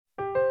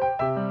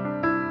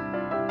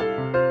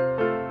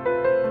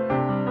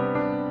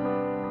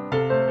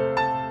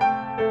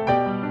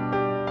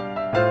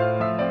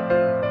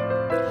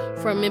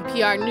From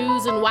NPR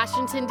News in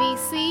Washington,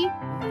 D.C.,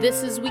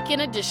 this is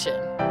Weekend Edition.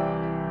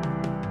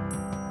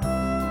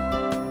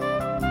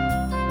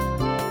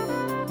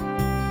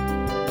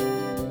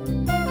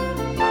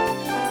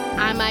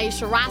 I'm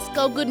Aisha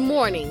Roscoe. Good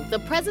morning. The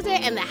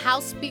president and the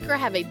House Speaker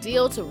have a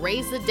deal to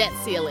raise the debt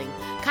ceiling.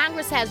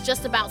 Congress has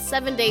just about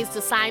 7 days to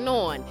sign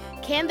on.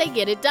 Can they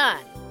get it done?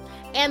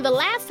 And the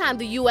last time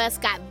the U.S.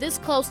 got this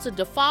close to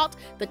default,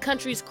 the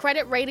country's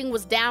credit rating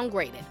was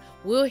downgraded.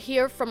 We'll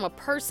hear from a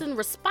person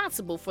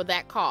responsible for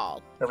that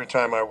call. Every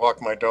time I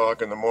walk my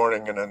dog in the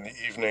morning and in the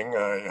evening,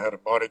 I had a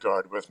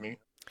bodyguard with me.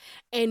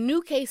 And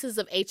new cases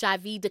of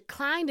HIV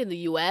declined in the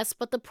U.S.,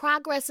 but the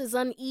progress is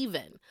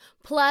uneven.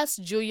 Plus,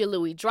 Julia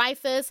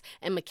Louis-Dreyfus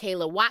and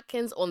Michaela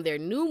Watkins on their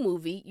new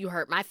movie, You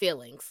Hurt My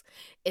Feelings.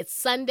 It's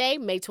Sunday,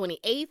 May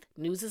 28th.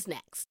 News is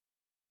next.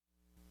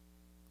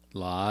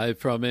 Live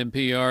from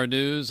NPR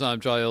News, I'm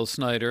Giles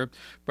Snyder.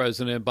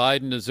 President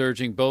Biden is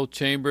urging both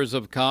chambers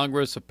of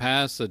Congress to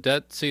pass the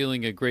debt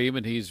ceiling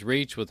agreement he's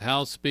reached with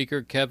House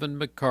Speaker Kevin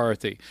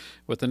McCarthy.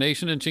 With the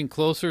nation inching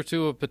closer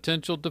to a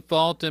potential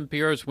default,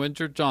 NPR's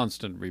Winter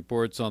Johnston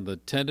reports on the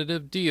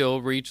tentative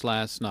deal reached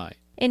last night.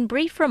 In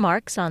brief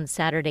remarks on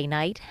Saturday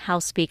night,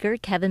 House Speaker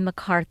Kevin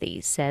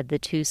McCarthy said the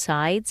two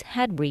sides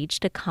had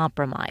reached a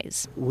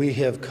compromise. We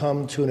have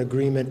come to an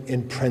agreement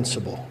in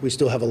principle. We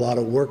still have a lot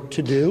of work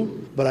to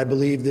do, but I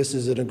believe this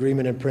is an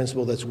agreement in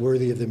principle that's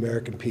worthy of the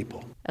American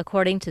people.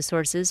 According to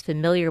sources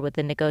familiar with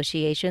the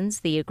negotiations,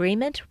 the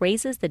agreement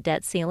raises the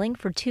debt ceiling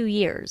for 2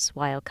 years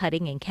while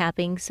cutting and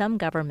capping some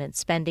government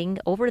spending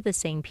over the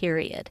same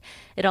period.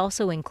 It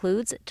also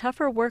includes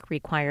tougher work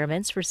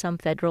requirements for some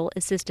federal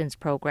assistance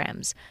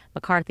programs.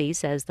 McCarthy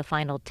says the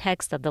final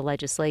text of the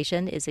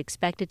legislation is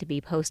expected to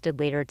be posted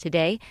later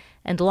today,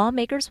 and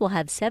lawmakers will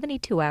have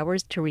 72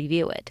 hours to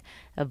review it.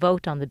 A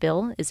vote on the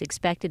bill is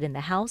expected in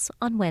the House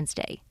on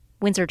Wednesday.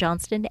 Windsor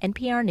Johnston,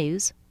 NPR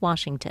News,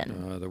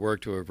 Washington. The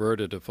work to avert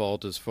a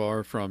default is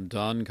far from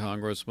done.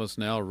 Congress must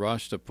now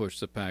rush to push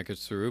the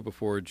package through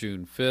before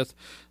June 5th,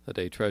 the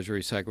day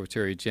Treasury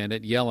Secretary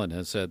Janet Yellen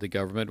has said the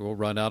government will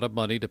run out of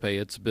money to pay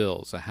its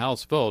bills. A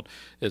House vote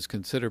is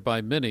considered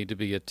by many to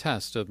be a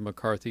test of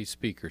McCarthy's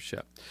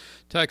speakership.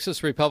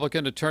 Texas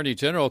Republican Attorney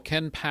General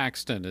Ken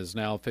Paxton is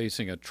now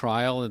facing a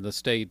trial in the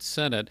state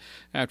Senate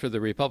after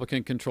the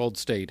Republican-controlled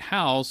state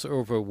House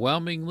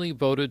overwhelmingly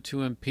voted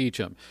to impeach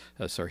him.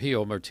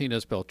 Sergio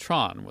Martinez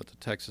Beltran with the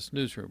Texas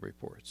Newsroom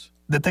reports.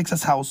 The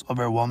Texas House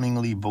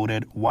overwhelmingly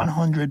voted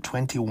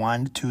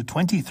 121 to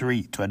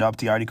 23 to adopt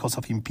the articles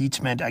of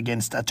impeachment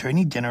against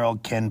Attorney General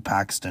Ken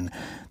Paxton.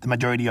 The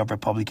majority of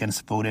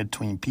Republicans voted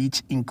to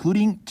impeach,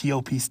 including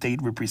GOP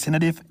State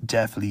Representative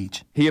Jeff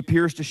Leach. He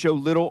appears to show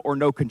little or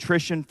no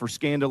contrition for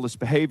scandalous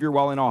behavior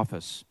while in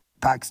office.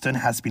 Paxton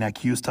has been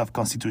accused of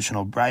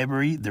constitutional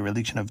bribery,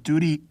 dereliction of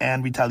duty,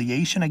 and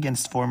retaliation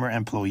against former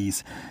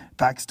employees.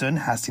 Paxton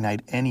has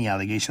denied any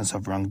allegations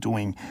of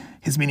wrongdoing.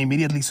 He's been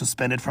immediately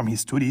suspended from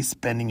his duties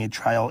pending a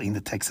trial in the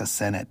Texas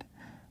Senate.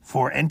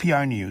 For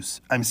NPR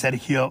News, I'm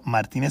Sergio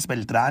Martinez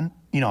Beltran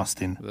in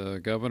Austin. The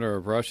governor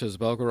of Russia's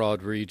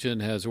Belgorod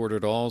region has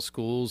ordered all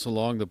schools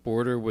along the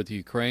border with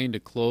Ukraine to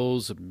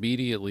close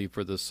immediately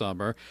for the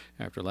summer.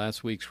 After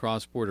last week's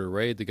cross-border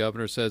raid, the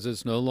governor says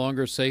it's no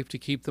longer safe to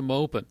keep them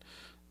open.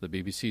 The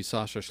BBC's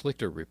Sasha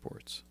Schlichter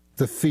reports.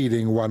 The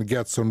feeling one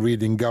gets on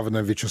reading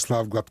Governor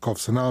Vyacheslav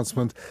Gladkov's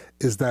announcement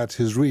is that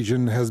his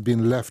region has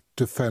been left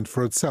to fend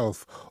for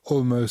itself,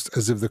 almost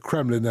as if the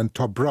Kremlin and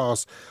top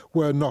brass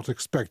were not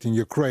expecting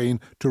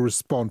Ukraine to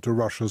respond to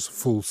Russia's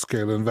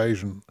full-scale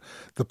invasion.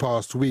 The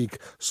past week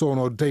saw an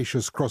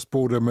audacious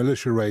cross-border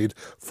militia raid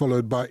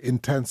followed by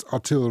intense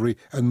artillery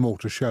and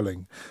mortar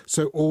shelling.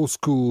 So all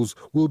schools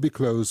will be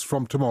closed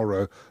from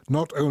tomorrow,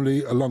 not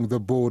only along the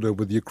border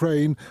with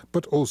Ukraine,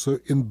 but also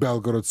in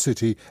Belgorod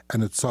city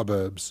and its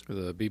suburbs.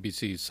 The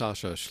BBC's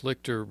Sasha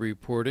Schlichter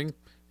reporting,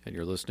 and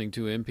you're listening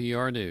to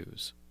NPR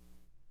News.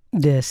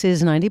 This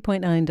is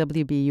 90.9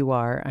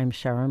 WBUR. I'm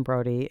Sharon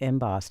Brody in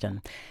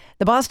Boston.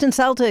 The Boston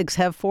Celtics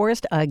have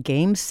forced a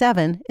Game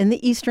 7 in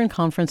the Eastern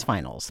Conference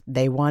Finals.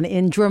 They won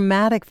in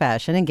dramatic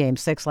fashion in Game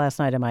 6 last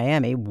night in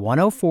Miami,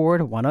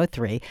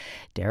 104-103.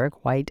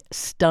 Derek White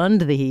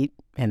stunned the Heat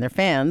and their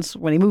fans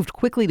when he moved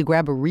quickly to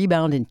grab a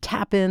rebound and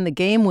tap in the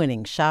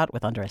game-winning shot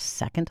with under a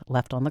second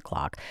left on the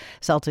clock.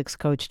 Celtics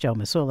coach Joe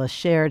Mazzulla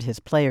shared his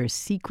players'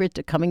 secret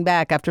to coming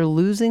back after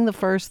losing the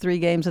first 3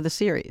 games of the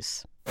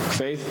series.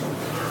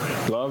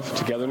 Faith, love,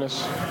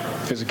 togetherness,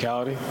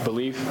 physicality,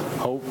 belief,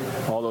 hope,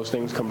 all those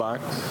things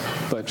combined.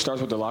 But it starts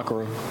with the locker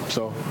room.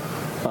 So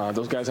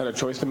those guys had a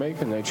choice to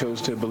make, and they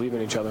chose to believe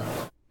in each other.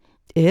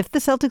 If the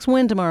Celtics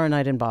win tomorrow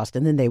night in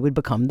Boston, then they would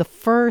become the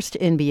first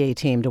NBA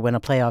team to win a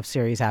playoff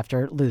series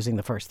after losing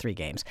the first 3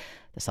 games.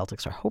 The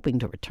Celtics are hoping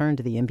to return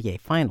to the NBA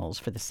Finals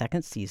for the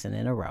second season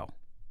in a row.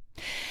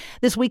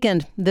 This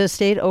weekend, the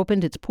state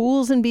opened its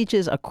pools and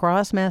beaches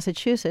across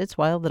Massachusetts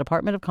while the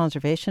Department of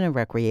Conservation and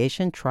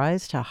Recreation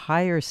tries to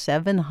hire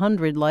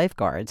 700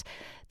 lifeguards.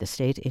 The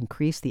state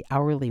increased the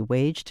hourly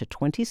wage to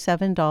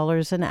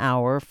 $27 an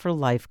hour for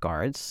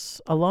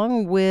lifeguards,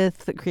 along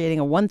with creating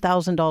a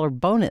 $1,000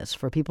 bonus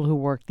for people who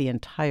work the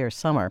entire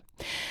summer.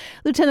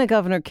 Lieutenant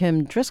Governor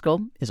Kim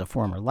Driscoll is a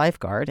former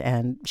lifeguard,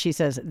 and she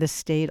says the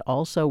state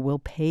also will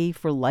pay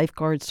for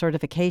lifeguard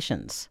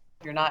certifications.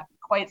 You're not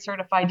quite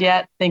certified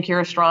yet, think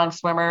you're a strong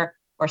swimmer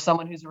or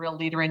someone who's a real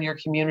leader in your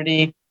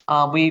community.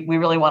 We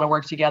really want to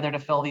work together to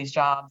fill these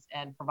jobs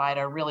and provide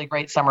a really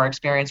great summer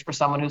experience for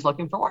someone who's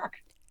looking for work.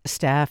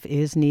 Staff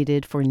is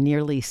needed for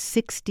nearly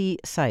 60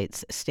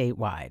 sites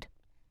statewide.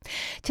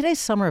 Today,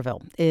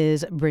 Somerville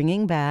is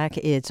bringing back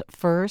its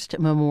first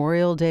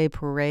Memorial Day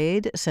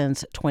parade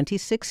since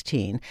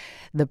 2016.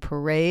 The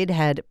parade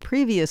had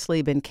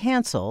previously been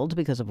canceled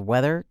because of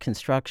weather,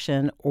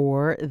 construction,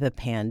 or the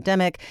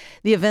pandemic.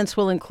 The events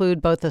will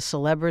include both a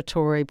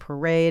celebratory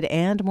parade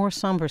and more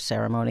somber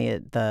ceremony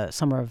at the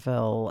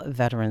Somerville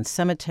Veterans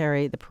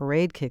Cemetery. The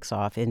parade kicks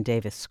off in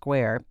Davis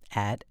Square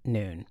at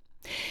noon.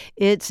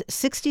 It's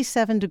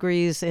 67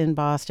 degrees in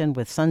Boston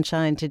with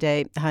sunshine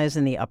today, highs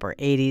in the upper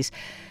 80s.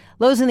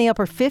 Lows in the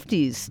upper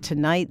 50s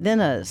tonight, then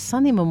a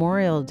sunny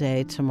Memorial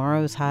Day.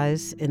 Tomorrow's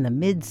highs in the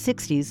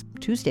mid-60s.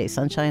 Tuesday,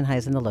 sunshine,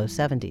 highs in the low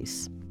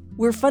 70s.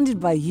 We're funded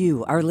by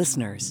you, our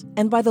listeners,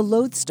 and by the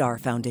Lodestar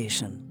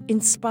Foundation,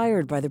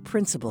 inspired by the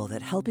principle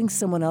that helping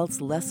someone else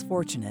less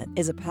fortunate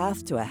is a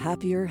path to a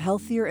happier,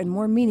 healthier, and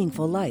more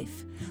meaningful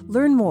life.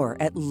 Learn more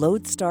at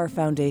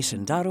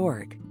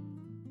lodestarfoundation.org.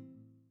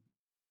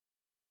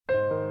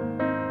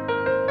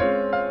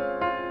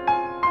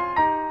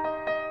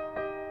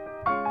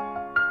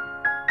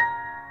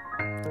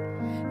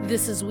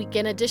 This is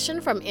Weekend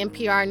Edition from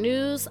NPR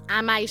News.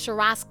 I'm Aisha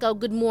Roscoe.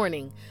 Good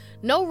morning.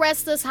 No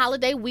rest this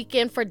holiday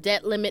weekend for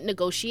debt limit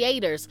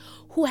negotiators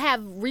who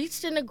have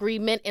reached an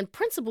agreement in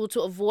principle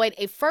to avoid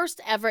a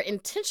first-ever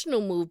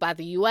intentional move by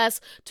the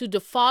U.S. to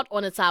default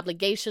on its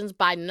obligations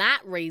by not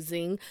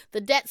raising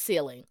the debt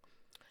ceiling.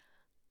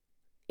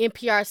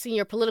 NPR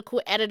senior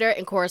political editor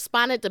and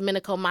correspondent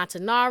Domenico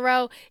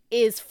Montanaro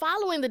is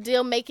following the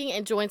deal-making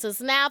and joins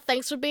us now.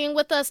 Thanks for being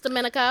with us,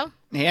 Domenico.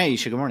 Hey,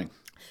 Aisha. Good morning.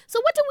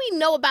 So what do we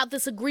know about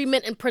this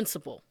agreement in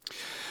principle?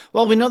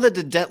 Well, we know that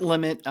the debt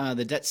limit,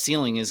 the debt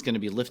ceiling is going to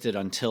be lifted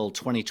until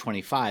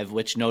 2025,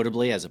 which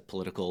notably, as a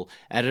political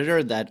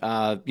editor,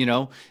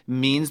 that,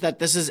 means that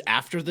this is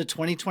after the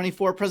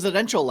 2024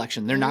 presidential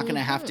election. They're not going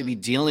to have to be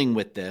dealing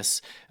with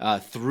this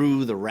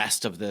through the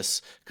rest of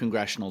this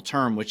congressional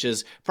term, which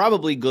is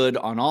probably good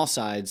on all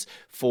sides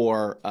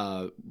for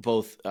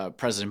both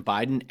President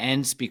Biden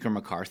and Speaker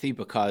McCarthy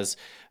because,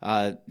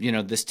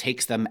 this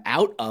takes them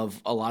out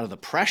of a lot of the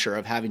pressure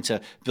of having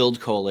to build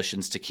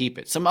coalitions to keep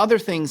it. Some other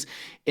things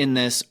in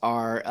this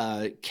are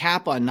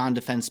cap on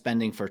non-defense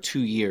spending for 2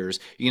 years.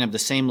 You can have the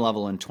same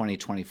level in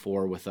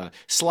 2024 with a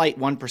slight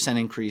 1%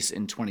 increase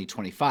in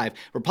 2025.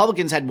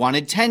 Republicans had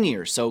wanted 10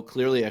 years, so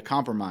clearly a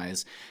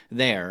compromise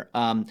there.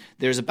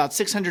 There's about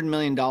 $600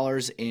 million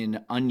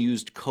in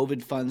unused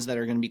COVID funds that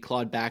are going to be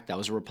clawed back. That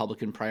was a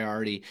Republican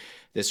priority.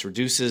 This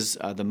reduces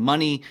the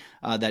money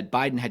that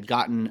Biden had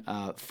gotten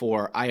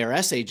for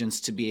IRS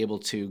agents to be able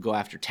to go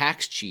after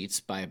tax cheats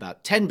by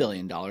about $10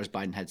 billion.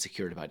 Biden had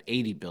secured about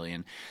 $80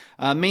 billion.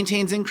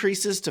 Maintains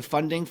increases to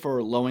funding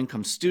for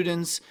low-income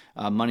students,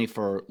 money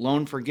for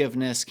loan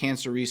forgiveness,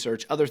 cancer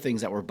research, other things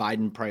that were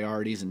Biden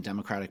priorities and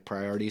Democratic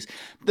priorities.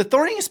 The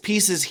thorniest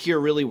pieces here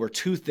really were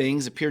two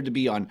things, appeared to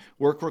be on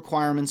work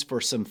requirements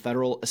for some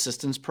federal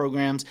assistance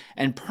programs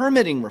and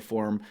permitting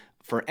reform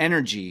for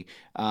energy.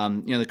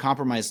 The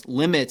compromise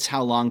limits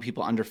how long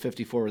people under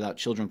 54 without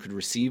children could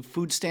receive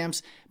food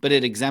stamps, but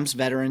it exempts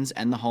veterans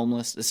and the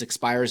homeless. This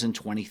expires in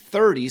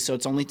 2030, so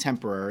it's only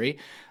temporary.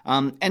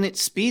 And it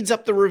speeds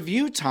up the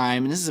review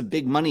time, and this is a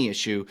big money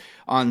issue,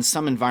 on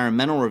some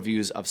environmental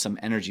reviews of some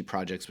energy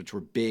projects, which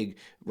were big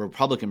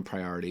Republican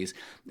priorities.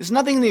 There's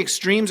nothing the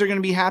extremes are going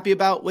to be happy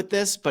about with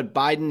this, but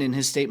Biden in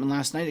his statement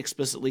last night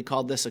explicitly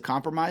called this a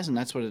compromise, and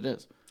that's what it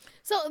is.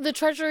 So the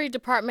Treasury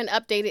Department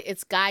updated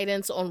its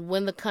guidance on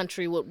when the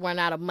country would run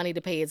out of money to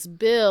pay its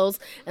bills,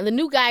 and the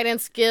new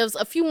guidance gives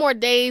a few more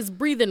days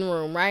breathing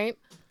room, right?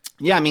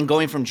 Yeah,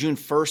 going from June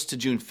 1st to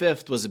June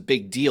 5th was a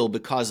big deal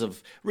because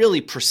of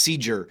really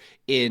procedure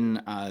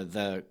in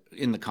the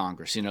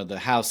Congress. The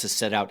House has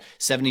set out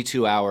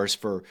 72 hours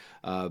for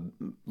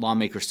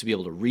lawmakers to be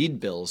able to read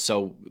bills.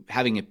 So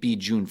having it be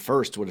June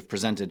 1st would have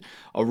presented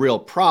a real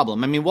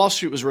problem. Wall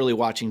Street was really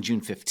watching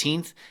June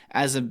 15th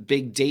as a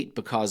big date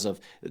because of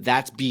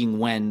that being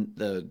when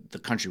the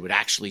country would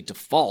actually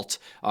default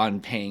on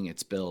paying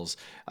its bills.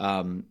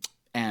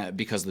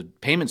 Because the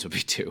payments would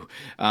be due,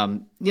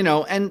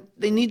 and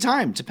they need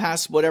time to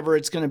pass whatever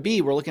it's going to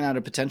be. We're looking at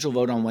a potential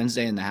vote on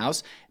Wednesday in the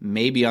House,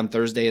 maybe on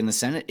Thursday in the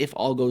Senate, if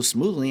all goes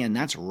smoothly, and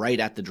that's right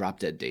at the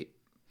drop-dead date.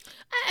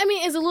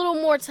 Is a little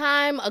more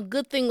time a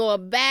good thing or a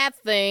bad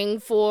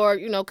thing for,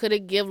 could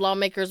it give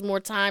lawmakers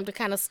more time to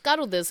kind of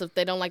scuttle this if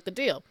they don't like the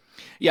deal?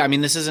 Yeah, I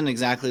mean, this isn't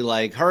exactly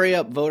like, hurry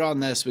up, vote on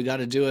this. We got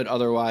to do it.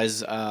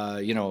 Otherwise,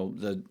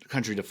 the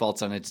country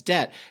defaults on its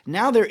debt.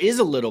 Now there is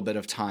a little bit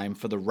of time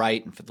for the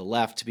right and for the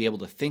left to be able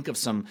to think of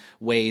some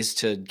ways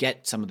to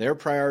get some of their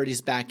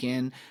priorities back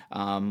in,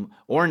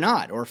 or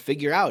not, or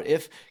figure out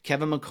if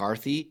Kevin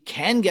McCarthy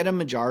can get a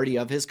majority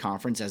of his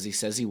conference, as he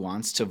says he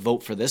wants, to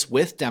vote for this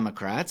with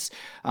Democrats.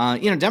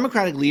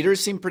 Democratic leaders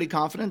seem pretty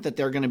confident that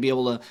they're going to be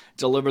able to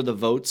deliver the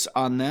votes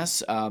on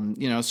this.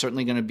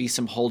 Certainly going to be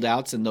some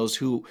holdouts and those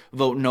who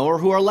vote no or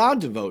who are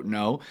allowed to vote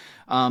no.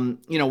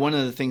 One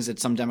of the things that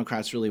some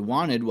Democrats really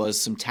wanted was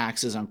some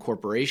taxes on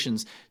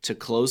corporations to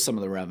close some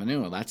of the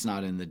revenue. Well, that's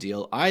not in the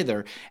deal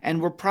either.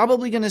 And we're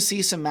probably going to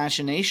see some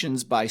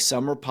machinations by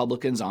some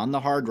Republicans on the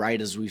hard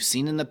right, as we've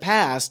seen in the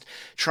past,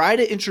 try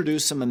to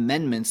introduce some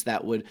amendments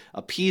that would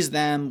appease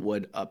them,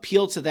 would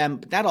appeal to them.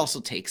 But that also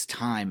takes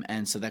time,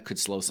 and so that could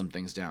slow some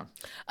things down.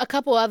 A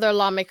couple other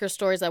lawmaker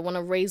stories I want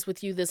to raise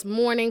with you this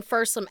morning.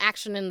 First, some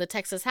action in the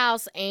Texas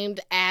House aimed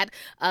at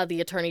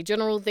the Attorney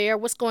General there.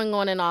 What's going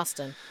on in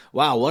Austin?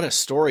 Wow, what a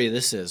story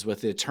this is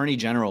with the Attorney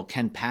General,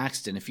 Ken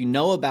Paxton. If you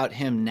know about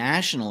him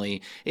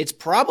nationally, it's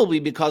probably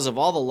because of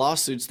all the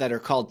lawsuits that are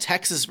called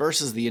Texas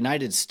versus the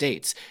United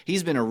States.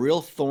 He's been a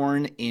real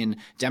thorn in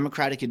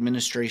Democratic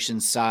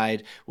administration's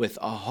side with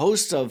a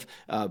host of,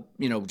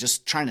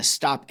 just trying to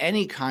stop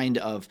any kind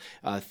of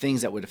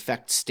things that would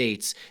affect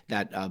states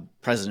that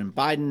President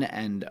Biden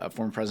and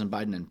former President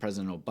Biden and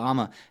President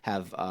Obama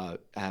have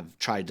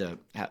tried to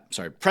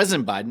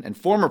President Biden and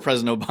former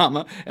President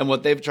Obama and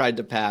what they've tried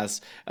to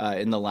pass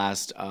in the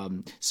last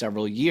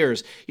several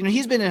years.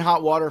 He's been in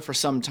hot water for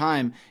some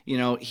time.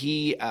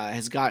 He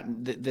has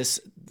gotten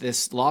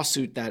this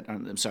lawsuit that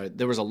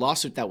there was a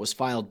lawsuit that was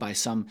filed by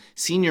some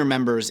senior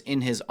members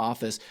in his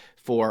office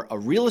for a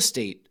real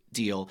estate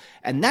deal.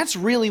 And that's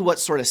really what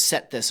sort of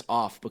set this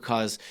off,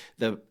 because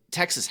the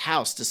Texas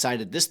House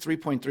decided this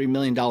 $3.3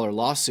 million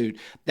lawsuit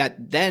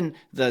that then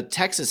the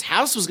Texas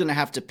House was going to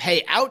have to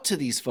pay out to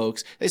these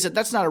folks. They said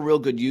that's not a real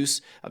good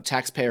use of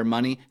taxpayer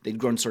money. They'd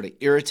grown sort of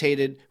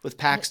irritated with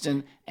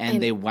Paxton,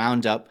 and they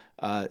wound up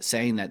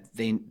saying that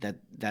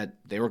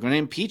they were going to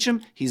impeach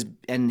him. He's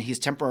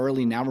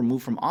temporarily now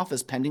removed from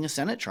office pending a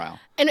Senate trial.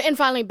 And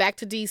finally, back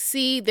to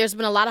D.C., there's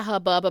been a lot of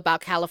hubbub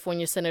about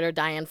California Senator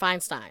Dianne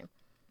Feinstein.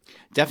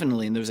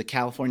 Definitely. And there was a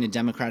California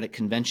Democratic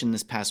convention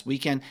this past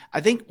weekend.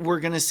 I think we're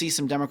going to see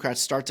some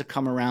Democrats start to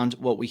come around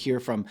what we hear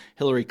from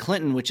Hillary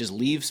Clinton, which is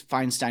leaves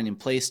Feinstein in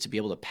place to be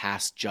able to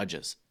pass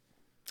judges.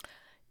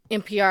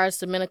 NPR's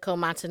Domenico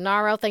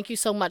Montanaro, thank you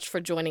so much for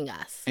joining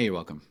us. Hey, you're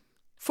welcome.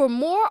 For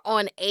more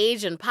on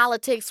age and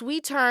politics,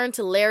 we turn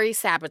to Larry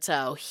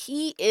Sabato.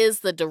 He is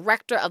the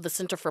director of the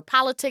Center for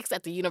Politics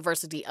at the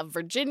University of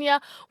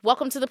Virginia.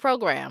 Welcome to the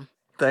program.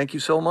 Thank you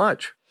so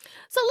much.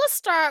 So let's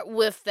start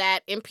with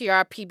that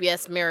NPR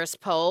PBS Marist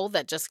poll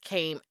that just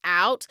came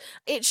out.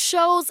 It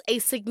shows a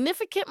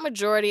significant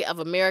majority of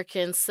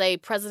Americans say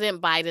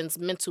President Biden's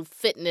mental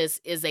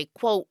fitness is a,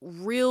 quote,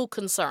 real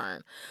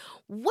concern.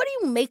 What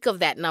do you make of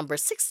that number?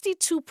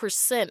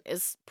 62%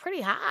 is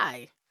pretty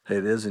high.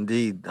 It is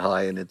indeed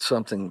high, and it's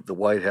something the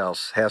White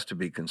House has to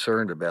be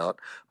concerned about.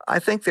 I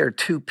think there are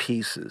two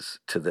pieces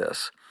to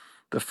this.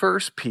 The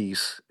first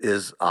piece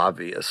is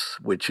obvious,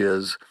 which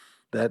is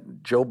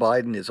that Joe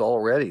Biden is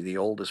already the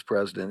oldest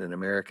president in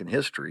American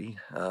history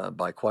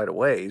by quite a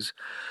ways.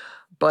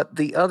 But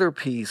the other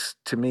piece,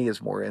 to me,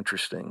 is more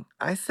interesting.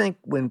 I think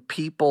when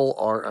people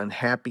are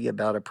unhappy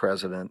about a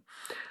president,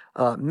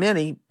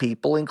 many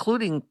people,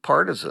 including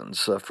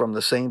partisans from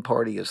the same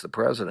party as the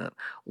president,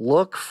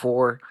 look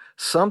for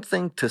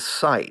something to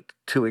cite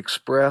to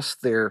express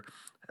their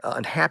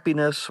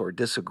unhappiness or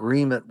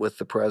disagreement with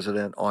the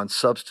president on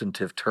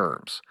substantive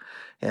terms.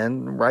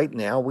 And right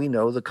now, we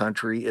know the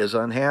country is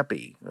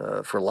unhappy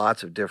for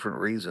lots of different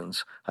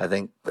reasons. I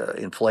think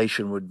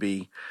inflation would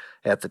be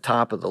at the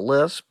top of the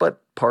list,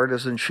 but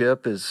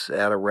partisanship is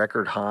at a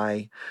record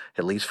high,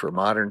 at least for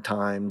modern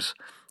times.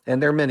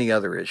 And there are many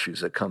other issues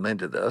that come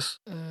into this.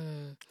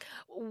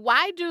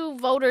 Why do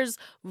voters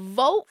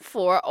vote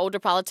for older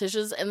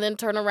politicians and then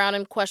turn around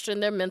and question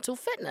their mental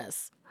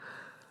fitness?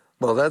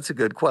 Well, that's a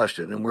good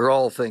question. And we're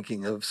all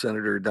thinking of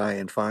Senator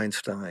Dianne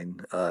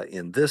Feinstein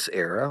in this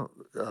era.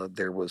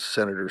 There was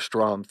Senator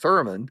Strom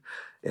Thurmond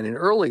in an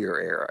earlier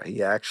era.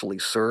 He actually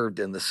served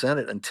in the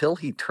Senate until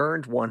he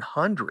turned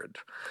 100.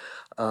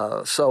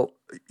 So,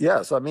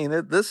 yes, I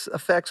mean, this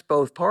affects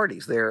both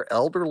parties. There are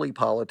elderly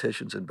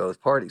politicians in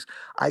both parties.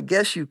 I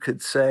guess you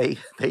could say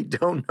they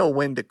don't know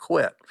when to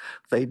quit.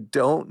 They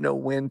don't know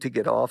when to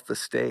get off the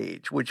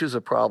stage, which is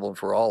a problem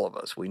for all of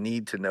us. We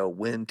need to know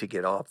when to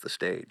get off the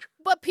stage.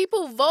 But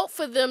people vote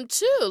for them,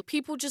 too.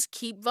 People just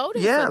keep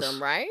voting for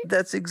them, right?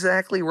 That's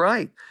exactly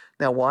right.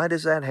 Now, why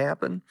does that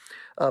happen?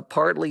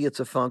 Partly it's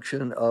a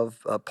function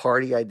of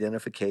party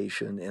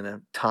identification in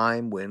a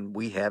time when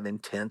we have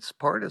intense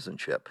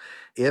partisanship.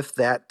 If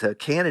that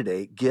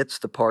candidate gets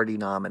the party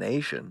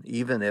nomination,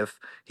 even if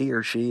he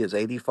or she is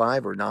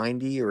 85 or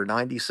 90 or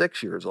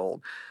 96 years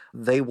old,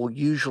 they will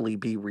usually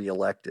be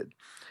reelected.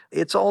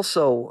 It's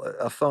also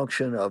a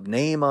function of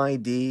name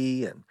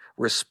ID and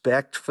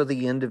respect for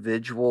the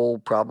individual,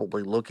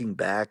 probably looking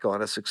back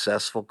on a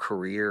successful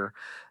career.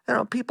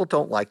 People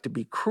don't like to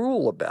be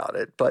cruel about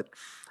it, but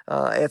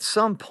at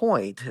some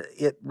point,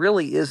 it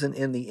really isn't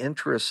in the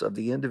interests of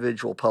the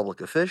individual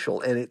public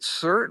official, and it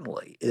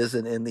certainly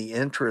isn't in the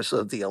interests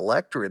of the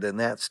electorate in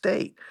that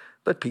state.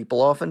 But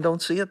people often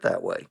don't see it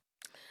that way.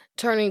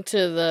 Turning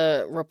to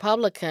the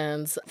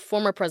Republicans,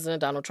 former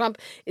President Donald Trump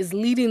is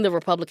leading the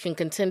Republican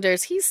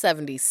contenders. He's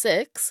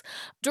 76.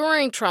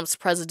 During Trump's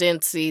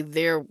presidency,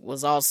 there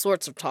was all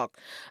sorts of talk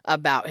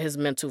about his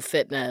mental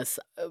fitness.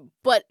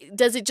 But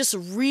does it just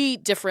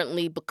read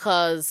differently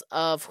because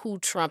of who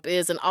Trump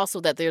is, and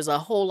also that there's a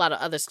whole lot of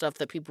other stuff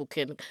that people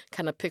can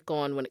kind of pick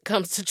on when it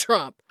comes to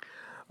Trump?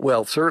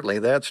 Well, certainly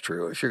that's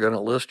true. If you're going to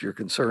list your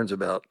concerns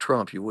about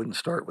Trump, you wouldn't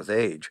start with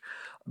age.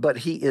 But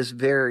he is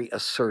very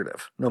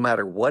assertive. No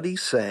matter what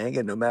he's saying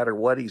and no matter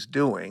what he's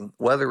doing,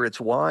 whether it's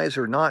wise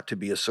or not to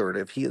be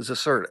assertive, he is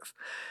assertive.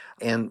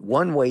 And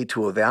one way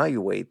to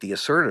evaluate the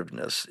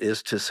assertiveness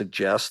is to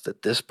suggest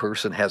that this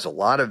person has a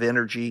lot of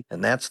energy,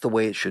 and that's the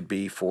way it should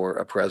be for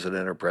a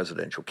president or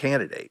presidential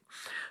candidate.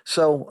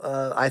 So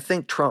I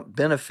think Trump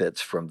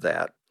benefits from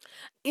that.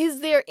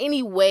 Is there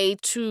any way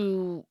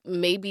to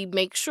maybe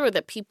make sure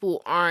that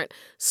people aren't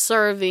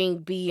serving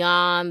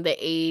beyond the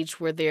age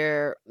where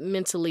they're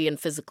mentally and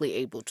physically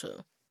able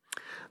to?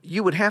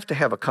 You would have to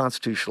have a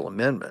constitutional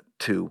amendment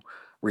to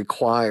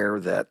require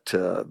that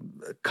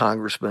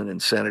congressmen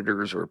and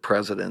senators or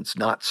presidents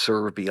not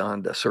serve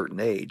beyond a certain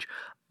age,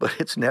 but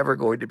it's never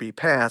going to be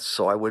passed,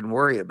 so I wouldn't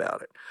worry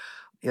about it.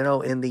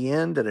 In the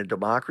end, in a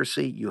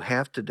democracy, you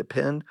have to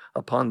depend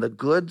upon the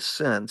good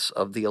sense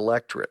of the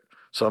electorate.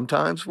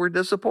 Sometimes we're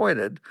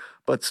disappointed,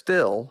 but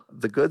still,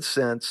 the good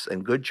sense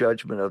and good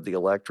judgment of the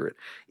electorate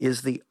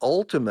is the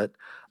ultimate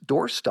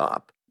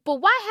doorstop.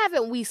 But why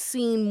haven't we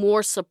seen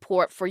more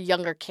support for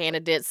younger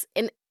candidates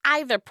in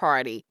either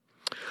party?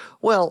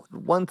 Well,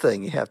 one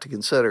thing you have to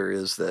consider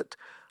is that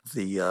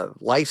the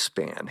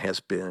lifespan has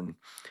been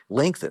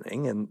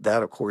lengthening, and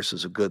that, of course,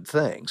 is a good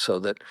thing. So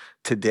that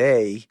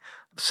today,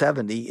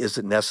 70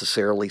 isn't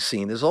necessarily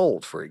seen as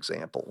old, for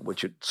example,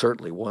 which it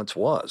certainly once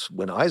was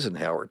when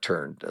Eisenhower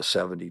turned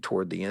 70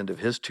 toward the end of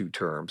his 2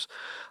 terms.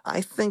 I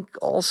think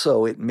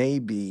also it may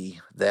be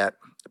that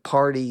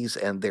parties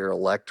and their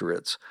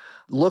electorates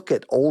look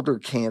at older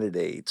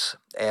candidates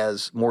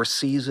as more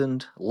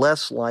seasoned,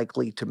 less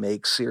likely to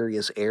make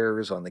serious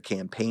errors on the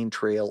campaign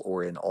trail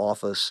or in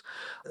office,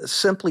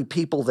 simply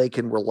people they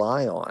can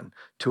rely on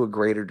to a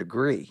greater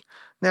degree.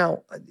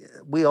 Now,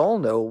 we all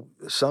know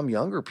some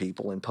younger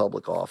people in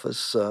public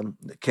office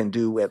can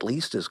do at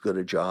least as good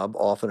a job,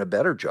 often a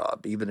better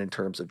job, even in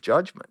terms of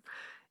judgment.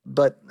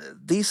 But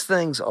these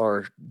things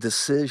are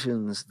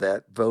decisions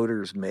that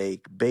voters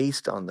make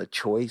based on the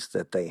choice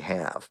that they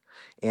have.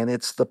 And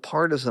it's the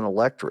partisan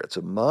electorate. It's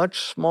a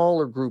much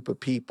smaller group of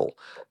people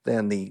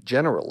than the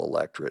general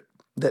electorate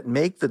that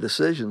make the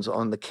decisions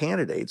on the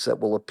candidates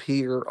that will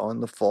appear on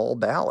the fall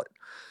ballot.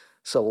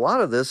 So a lot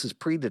of this is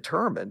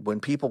predetermined when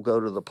people go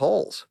to the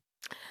polls.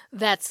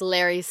 That's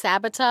Larry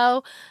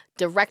Sabato,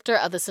 Director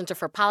of the Center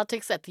for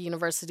Politics at the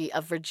University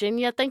of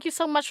Virginia. Thank you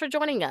so much for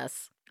joining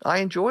us. I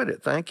enjoyed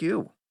it. Thank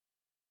you.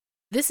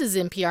 This is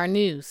NPR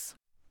News.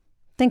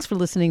 Thanks for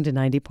listening to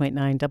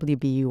 90.9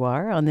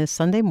 WBUR on this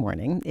Sunday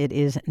morning. It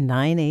is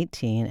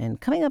 9:18, and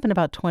coming up in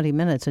about 20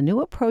 minutes, a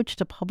new approach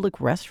to public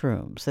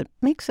restrooms that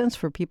makes sense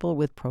for people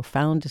with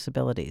profound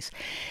disabilities.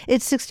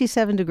 It's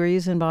 67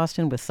 degrees in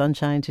Boston with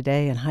sunshine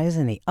today and highs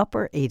in the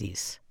upper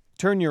 80s.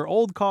 Turn your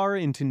old car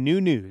into new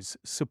news.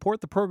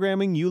 Support the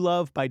programming you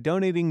love by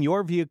donating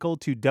your vehicle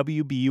to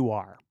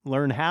WBUR.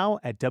 Learn how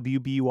at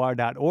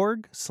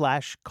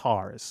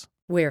wbur.org/cars.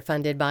 We're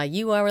funded by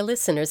you, our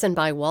listeners, and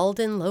by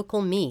Walden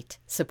Local Meat,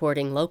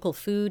 supporting local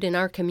food in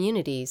our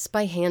communities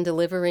by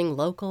hand-delivering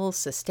local,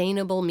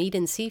 sustainable meat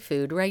and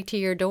seafood right to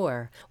your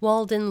door.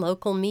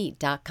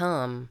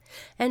 WaldenLocalMeat.com.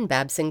 And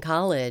Babson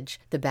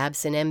College. The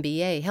Babson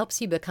MBA helps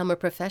you become a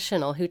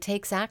professional who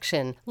takes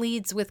action,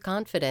 leads with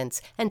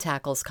confidence, and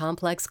tackles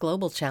complex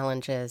global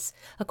challenges.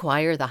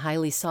 Acquire the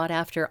highly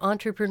sought-after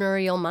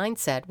entrepreneurial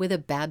mindset with a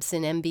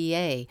Babson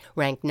MBA,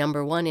 ranked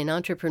 #1 in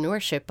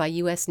entrepreneurship by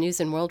U.S. News &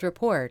 World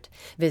Report.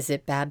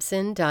 Visit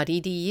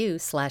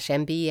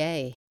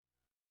babson.edu/MBA.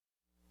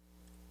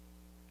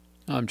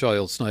 I'm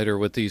Giles Snyder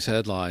with these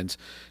headlines.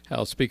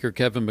 House Speaker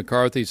Kevin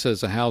McCarthy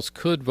says the House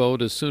could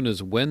vote as soon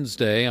as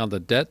Wednesday on the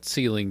debt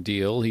ceiling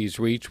deal he's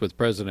reached with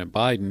President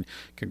Biden.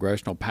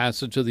 Congressional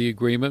passage of the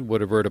agreement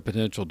would avert a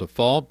potential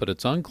default, but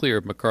it's unclear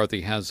if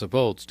McCarthy has the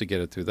votes to get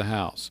it through the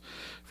House.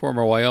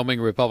 Former Wyoming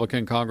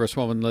Republican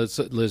Congresswoman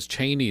Liz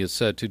Cheney is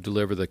set to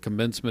deliver the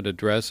commencement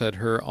address at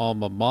her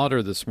alma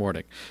mater this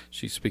morning.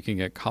 She's speaking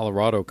at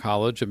Colorado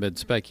College amid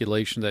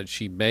speculation that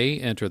she may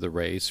enter the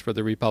race for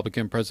the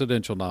Republican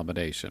presidential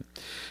nomination.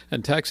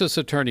 And Texas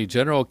Attorney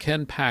General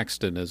Ken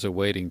Paxton is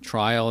awaiting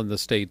trial in the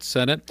state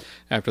Senate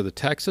after the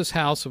Texas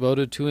House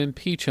voted to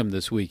impeach him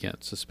this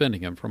weekend,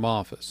 suspending him from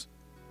office.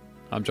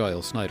 I'm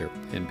Giles Snyder,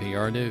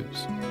 NPR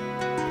News.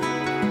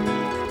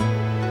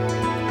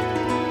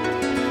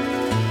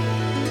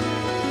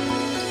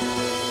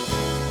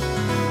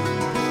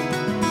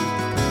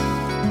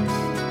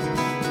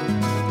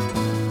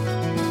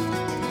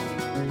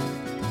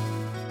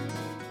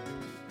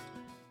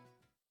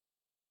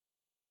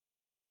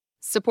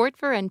 Support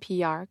for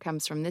NPR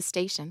comes from this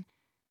station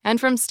and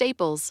from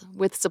Staples,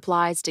 with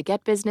supplies to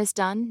get business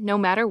done no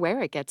matter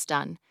where it gets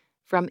done,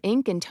 from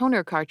ink and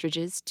toner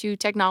cartridges to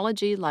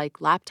technology like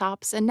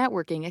laptops and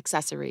networking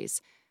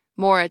accessories.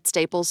 More at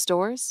Staples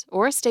stores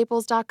or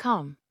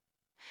staples.com.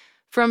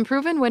 From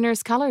Proven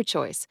Winners Color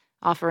Choice,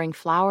 offering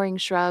flowering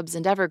shrubs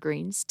and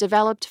evergreens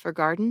developed for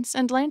gardens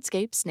and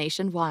landscapes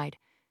nationwide.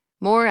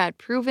 More at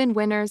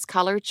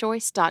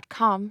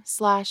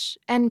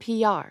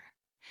provenwinnerscolorchoice.com/NPR.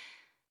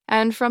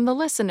 And from the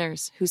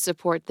listeners who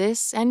support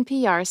this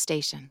NPR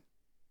station.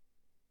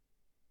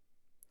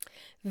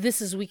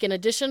 This is Weekend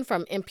Edition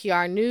from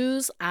NPR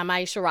News. I'm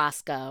Aisha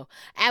Roscoe.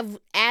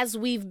 As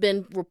we've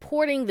been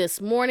reporting this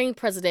morning,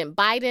 President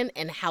Biden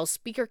and House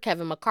Speaker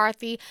Kevin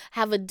McCarthy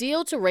have a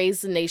deal to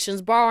raise the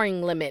nation's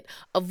borrowing limit,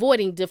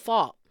 avoiding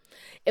default.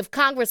 If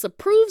Congress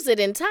approves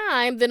it in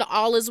time, then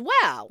all is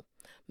well.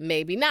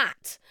 Maybe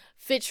not.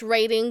 Fitch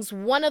Ratings,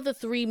 one of the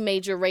three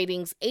major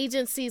ratings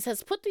agencies,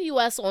 has put the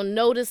U.S. on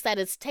notice that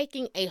it's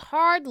taking a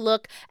hard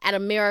look at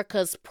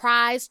America's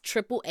prized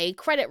AAA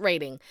credit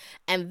rating.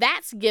 And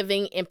that's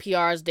giving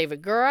NPR's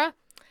David Gura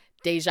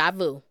deja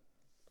vu.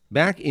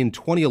 Back in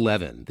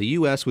 2011, the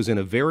U.S. was in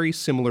a very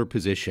similar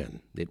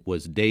position. It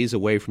was days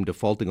away from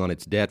defaulting on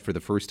its debt for the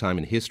first time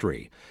in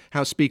history.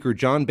 House Speaker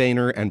John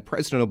Boehner and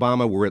President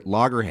Obama were at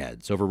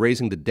loggerheads over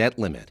raising the debt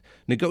limit.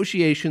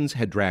 Negotiations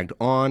had dragged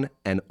on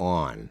and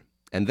on.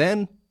 And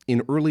then,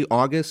 in early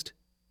August,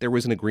 there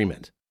was an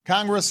agreement.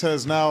 Congress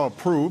has now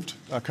approved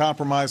a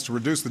compromise to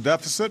reduce the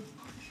deficit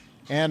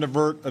and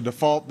avert a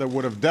default that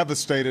would have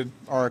devastated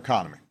our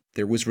economy.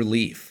 There was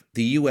relief.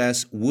 The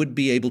U.S. would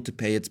be able to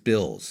pay its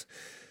bills.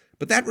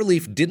 But that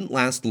relief didn't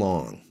last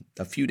long.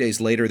 A few days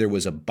later, there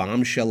was a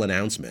bombshell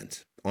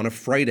announcement on a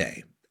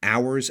Friday,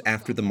 hours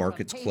after the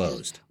markets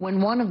closed. When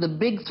one of the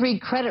big three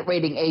credit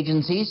rating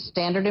agencies,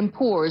 Standard &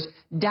 Poor's,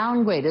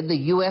 downgraded the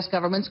U.S.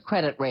 government's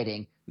credit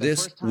rating.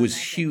 This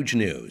was huge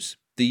news.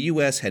 The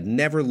U.S. had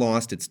never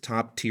lost its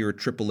top-tier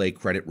AAA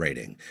credit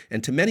rating,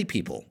 and to many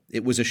people,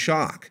 it was a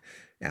shock.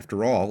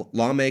 After all,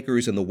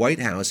 lawmakers in the White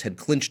House had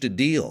clinched a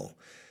deal.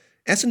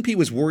 S&P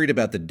was worried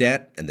about the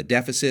debt and the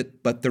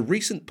deficit, but the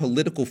recent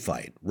political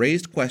fight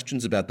raised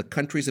questions about the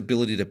country's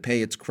ability to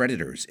pay its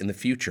creditors in the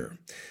future.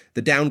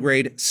 The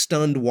downgrade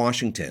stunned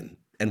Washington,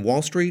 and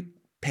Wall Street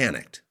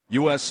panicked.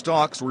 U.S.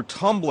 stocks were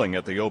tumbling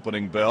at the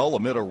opening bell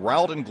amid a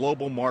rout in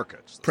global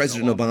markets.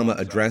 President Obama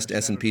addressed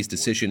S&P's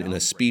decision in a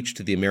speech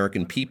to the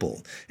American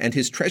people, and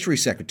his Treasury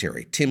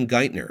Secretary, Tim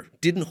Geithner,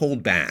 didn't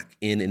hold back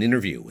in an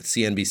interview with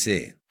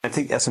CNBC. I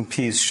think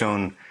S&P's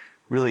shown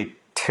really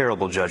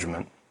terrible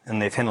judgment,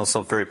 and they've handled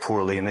themselves very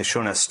poorly, and they've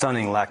shown a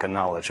stunning lack of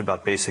knowledge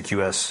about basic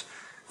U.S.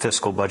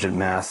 fiscal budget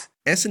math.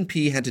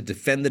 S&P had to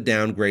defend the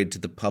downgrade to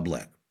the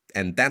public.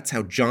 And that's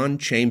how John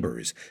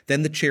Chambers,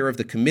 then the chair of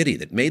the committee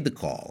that made the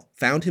call,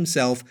 found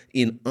himself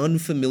in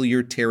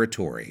unfamiliar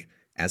territory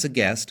as a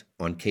guest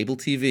on cable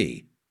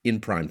TV in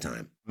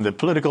primetime. The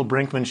political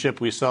brinkmanship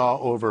we saw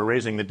over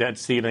raising the debt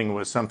ceiling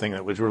was something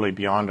that was really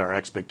beyond our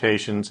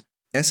expectations.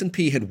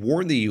 S&P had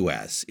warned the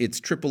U.S. its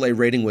AAA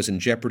rating was in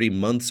jeopardy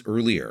months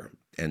earlier.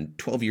 And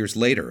 12 years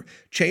later,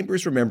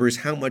 Chambers remembers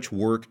how much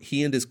work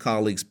he and his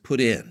colleagues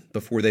put in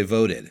before they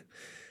voted.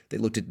 They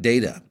looked at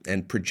data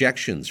and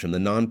projections from the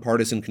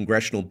nonpartisan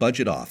Congressional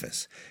Budget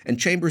Office, and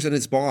Chambers and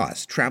his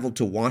boss traveled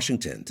to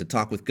Washington to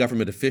talk with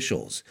government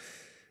officials.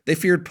 They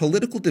feared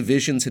political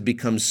divisions had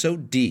become so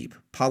deep,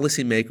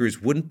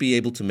 policymakers wouldn't be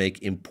able to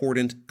make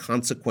important,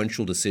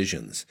 consequential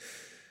decisions.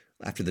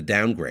 After the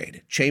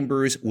downgrade,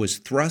 Chambers was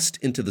thrust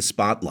into the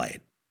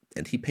spotlight,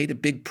 and he paid a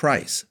big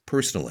price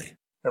personally.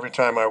 Every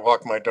time I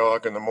walked my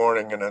dog in the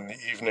morning and in the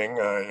evening,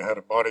 I had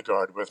a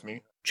bodyguard with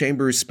me.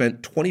 Chambers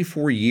spent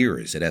 24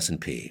 years at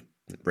S&P.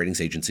 Ratings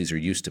agencies are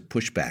used to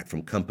pushback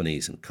from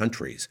companies and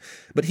countries.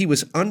 But he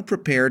was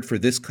unprepared for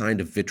this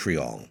kind of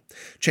vitriol.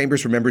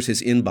 Chambers remembers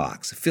his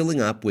inbox filling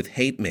up with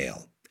hate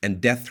mail and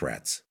death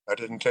threats. I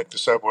didn't take the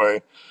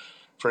subway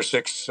for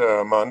 6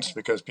 months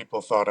because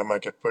people thought I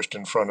might get pushed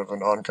in front of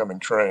an oncoming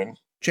train.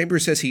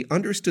 Chambers says he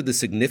understood the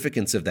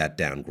significance of that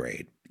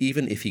downgrade,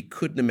 even if he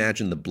couldn't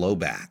imagine the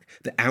blowback,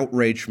 the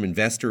outrage from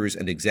investors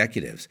and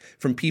executives,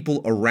 from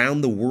people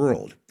around the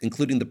world,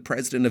 including the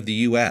president of the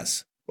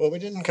U.S. Well, we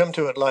didn't come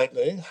to it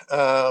lightly.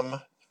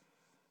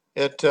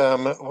 It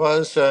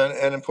was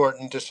an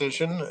important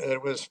decision.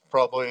 It was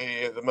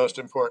probably the most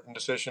important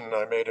decision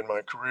I made in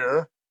my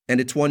career. And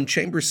it's one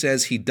Chambers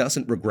says he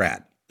doesn't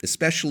regret,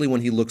 especially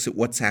when he looks at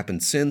what's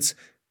happened since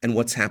and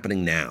what's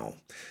happening now.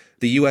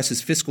 The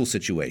U.S.'s fiscal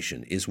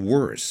situation is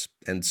worse,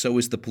 and so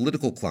is the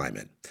political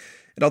climate.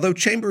 And although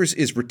Chambers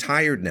is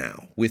retired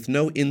now, with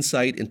no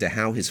insight into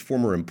how his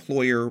former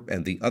employer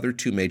and the other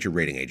two major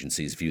rating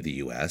agencies view the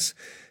U.S.,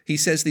 he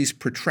says these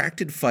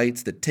protracted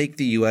fights that take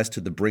the U.S.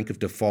 to the brink of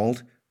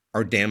default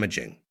are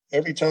damaging.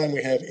 Every time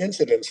we have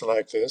incidents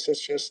like this,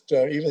 it's just,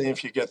 even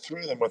if you get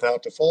through them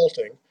without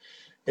defaulting,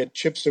 it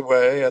chips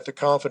away at the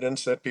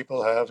confidence that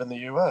people have in the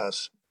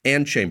U.S.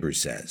 And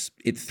Chambers says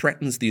it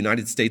threatens the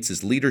United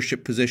States'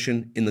 leadership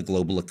position in the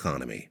global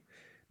economy.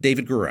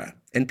 David Gura,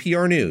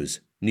 NPR News,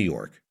 New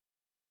York.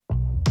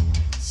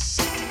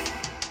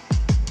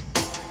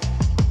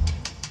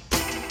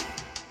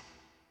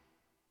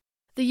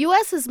 The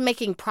U.S. is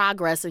making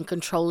progress in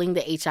controlling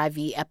the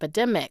HIV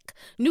epidemic.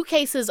 New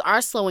cases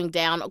are slowing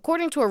down,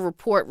 according to a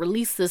report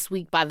released this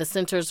week by the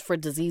Centers for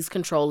Disease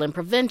Control and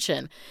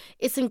Prevention.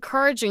 It's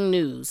encouraging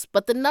news,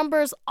 but the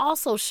numbers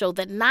also show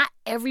that not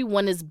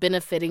everyone is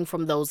benefiting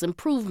from those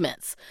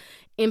improvements.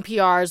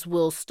 NPR's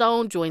Will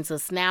Stone joins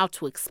us now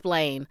to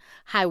explain.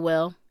 Hi,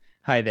 Will.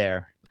 Hi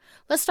there.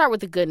 Let's start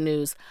with the good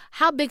news.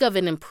 How big of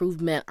an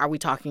improvement are we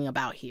talking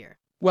about here?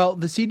 Well,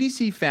 the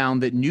CDC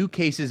found that new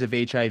cases of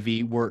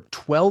HIV were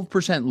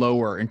 12%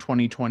 lower in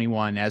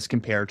 2021 as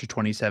compared to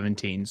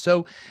 2017.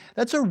 So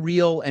that's a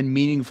real and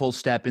meaningful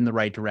step in the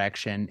right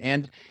direction.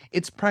 And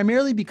it's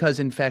primarily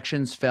because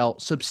infections fell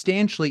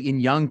substantially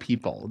in young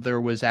people. There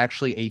was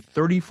actually a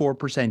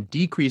 34%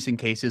 decrease in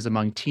cases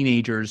among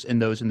teenagers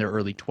and those in their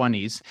early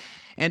 20s.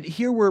 And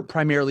here we're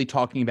primarily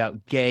talking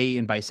about gay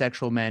and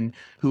bisexual men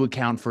who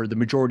account for the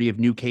majority of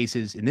new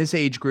cases in this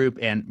age group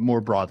and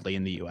more broadly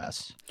in the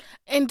U.S.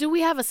 And do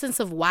we have a sense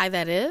of why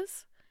that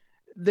is?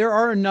 There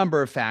are a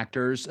number of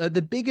factors.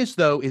 The biggest,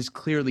 though, is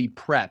clearly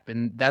PrEP,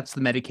 and that's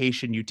the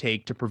medication you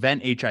take to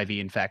prevent HIV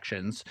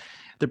infections.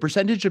 The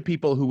percentage of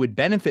people who would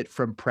benefit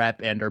from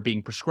PrEP and are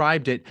being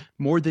prescribed it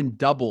more than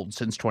doubled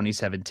since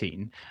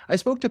 2017. I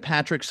spoke to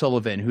Patrick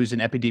Sullivan, who's an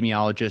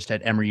epidemiologist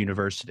at Emory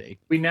University.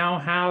 We now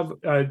have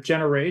a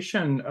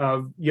generation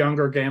of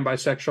younger gay and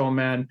bisexual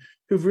men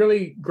who've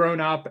really grown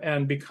up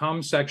and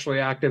become sexually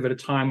active at a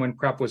time when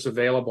PrEP was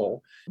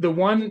available. The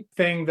one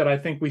thing that I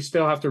think we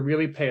still have to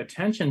really pay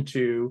attention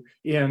to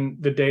in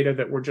the data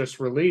that were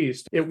just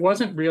released, it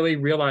wasn't really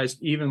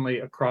realized evenly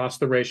across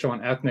the racial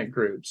and ethnic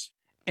groups.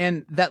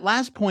 And that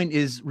last point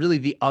is really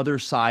the other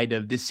side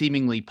of the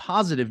seemingly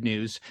positive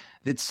news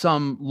that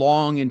some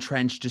long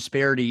entrenched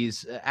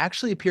disparities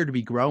actually appear to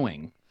be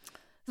growing.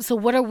 So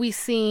what are we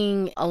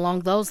seeing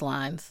along those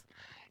lines?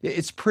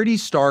 It's pretty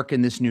stark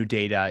in this new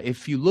data.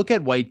 If you look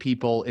at white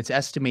people, it's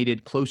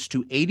estimated close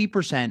to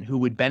 80% who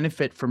would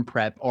benefit from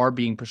PrEP are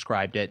being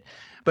prescribed it.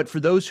 But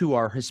for those who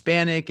are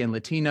Hispanic and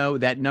Latino,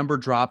 that number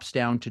drops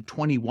down to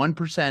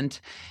 21%,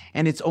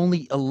 and it's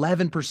only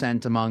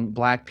 11% among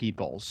Black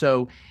people.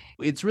 So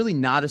it's really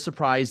not a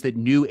surprise that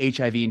new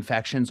HIV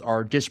infections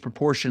are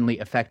disproportionately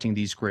affecting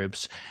these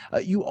groups.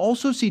 You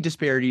also see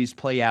disparities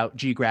play out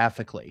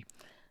geographically.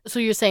 So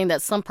you're saying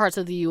that some parts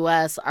of the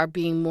U.S. are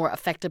being more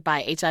affected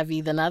by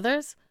HIV than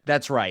others?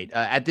 That's right.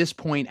 At this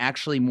point,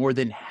 actually, more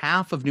than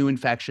half of new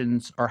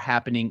infections are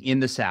happening in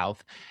the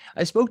South.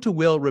 I spoke to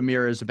Will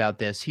Ramirez about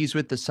this. He's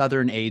with the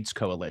Southern AIDS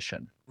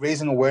Coalition.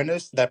 Raising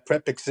awareness that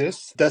PrEP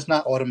exists does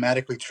not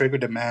automatically trigger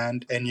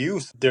demand and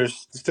use.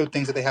 There's still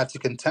things that they have to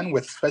contend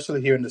with,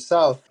 especially here in the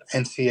South.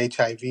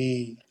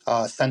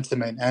 Anti-HIV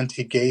sentiment,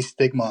 anti-gay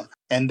stigma.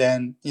 And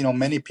then,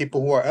 many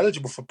people who are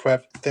eligible for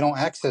PrEP, they don't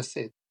access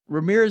it.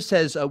 Ramirez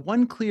says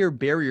one clear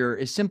barrier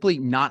is simply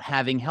not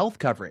having health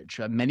coverage.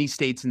 Many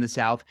states in the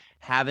South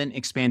haven't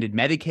expanded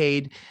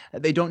Medicaid.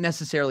 They don't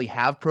necessarily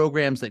have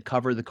programs that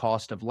cover the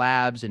cost of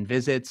labs and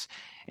visits.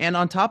 And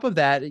on top of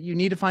that, you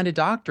need to find a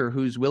doctor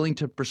who's willing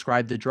to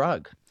prescribe the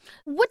drug.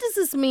 What does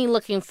this mean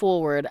looking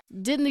forward?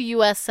 Didn't the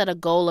U.S. set a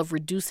goal of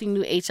reducing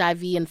new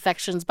HIV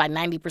infections by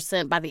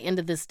 90% by the end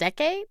of this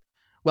decade?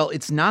 Well,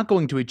 it's not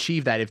going to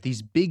achieve that if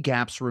these big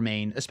gaps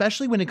remain,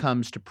 especially when it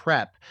comes to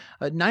PrEP.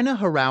 Naina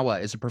Harawa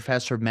is a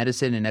professor of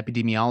medicine and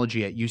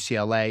epidemiology at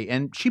UCLA,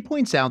 and she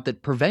points out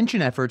that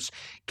prevention efforts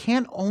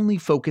can't only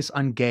focus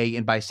on gay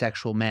and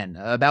bisexual men.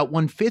 About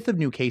 1/5 of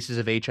new cases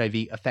of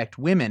HIV affect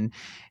women.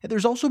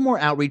 There's also more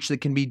outreach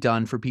that can be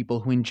done for people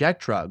who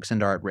inject drugs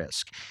and are at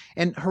risk.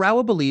 And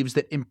Harawa believes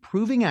that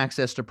improving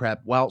access to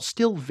PrEP, while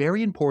still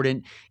very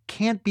important,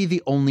 can't be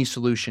the only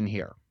solution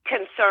here.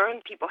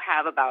 Concern people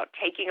have about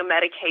taking a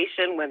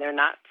medication when they're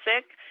not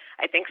sick.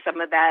 I think some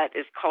of that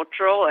is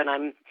cultural, and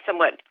I'm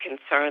somewhat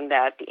concerned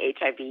that the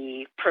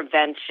HIV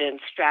prevention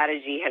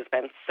strategy has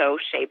been so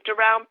shaped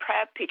around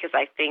PrEP because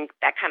I think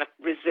that kind of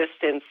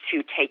resistance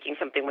to taking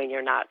something when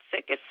you're not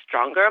sick is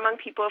stronger among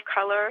people of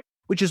color.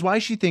 Which is why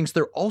she thinks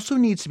there also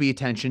needs to be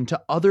attention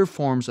to other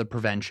forms of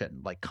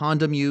prevention, like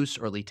condom use,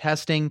 early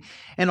testing,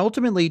 and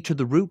ultimately to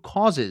the root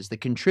causes that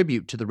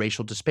contribute to the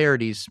racial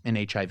disparities in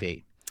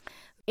HIV.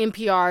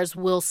 NPR's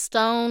Will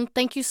Stone,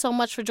 thank you so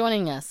much for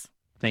joining us.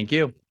 Thank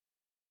you.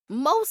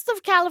 Most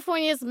of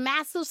California's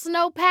massive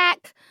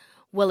snowpack,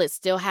 well, it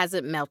still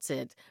hasn't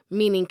melted,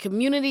 meaning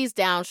communities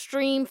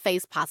downstream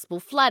face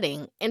possible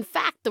flooding. In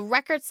fact, the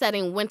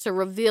record-setting winter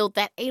revealed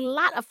that a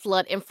lot of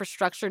flood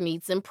infrastructure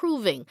needs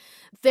improving.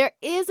 There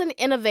is an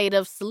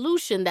innovative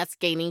solution that's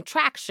gaining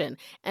traction,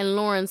 and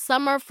Lauren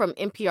Sommer from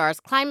NPR's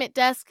Climate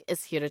Desk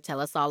is here to tell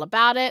us all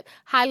about it.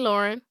 Hi,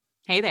 Lauren.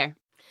 Hey there.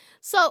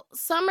 So,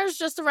 summer's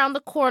just around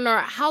the corner.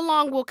 How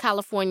long will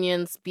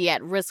Californians be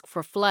at risk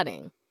for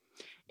flooding?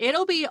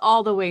 It'll be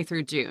all the way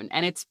through June,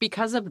 and it's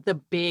because of the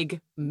big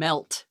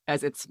melt,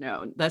 as it's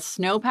known. The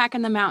snowpack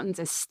in the mountains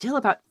is still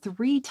about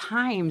 3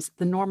 times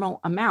the normal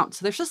amount.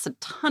 So there's just a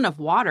ton of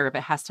water if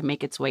it has to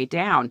make its way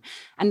down.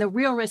 And the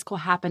real risk will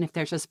happen if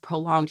there's just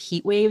prolonged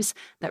heat waves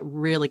that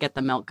really get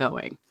the melt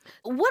going.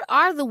 What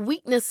are the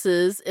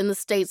weaknesses in the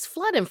state's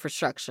flood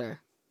infrastructure?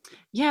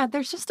 Yeah,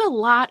 there's just a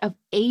lot of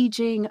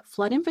aging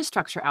flood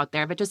infrastructure out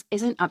there that just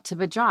isn't up to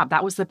the job.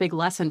 That was the big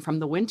lesson from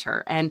the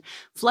winter. And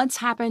floods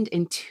happened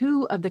in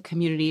two of the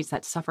communities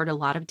that suffered a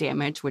lot of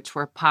damage, which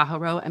were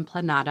Pajaro and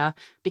Planada,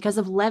 because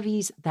of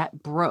levees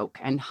that broke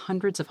and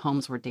hundreds of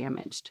homes were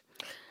damaged.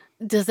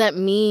 Does that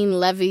mean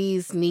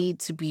levees need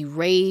to be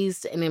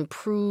raised and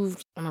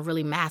improved on a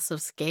really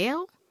massive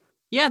scale?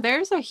 Yeah,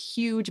 there's a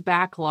huge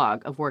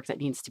backlog of work that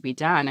needs to be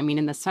done. I mean,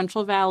 in the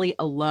Central Valley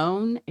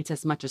alone, it's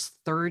as much as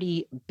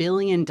 $30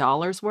 billion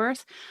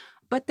worth.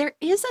 But there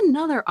is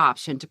another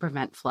option to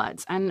prevent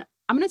floods. And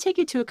I'm going to take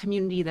you to a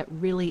community that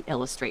really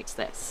illustrates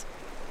this.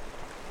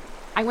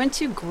 I went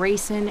to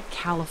Grayson,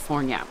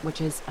 California,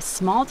 which is a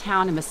small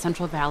town in the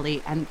Central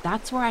Valley, and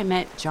that's where I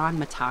met John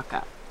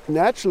Mataka.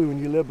 Naturally,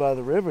 when you live by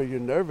the river, you're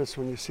nervous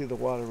when you see the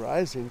water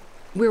rising.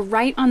 We're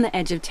right on the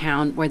edge of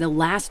town where the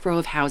last row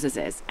of houses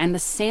is, and the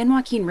San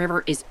Joaquin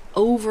River is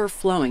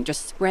overflowing,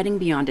 just spreading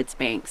beyond its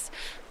banks.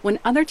 When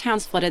other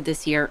towns flooded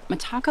this year,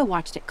 Mataka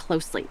watched it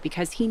closely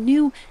because he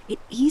knew it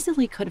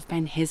easily could have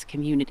been his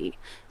community.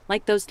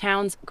 Like those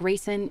towns,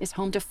 Grayson is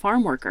home to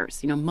farm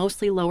workers,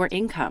 mostly lower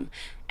income,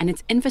 and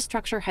its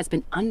infrastructure has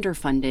been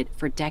underfunded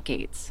for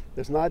decades.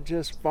 It's not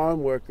just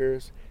farm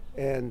workers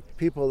and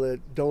people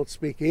that don't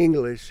speak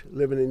English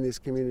living in these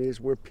communities.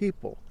 We're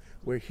people.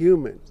 We're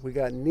human. We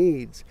got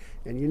needs,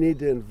 and you need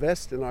to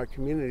invest in our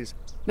communities.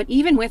 But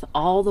even with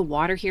all the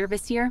water here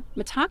this year,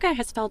 Mataka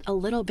has felt a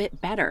little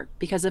bit better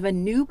because of a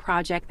new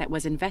project that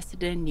was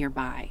invested in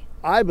nearby.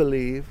 I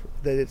believe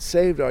that it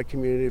saved our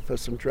community from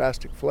some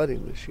drastic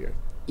flooding this year.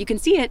 You can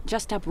see it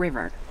just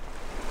upriver.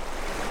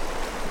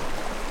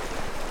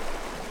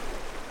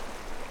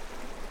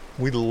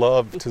 We'd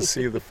love to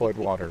see the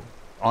floodwater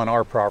on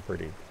our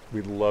property.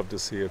 We'd love to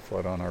see it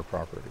flood on our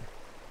property.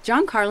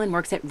 John Carlin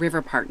works at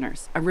River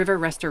Partners, a river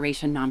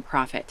restoration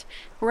nonprofit.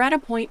 We're at a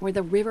point where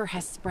the river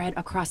has spread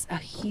across a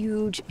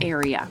huge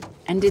area,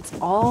 and it's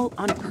all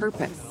on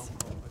purpose.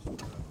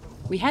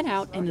 We head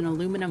out in an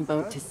aluminum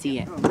boat to see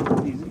it.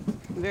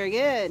 Very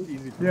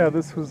good. Yeah,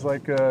 this was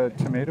like a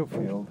tomato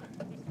field,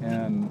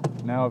 and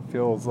now it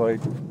feels like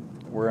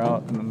we're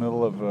out in the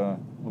middle of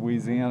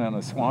Louisiana in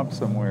a swamp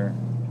somewhere.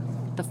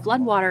 The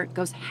floodwater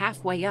goes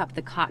halfway up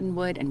the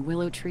cottonwood and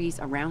willow trees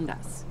around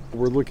us.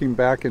 We're looking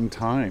back in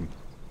time.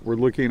 We're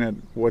looking at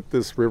what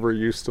this river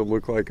used to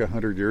look like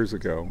 100 years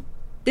ago.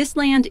 This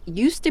land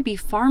used to be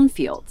farm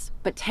fields,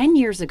 but 10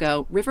 years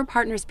ago, River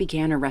Partners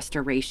began a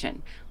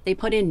restoration. They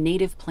put in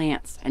native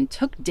plants and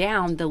took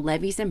down the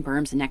levees and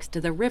berms next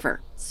to the river,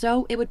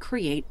 so it would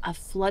create a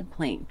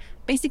floodplain,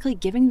 basically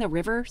giving the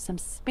river some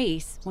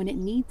space when it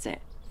needs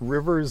it.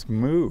 Rivers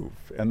move,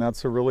 and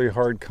that's a really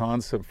hard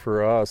concept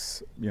for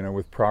us,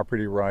 with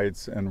property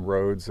rights and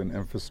roads and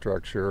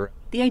infrastructure.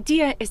 The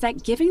idea is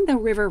that giving the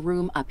river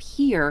room up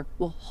here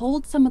will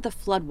hold some of the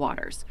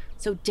floodwaters.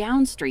 So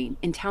downstream,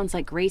 in towns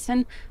like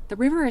Grayson, the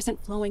river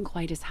isn't flowing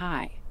quite as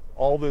high.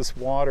 All this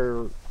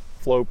water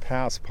flow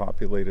past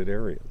populated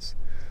areas.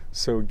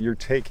 So you're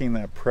taking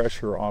that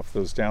pressure off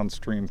those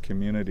downstream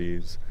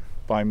communities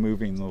by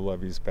moving the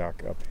levees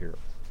back up here.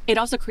 It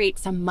also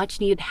creates some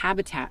much-needed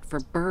habitat for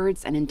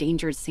birds and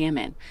endangered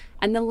salmon.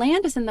 And the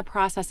land is in the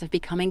process of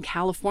becoming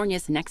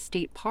California's next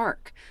state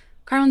park.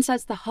 Carlin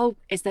says the hope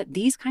is that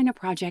these kind of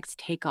projects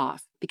take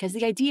off because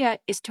the idea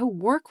is to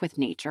work with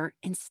nature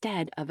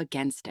instead of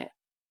against it.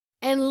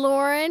 And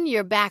Lauren,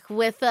 you're back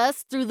with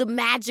us through the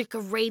magic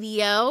of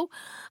radio.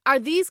 Are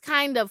these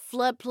kind of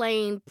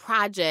floodplain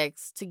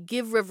projects to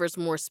give rivers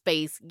more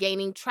space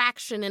gaining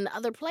traction in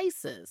other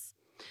places?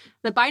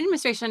 The Biden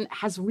administration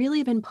has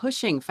really been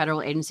pushing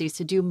federal agencies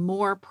to do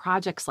more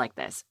projects like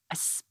this,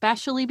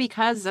 especially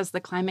because as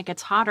the climate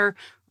gets hotter,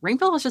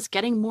 rainfall is just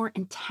getting more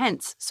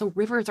intense. So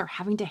rivers are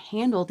having to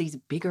handle these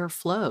bigger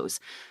flows.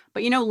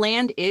 But,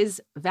 land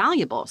is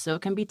valuable, so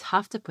it can be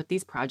tough to put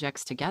these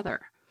projects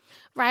together.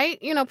 Right?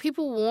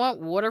 People want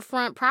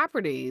waterfront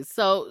properties.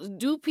 So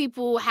do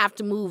people have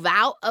to move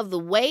out of the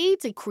way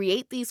to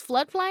create these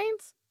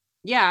floodplains?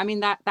 Yeah, I mean,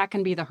 that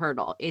can be the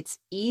hurdle. It's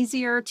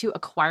easier to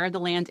acquire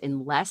the land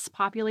in less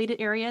populated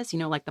areas,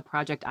 like the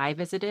project I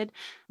visited.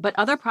 But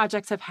other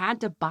projects have had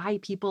to buy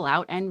people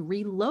out and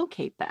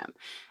relocate them.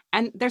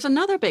 And there's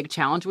another big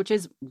challenge, which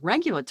is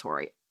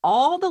regulatory.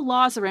 All the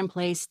laws are in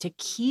place to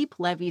keep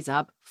levees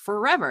up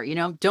forever.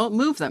 Don't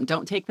move them,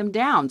 don't take them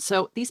down.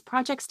 So these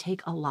projects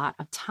take a lot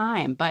of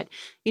time. But,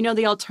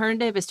 the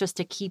alternative is just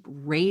to keep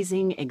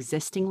raising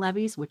existing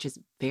levees, which is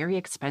very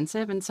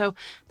expensive. And so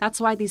that's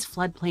why these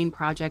floodplain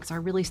projects are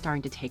really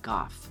starting to take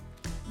off.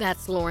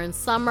 That's Lauren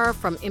Sommer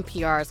from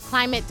NPR's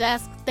Climate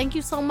Desk. Thank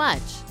you so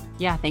much.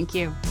 Yeah, thank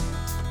you.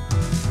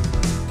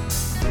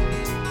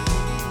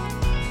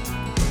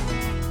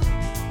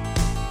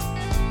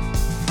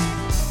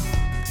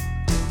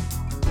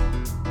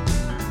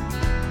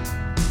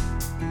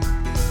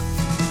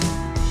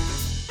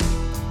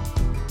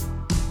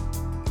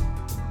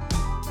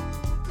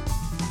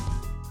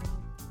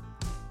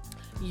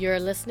 You're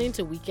listening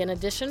to Weekend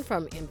Edition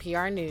from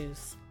NPR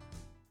News.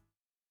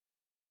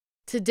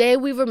 Today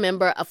we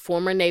remember a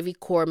former Navy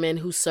corpsman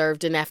who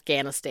served in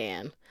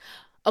Afghanistan.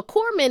 A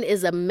corpsman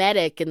is a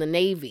medic in the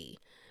Navy.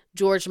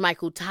 George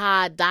Michael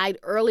Todd died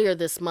earlier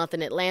this month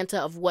in Atlanta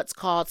of what's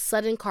called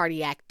sudden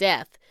cardiac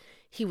death.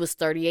 He was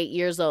 38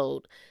 years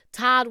old.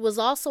 Todd was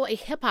also a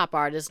hip-hop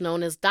artist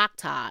known as Doc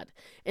Todd.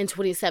 In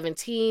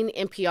 2017,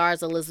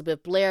 NPR's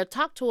Elizabeth Blair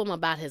talked to him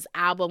about his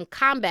album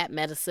Combat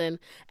Medicine,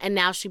 and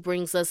now she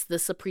brings us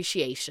this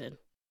appreciation.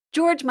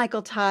 George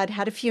Michael Todd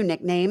had a few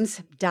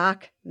nicknames.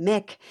 Doc,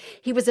 Mick.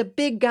 He was a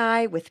big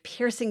guy with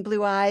piercing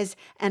blue eyes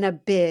and a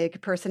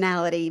big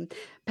personality.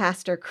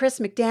 Pastor Chris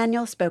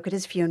McDaniel spoke at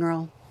his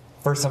funeral.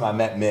 First time I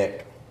met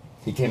Mick,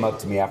 he came up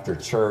to me after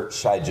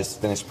church. I had just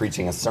finished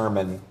preaching a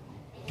sermon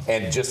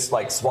and just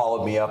like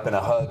swallowed me up in a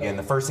hug. And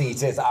the first thing he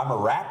says, "I'm a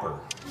rapper."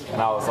 And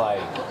I was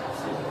like,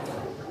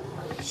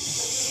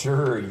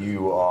 "Sure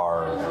you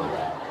are a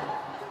rapper."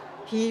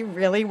 He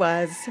really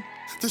was.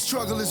 The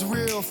struggle is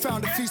real.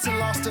 Found a feast and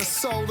lost a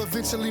soul.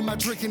 Eventually my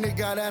drinking, it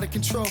got out of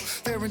control.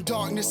 There in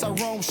darkness I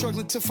roam,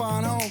 struggling to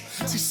find home.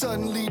 See,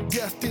 suddenly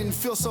death didn't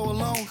feel so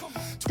alone.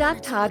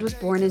 Doc Todd was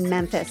born in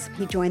Memphis.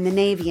 He joined the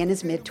Navy in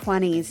his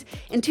mid-20s.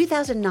 In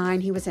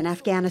 2009, he was in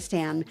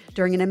Afghanistan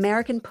during an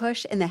American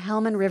push in the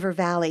Helmand River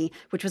Valley,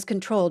 which was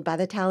controlled by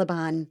the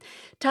Taliban.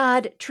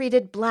 Todd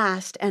treated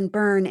blast and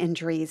burn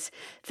injuries.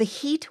 The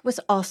heat was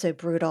also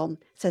brutal,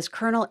 says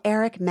Colonel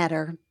Eric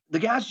Metter. The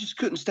guys just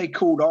couldn't stay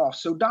cooled off.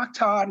 So Doc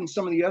Todd and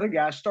some of the other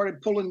guys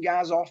started pulling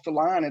guys off the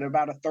line at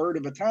about a third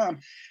of a time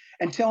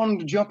and telling them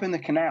to jump in the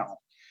canal.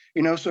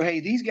 So,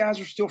 hey, these guys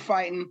are still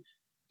fighting.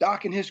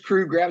 Doc and his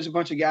crew grabs a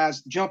bunch of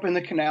guys, jump in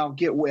the canal,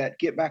 get wet,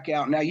 get back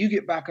out. Now you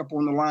get back up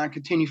on the line,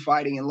 continue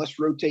fighting, and let's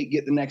rotate,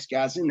 get the next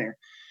guys in there.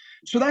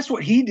 So that's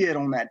what he did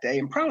on that day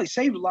and probably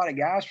saved a lot of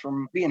guys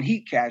from being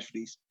heat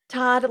casualties.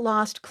 Todd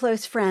lost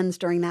close friends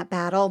during that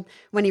battle.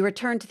 When he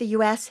returned to the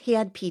U.S., he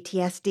had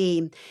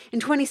PTSD. In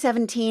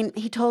 2017,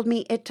 he told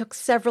me it took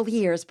several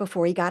years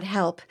before he got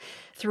help.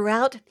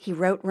 Throughout, he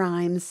wrote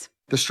rhymes.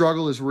 The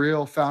struggle is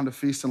real. Found a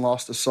feast and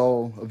lost a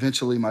soul.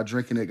 Eventually, my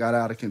drinking, it got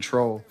out of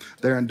control.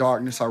 There in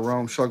darkness, I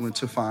roam, struggling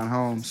to find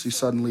home. See,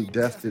 suddenly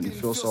death didn't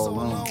feel so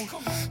alone.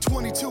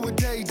 22 a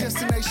day,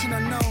 destination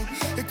unknown.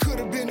 It could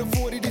have been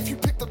avoided if you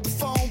picked up the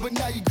phone, but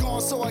now you're gone,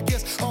 so I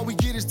guess all we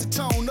get is the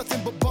tone.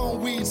 Nothing but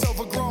bone weeds,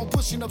 overgrown,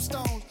 pushing up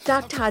stones.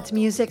 Doc Todd's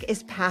music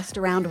is passed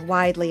around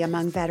widely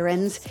among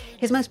veterans.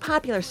 His most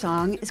popular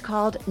song is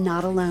called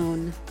Not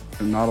Alone.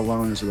 Not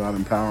Alone is about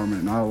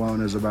empowerment. Not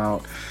Alone is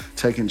about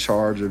taking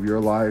charge of your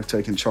life,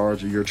 taking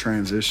charge of your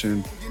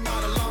transition. You're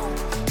not alone.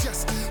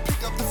 Just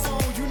pick up the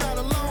phone. You're not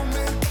alone,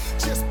 man.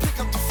 Just pick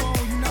up the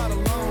phone. You're not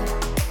alone.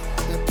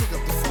 Man, pick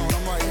up the phone.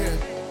 I'm right here.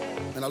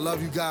 And I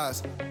love you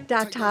guys.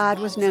 Doc Todd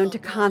was known to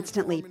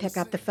constantly pick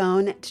up the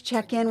phone to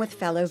check in with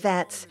fellow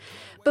vets.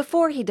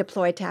 Before he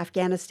deployed to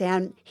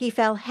Afghanistan, he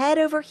fell head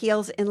over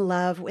heels in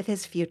love with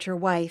his future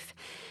wife.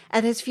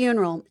 At his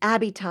funeral,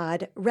 Abby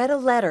Todd read a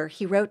letter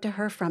he wrote to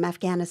her from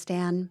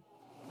Afghanistan.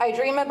 I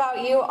dream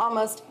about you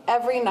almost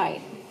every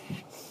night.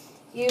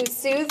 You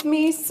soothe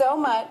me so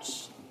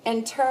much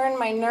and turn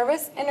my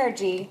nervous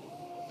energy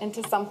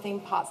into something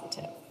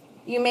positive.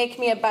 You make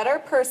me a better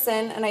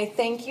person, and I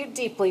thank you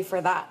deeply for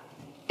that.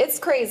 It's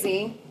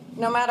crazy.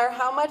 No matter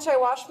how much I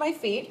wash my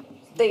feet,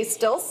 they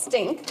still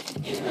stink.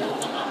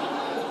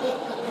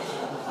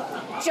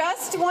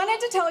 Just wanted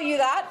to tell you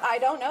that. I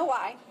don't know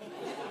why.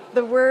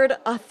 The word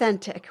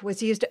authentic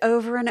was used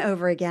over and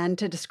over again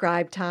to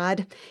describe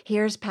Todd.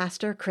 Here's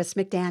Pastor Chris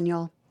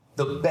McDaniel.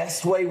 The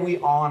best way we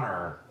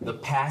honor the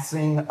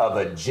passing of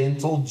a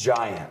gentle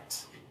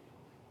giant,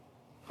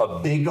 a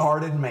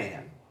big-hearted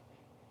man,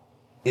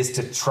 is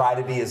to try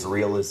to be as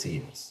real as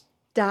he is.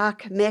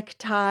 Doc Mick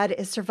Todd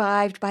is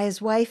survived by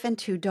his wife and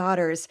 2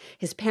 daughters,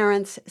 his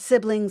parents,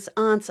 siblings,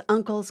 aunts,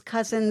 uncles,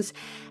 cousins,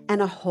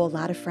 and a whole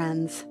lot of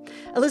friends.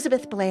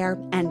 Elizabeth Blair,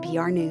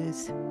 NPR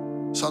News.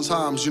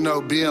 Sometimes,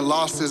 being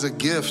lost is a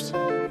gift.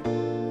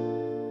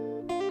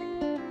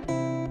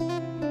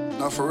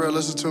 No, for real,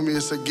 listen to me,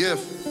 it's a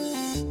gift.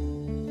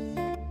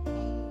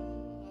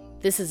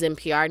 This is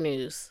NPR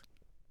News.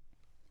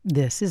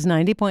 This is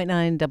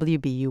 90.9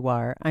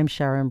 WBUR. I'm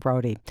Sharon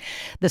Brody.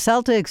 The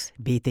Celtics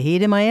beat the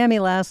Heat in Miami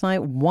last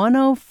night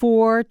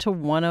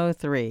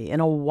 104-103.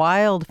 In a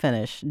wild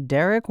finish,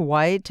 Derek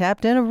White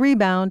tapped in a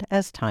rebound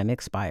as time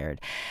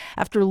expired.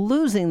 After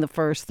losing the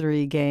first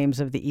 3 games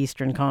of the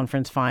Eastern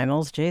Conference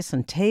Finals,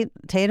 Jason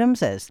Tatum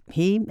says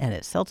he and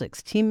his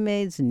Celtics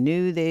teammates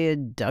knew they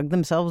had dug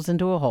themselves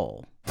into a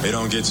hole. It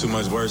don't get too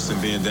much worse than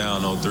being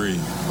down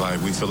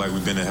 0-3. We feel like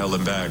we've been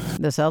held back.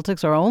 The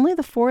Celtics are only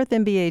the 4th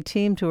NBA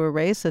team to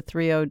erase a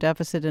 3-0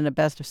 deficit in a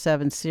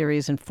best-of-7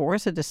 series and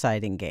force a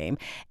deciding game.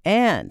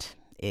 And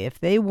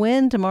if they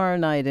win tomorrow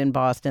night in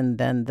Boston,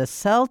 then the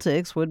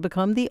Celtics would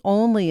become the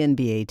only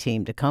NBA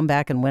team to come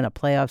back and win a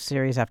playoff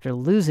series after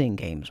losing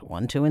games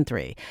 1, 2, and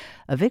 3.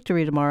 A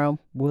victory tomorrow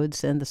would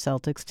send the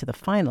Celtics to the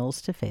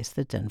finals to face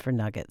the Denver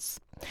Nuggets.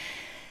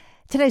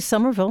 Today,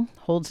 Somerville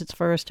holds its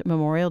first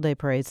Memorial Day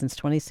parade since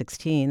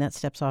 2016. That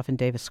steps off in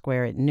Davis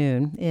Square at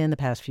noon. In the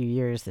past few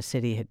years, the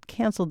city had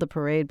canceled the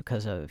parade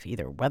because of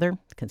either weather,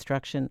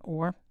 construction,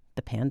 or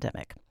the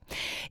pandemic.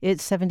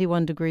 It's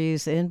 71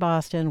 degrees in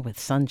Boston with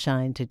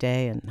sunshine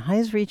today and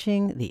highs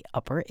reaching the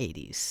upper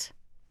 80s.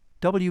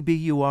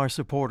 WBUR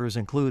supporters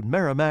include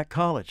Merrimack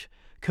College,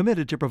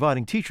 committed to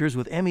providing teachers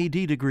with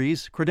MED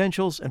degrees,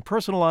 credentials, and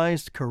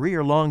personalized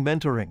career-long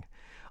mentoring.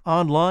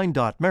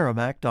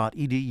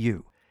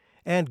 Online.merrimack.edu.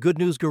 And Good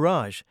News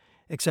Garage,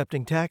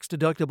 accepting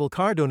tax-deductible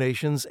car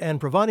donations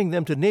and providing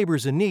them to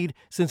neighbors in need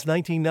since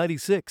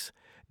 1996.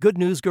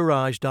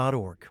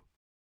 GoodNewsGarage.org.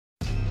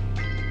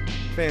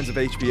 Fans of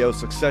HBO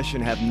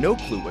Succession have no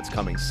clue what's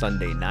coming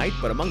Sunday night,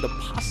 but among the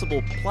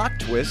possible plot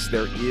twists,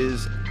 there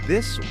is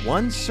this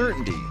one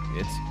certainty.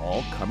 It's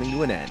all coming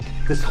to an end.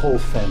 This whole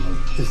family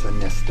is a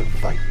nest of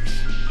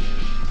vipers.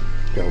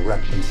 They'll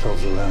wrap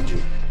themselves around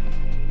you,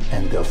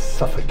 and they'll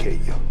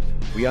suffocate you.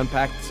 We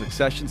unpack the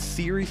Succession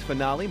series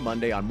finale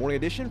Monday on Morning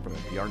Edition from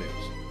NPR News.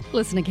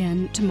 Listen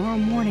again tomorrow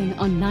morning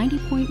on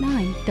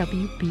 90.9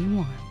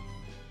 WBUR.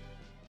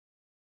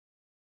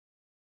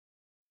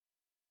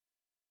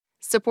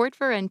 Support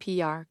for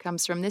NPR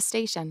comes from this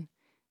station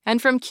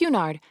and from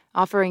Cunard,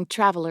 offering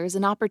travelers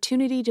an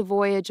opportunity to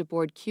voyage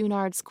aboard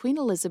Cunard's Queen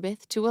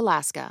Elizabeth to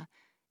Alaska.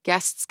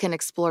 Guests can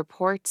explore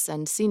ports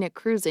and scenic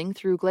cruising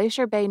through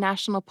Glacier Bay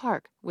National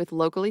Park with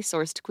locally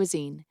sourced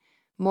cuisine.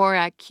 More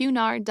at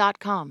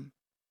cunard.com.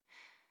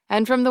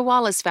 And from the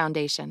Wallace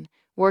Foundation,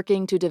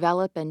 working to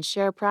develop and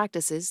share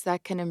practices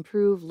that can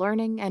improve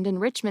learning and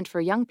enrichment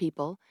for young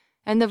people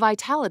and the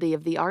vitality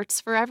of the arts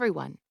for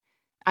everyone.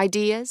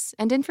 Ideas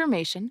and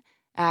information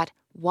at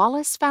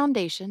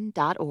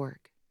wallacefoundation.org.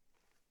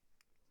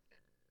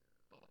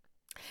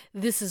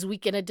 This is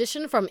Weekend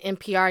Edition from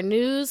NPR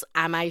News.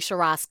 I'm Aisha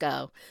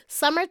Roscoe.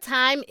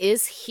 Summertime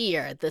is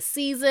here, the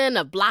season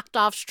of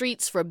blocked-off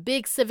streets for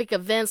big civic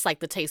events like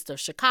the Taste of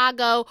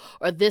Chicago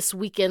or this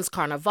weekend's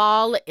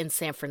Carnival in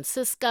San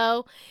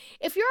Francisco.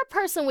 If you're a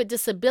person with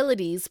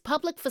disabilities,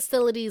 public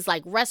facilities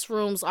like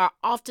restrooms are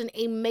often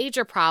a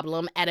major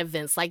problem at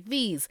events like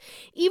these,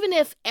 even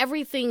if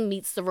everything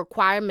meets the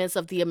requirements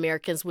of the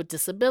Americans with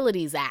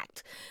Disabilities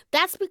Act.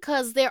 That's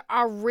because there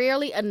are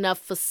rarely enough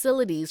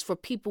facilities for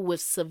people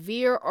with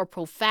severe or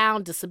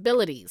profound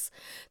disabilities.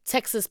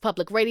 Texas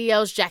Public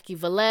Radio's Jackie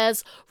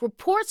Velez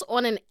reports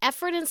on an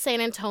effort in San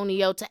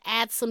Antonio to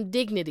add some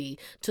dignity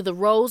to the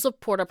rows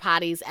of porta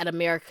potties at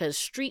America's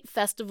street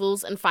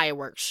festivals and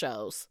fireworks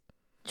shows.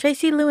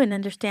 Tracy Lewin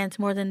understands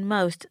more than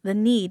most the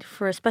need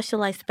for a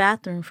specialized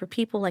bathroom for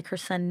people like her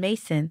son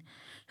Mason,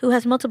 who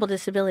has multiple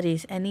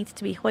disabilities and needs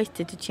to be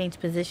hoisted to change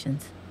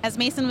positions. As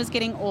Mason was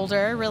getting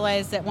older, I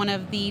realized that one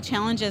of the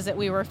challenges that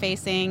we were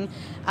facing,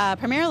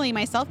 primarily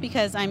myself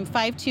because I'm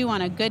 5'2"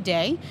 on a good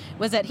day,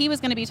 was that he was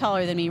going to be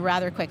taller than me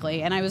rather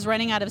quickly, and I was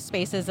running out of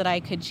spaces that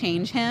I could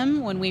change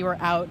him when we were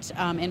out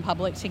in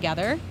public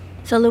together.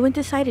 So Lewin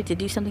decided to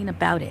do something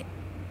about it.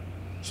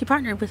 She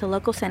partnered with a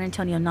local San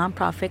Antonio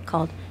nonprofit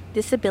called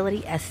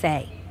Disability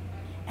SA,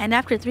 and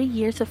after 3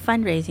 years of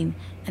fundraising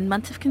and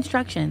months of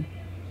construction,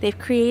 they've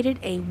created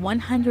a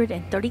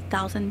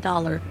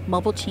 $130,000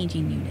 mobile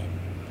changing unit.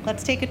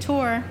 Let's take a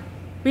tour.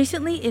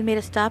 Recently, it made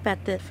a stop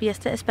at the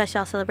Fiesta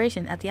Especial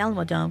celebration at the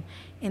Alamo Dome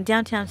in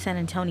downtown San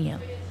Antonio.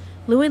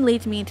 Lewin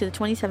leads me into the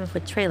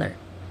 27-foot trailer.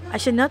 I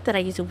should note that I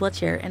use a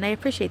wheelchair, and I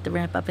appreciate the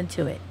ramp up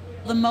into it.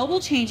 The mobile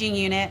changing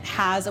unit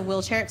has a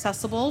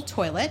wheelchair-accessible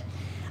toilet.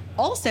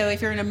 Also,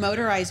 if you're in a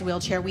motorized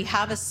wheelchair, we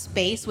have a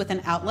space with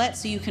an outlet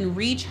so you can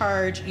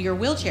recharge your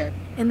wheelchair.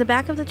 In the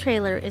back of the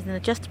trailer is an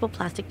adjustable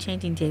plastic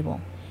changing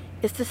table.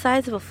 It's the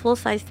size of a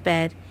full-sized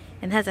bed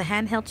and has a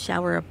handheld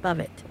shower above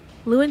it.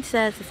 Lewin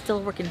says it's still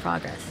a work in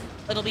progress.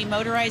 It'll be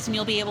motorized and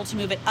you'll be able to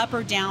move it up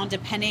or down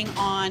depending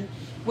on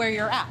where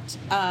you're at.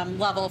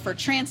 Level for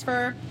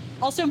transfer.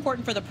 Also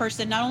important for the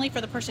person, not only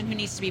for the person who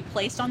needs to be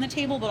placed on the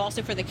table, but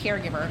also for the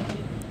caregiver.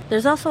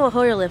 There's also a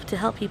Hoyer lift to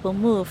help people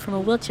move from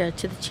a wheelchair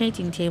to the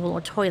changing table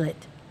or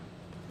toilet.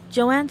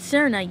 Joanne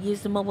Cerna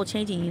used the mobile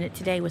changing unit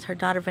today with her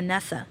daughter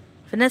Vanessa.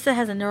 Vanessa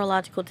has a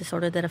neurological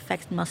disorder that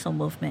affects muscle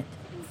movement.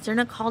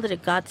 Cerna called it a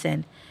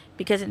godsend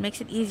because it makes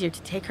it easier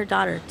to take her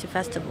daughter to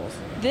festivals.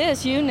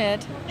 This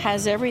unit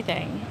has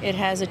everything. It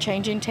has a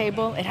changing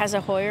table, it has a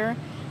Hoyer,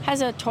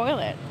 has a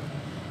toilet,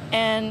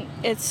 and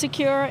it's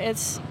secure,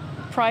 it's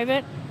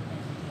private,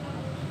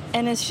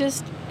 and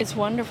it's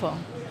wonderful.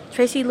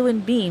 Tracy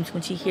Lewin beams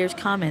when she hears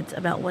comments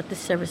about what this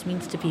service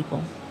means to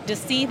people. To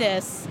see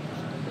this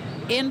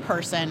in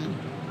person,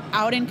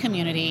 out in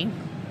community,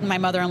 my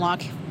mother-in-law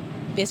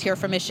is here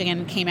from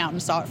Michigan, came out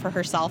and saw it for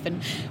herself,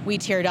 and we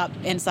teared up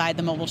inside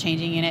the mobile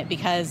changing unit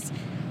because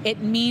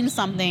it means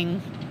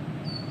something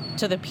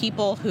to the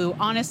people who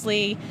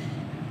honestly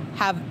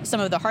have some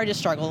of the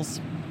hardest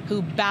struggles,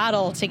 who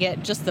battle to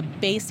get just the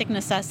basic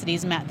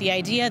necessities met. The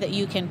idea that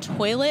you can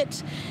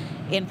toilet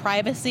in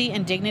privacy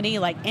and dignity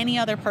like any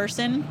other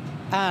person,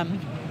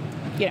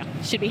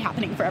 should be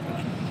happening for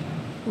everyone.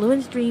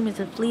 Lewin's dream is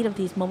a fleet of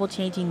these mobile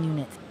changing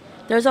units.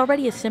 There's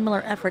already a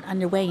similar effort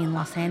underway in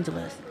Los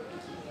Angeles.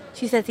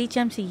 She says each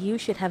MCU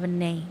should have a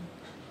name.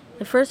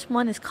 The first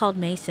one is called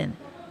Mason,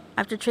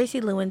 after Tracy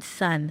Lewin's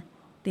son,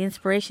 the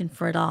inspiration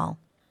for it all.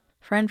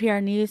 For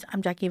NPR News,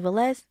 I'm Jackie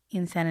Velez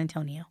in San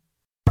Antonio.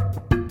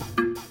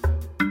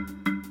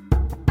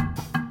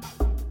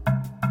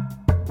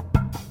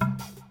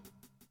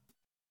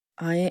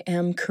 I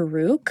am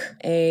Karuk,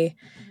 a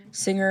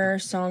singer,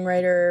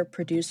 songwriter,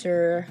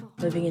 producer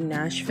living in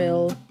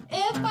Nashville.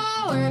 If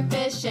I were a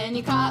fish and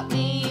you caught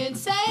me, you'd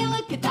say,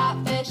 look at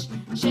that fish,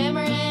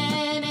 shimmering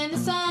in the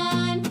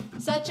sun.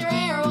 Such a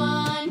rare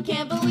one,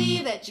 can't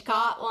believe that you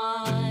caught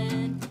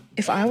one.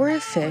 If I Were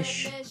a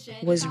Fish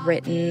was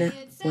written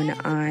when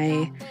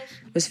I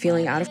was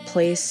feeling out of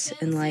place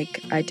and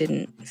like I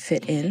didn't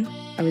fit in.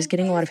 I was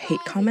getting a lot of hate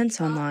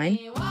comments online.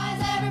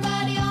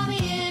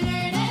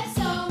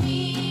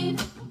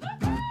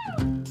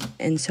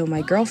 And so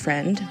my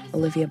girlfriend,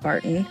 Olivia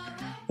Barton,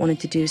 wanted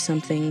to do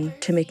something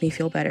to make me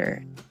feel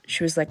better.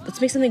 She was like,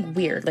 let's make something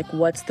weird. Like,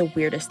 what's the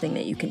weirdest thing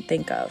that you can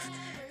think of?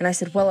 And I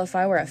said, well, if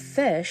I were a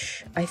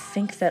fish, I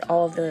think that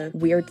all of the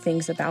weird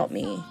things about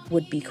me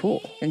would be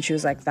cool. And she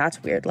was like,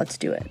 that's weird, let's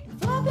do it.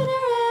 Flopping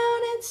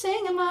around and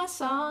singing my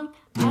song.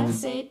 I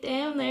say,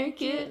 damn, they're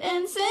cute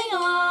and sing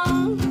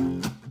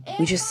along.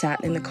 We just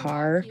sat in the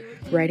car,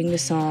 writing the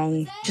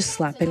song, just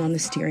slapping on the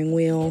steering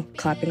wheel,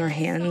 clapping our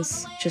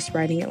hands, just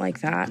writing it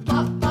like that.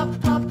 Pop,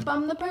 pop, pop,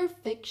 I'm the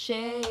perfect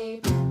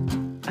shape.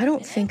 I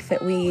don't think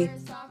that we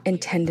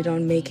intended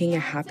on making a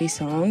happy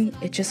song.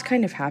 It just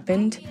kind of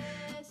happened.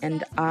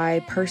 And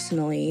I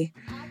personally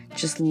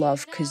just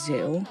love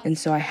kazoo. And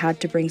so I had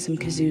to bring some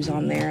kazoos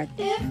on there.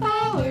 If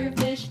I were a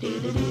fish,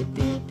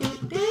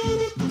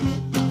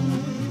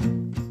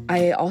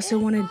 I also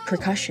wanted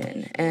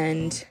percussion,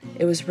 and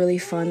it was really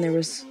fun. There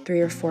was 3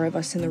 or 4 of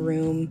us in the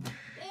room.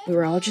 We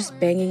were all just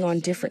banging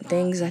on different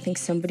things. I think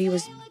somebody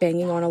was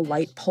banging on a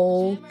light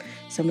pole.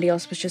 Somebody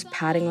else was just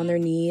patting on their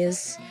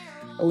knees.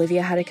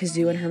 Olivia had a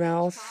kazoo in her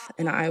mouth,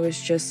 and I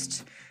was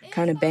just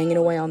kind of banging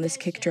away on this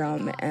kick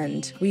drum.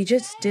 And we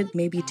just did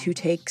maybe 2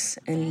 takes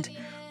and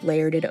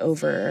layered it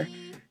over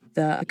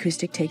the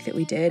acoustic take that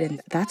we did.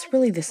 And that's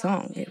really the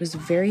song. It was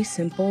very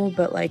simple,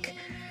 but like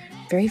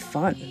very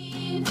fun.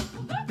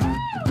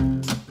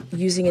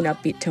 Using an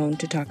upbeat tone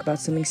to talk about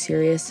something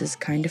serious is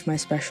kind of my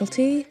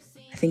specialty.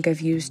 I think I've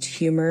used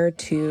humor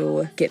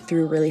to get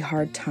through really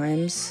hard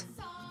times.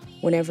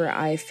 Whenever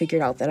I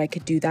figured out that I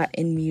could do that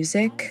in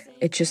music,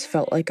 it just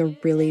felt like a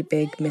really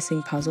big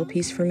missing puzzle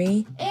piece for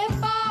me.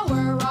 If I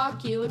were a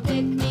rock, you would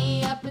pick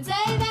me up and say,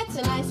 that's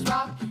a nice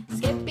rock,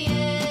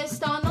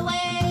 skippiest on the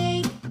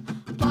lake.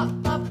 Plop,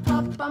 plop,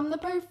 plop, I'm the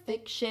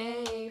perfect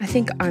shape. I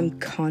think I'm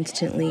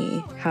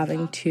constantly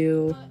having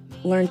to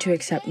learn to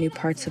accept new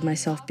parts of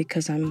myself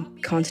because I'm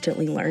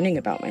constantly learning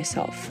about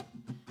myself.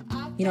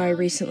 You know, I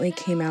recently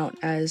came out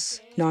as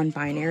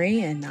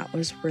non-binary, and that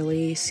was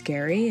really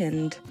scary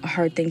and a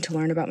hard thing to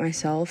learn about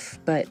myself,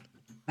 but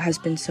has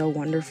been so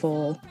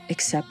wonderful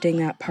accepting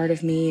that part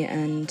of me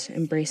and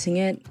embracing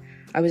it.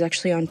 I was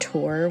actually on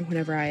tour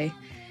whenever I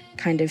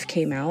kind of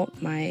came out.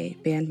 My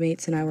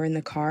bandmates and I were in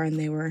the car, and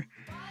they were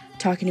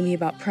talking to me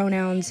about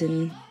pronouns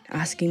and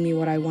asking me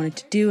what I wanted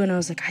to do, and I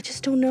was like, I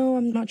just don't know,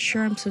 I'm not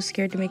sure, I'm so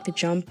scared to make the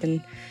jump.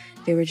 And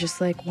they were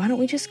just like, why don't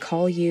we just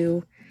call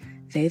you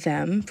they,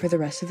 them for the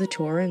rest of the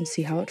tour and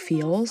see how it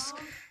feels?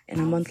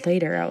 And a month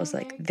later, I was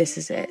like, this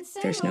is it,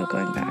 there's no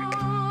going back.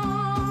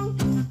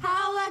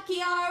 How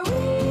lucky are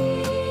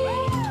we,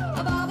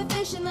 of all the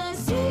fish in the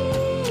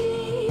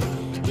sea?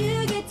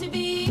 You get to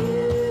be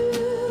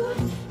you,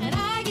 and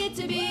I get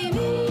to be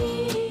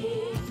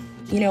me.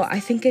 You know, I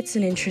think it's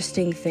an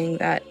interesting thing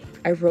that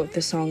I wrote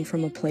the song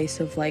from a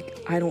place of like,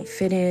 I don't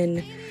fit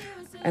in,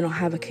 I don't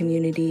have a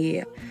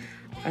community,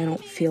 I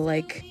don't feel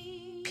like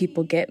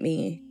people get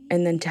me.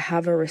 And then to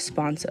have a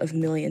response of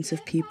millions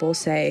of people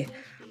say,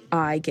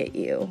 I get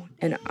you,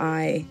 and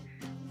I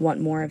want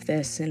more of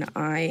this, and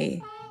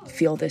I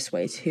feel this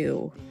way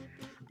too.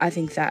 I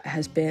think that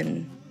has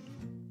been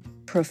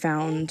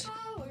profound,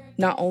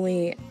 not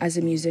only as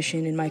a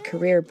musician in my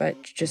career,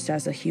 but just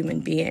as a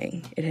human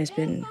being. It has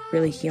been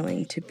really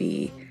healing to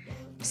be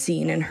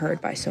seen and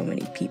heard by so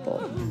many people.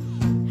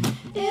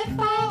 If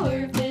I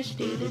were a fish,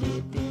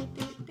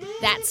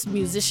 That's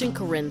musician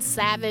Corinne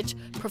Savage,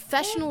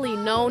 professionally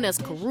known as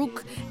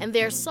Karuk, and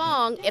their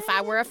song, If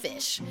I Were a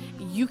Fish.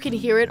 You can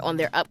hear it on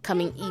their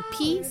upcoming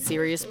EP,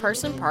 Serious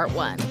Person Part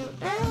 1.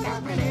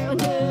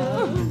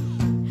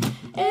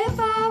 If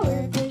I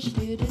were a fish,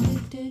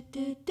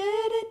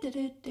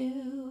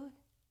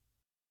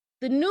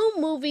 The new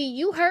movie,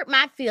 You Hurt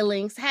My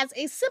Feelings, has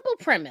a simple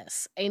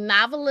premise. A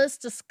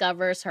novelist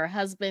discovers her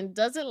husband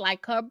doesn't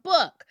like her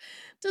book,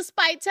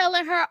 despite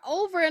telling her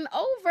over and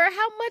over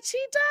how much he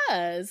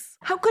does.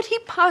 How could he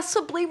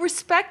possibly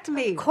respect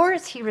me? Of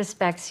course he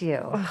respects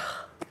you.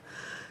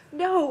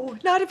 No,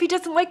 not if he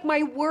doesn't like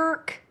my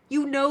work.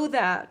 You know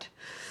that.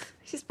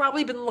 He's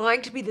probably been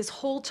lying to me this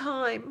whole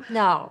time.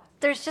 No,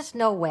 there's just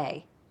no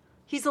way.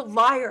 He's a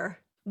liar.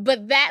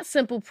 But that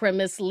simple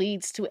premise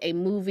leads to a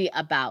movie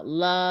about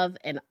love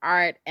and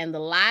art and the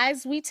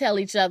lies we tell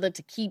each other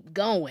to keep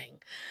going.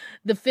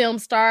 The film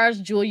stars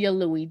Julia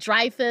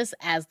Louis-Dreyfus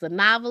as the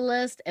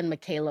novelist and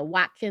Michaela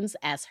Watkins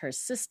as her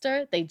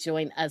sister. They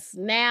join us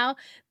now.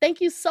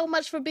 Thank you so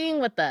much for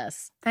being with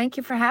us. Thank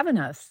you for having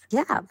us.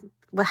 Yeah,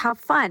 well, how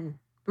fun.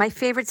 My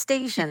favorite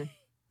station.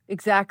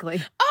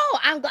 Exactly. Oh,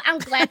 I'm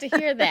glad to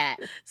hear that.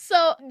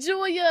 So,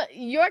 Julia,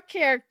 your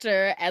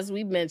character, as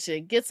we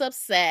mentioned, gets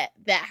upset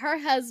that her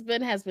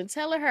husband has been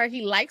telling her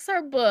he likes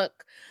her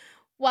book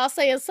while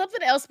saying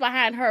something else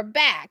behind her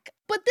back.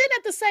 But then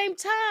at the same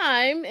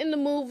time in the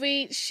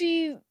movie,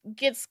 she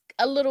gets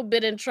a little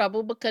bit in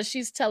trouble because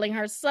she's telling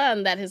her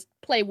son that his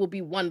play will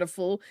be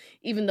wonderful,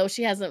 even though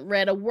she hasn't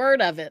read a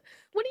word of it.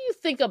 What do you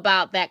think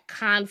about that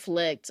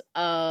conflict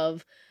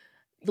of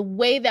the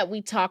way that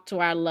we talk to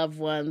our loved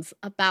ones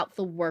about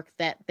the work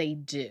that they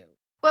do?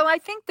 Well, I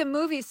think the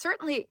movie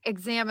certainly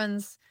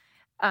examines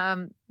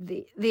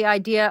the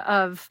idea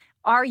of,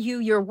 are you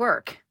your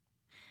work?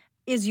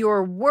 Is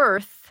your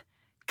worth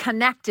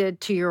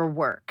connected to your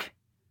work?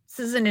 This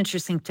is an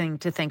interesting thing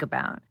to think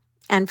about.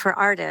 And for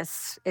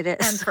artists, it is.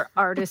 And for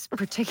artists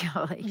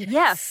particularly.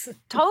 Yes,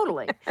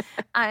 totally.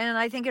 And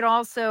I think it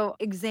also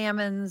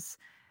examines,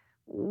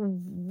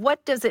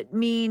 what does it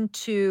mean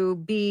to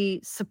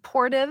be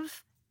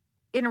supportive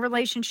in a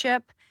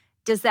relationship?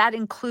 Does that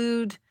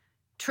include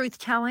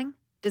truth-telling?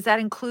 Does that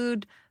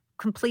include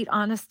complete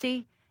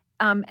honesty?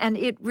 And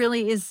it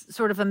really is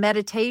sort of a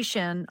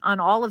meditation on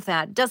all of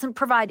that. Doesn't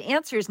provide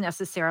answers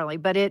necessarily,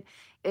 but it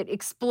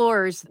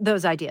explores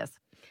those ideas.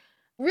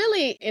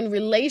 Really, in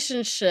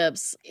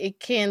relationships,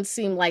 it can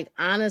seem like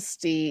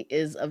honesty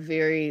is a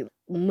very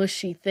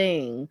mushy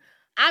thing.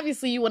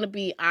 Obviously, you want to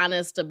be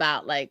honest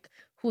about like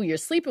who you're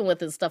sleeping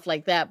with and stuff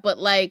like that. But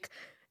like,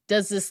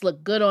 does this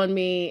look good on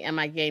me? Am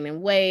I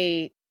gaining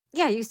weight?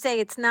 Yeah, you say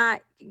it's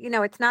not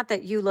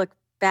that you look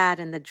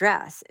bad in the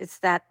dress. It's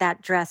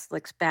that dress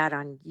looks bad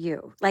on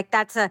you. Like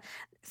it's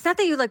not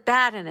that you look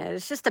bad in it.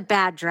 It's just a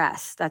bad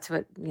dress. That's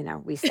what,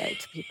 we say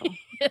to people.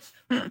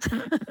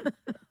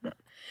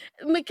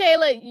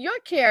 Michaela, your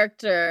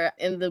character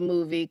in the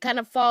movie kind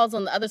of falls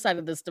on the other side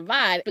of this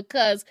divide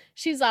because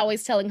she's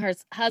always telling her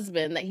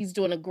husband that he's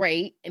doing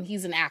great and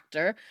he's an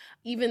actor,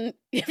 even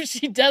if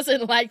she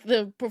doesn't like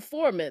the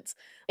performance.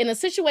 In a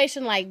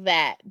situation like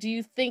that, do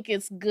you think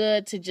it's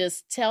good to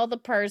just tell the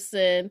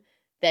person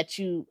that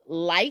you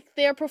like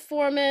their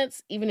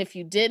performance, even if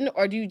you didn't?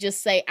 Or do you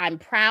just say, I'm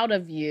proud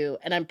of you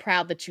and I'm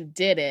proud that you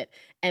did it,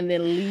 and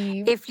then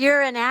leave? If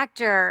you're an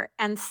actor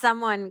and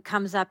someone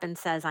comes up and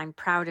says, I'm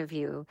proud of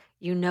you,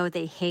 you know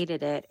they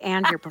hated it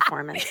and your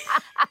performance.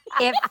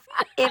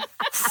 if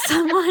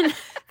someone...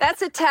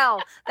 That's a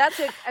tell. That's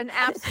an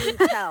absolute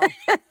tell.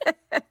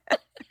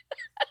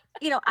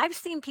 I've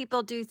seen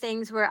people do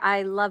things where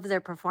I love their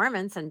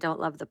performance and don't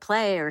love the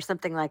play or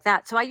something like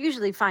that. So I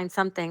usually find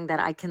something that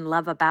I can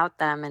love about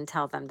them and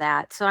tell them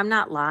that. So I'm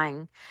not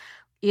lying,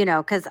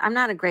 because I'm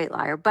not a great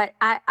liar, but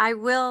I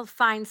will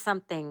find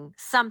something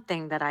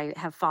that I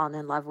have fallen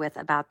in love with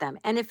about them.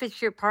 And if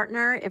it's your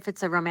partner, if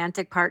it's a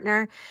romantic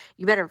partner,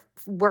 you better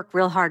work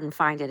real hard and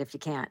find it if you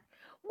can't.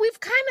 We've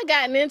kind of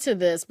gotten into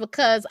this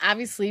because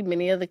obviously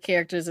many of the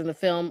characters in the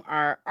film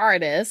are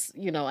artists,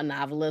 a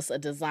novelist, a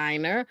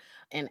designer,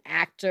 an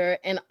actor,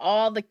 and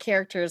all the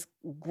characters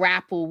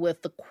grapple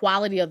with the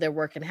quality of their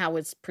work and how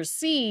it's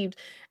perceived.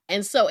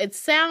 And so it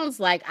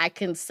sounds like I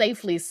can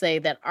safely say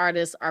that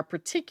artists are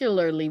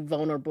particularly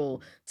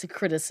vulnerable to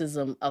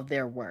criticism of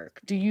their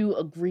work. Do you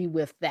agree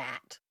with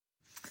that?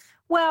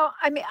 Well,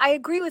 I mean, I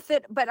agree with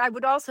it, but I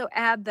would also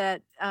add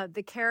that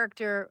the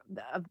character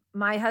of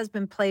my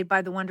husband, played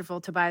by the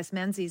wonderful Tobias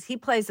Menzies, he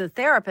plays a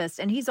therapist,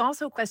 and he's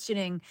also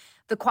questioning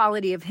the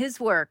quality of his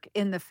work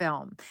in the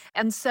film.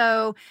 And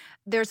so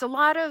there's a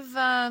lot of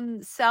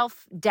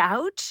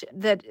self-doubt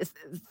that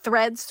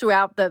threads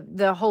throughout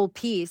the whole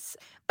piece.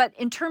 But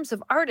in terms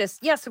of artists,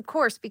 yes, of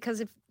course,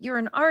 because if you're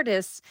an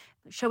artist,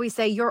 shall we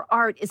say, your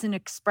art is an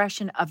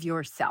expression of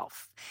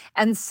yourself.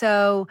 And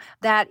so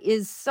that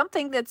is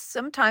something that's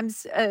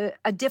sometimes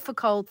a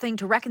difficult thing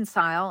to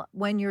reconcile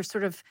when you're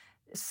sort of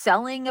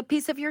selling a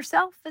piece of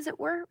yourself, as it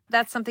were.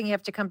 That's something you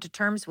have to come to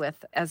terms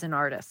with as an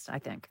artist, I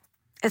think.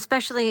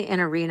 Especially in an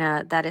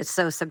arena that is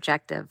so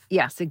subjective.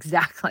 Yes,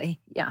 exactly.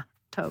 Yeah,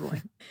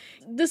 totally.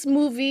 This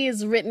movie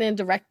is written and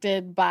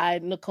directed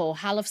by Nicole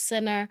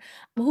Holofcener,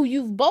 who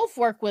you've both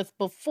worked with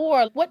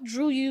before. What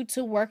drew you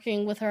to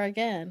working with her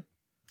again?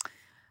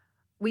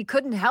 We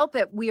couldn't help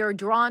it. We are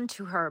drawn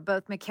to her,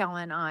 both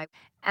Michaela and I.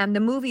 And the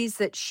movies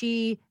that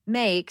she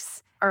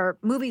makes are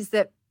movies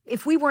that,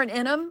 if we weren't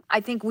in them,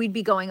 I think we'd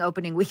be going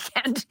opening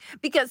weekend,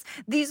 because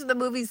these are the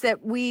movies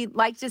that we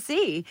like to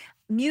see.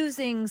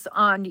 Musings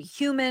on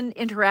human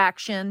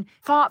interaction,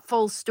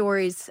 thoughtful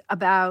stories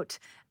about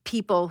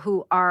people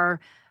who are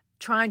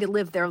trying to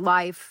live their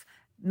life,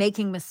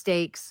 making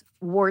mistakes,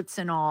 warts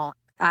and all.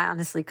 I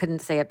honestly couldn't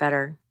say it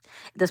better.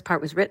 This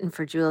part was written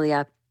for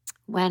Julia.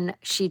 When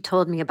she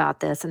told me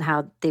about this and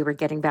how they were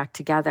getting back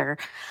together,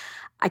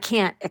 I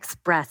can't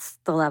express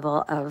the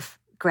level of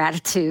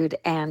gratitude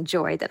and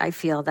joy that I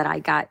feel that I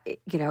got,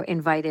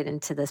 invited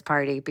into this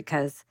party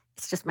because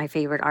it's just my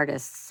favorite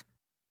artists.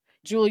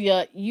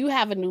 Julia, you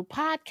have a new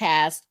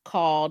podcast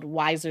called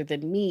Wiser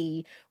Than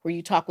Me, where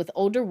you talk with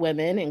older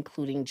women,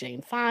 including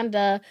Jane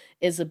Fonda,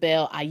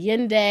 Isabel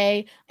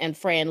Allende, and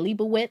Fran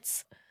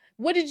Lebowitz.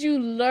 What did you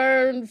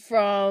learn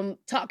from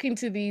talking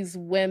to these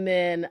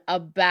women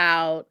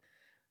about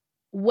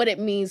what it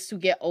means to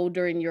get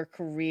older in your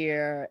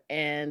career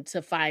and to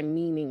find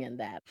meaning in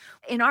that?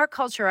 In our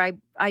culture, I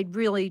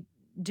really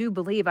do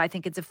believe, I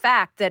think it's a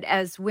fact, that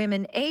as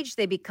women age,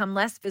 they become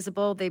less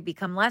visible, they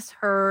become less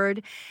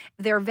heard.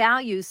 Their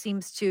value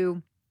seems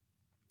to,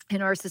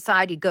 in our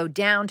society, go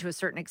down to a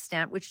certain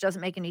extent, which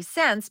doesn't make any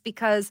sense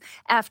because,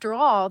 after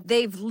all,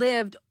 they've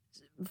lived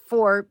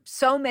for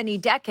so many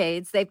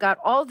decades. They've got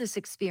all this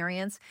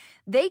experience.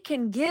 They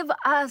can give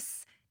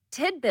us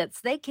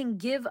tidbits. They can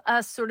give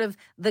us sort of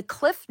the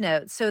cliff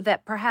notes so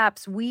that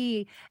perhaps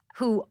we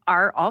who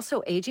are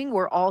also aging,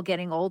 we're all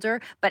getting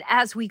older, but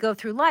as we go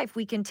through life,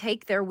 we can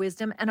take their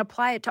wisdom and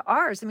apply it to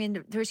ours. I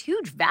mean, there's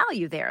huge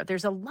value there.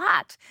 There's a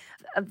lot.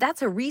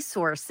 That's a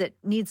resource that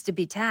needs to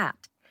be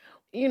tapped.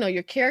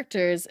 Your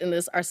characters in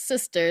this are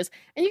sisters,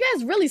 and you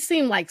guys really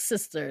seem like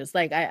sisters,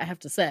 like I have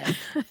to say.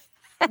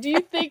 Do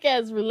you think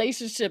as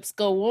relationships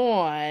go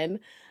on,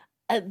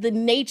 the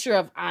nature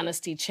of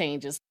honesty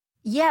changes?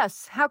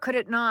 Yes, how could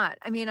it not?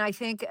 I mean, I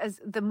think as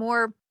the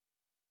more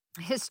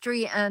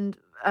history and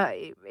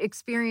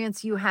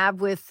experience you have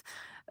with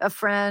a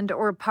friend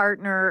or a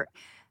partner,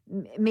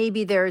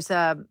 maybe there's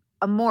a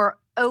more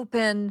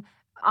open,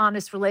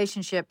 honest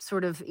relationship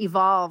sort of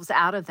evolves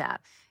out of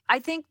that. I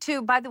think,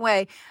 too, by the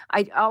way,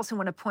 I also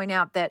want to point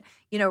out that,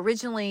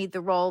 originally the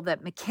role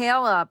that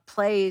Michaela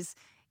plays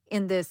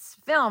in this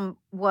film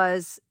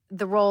was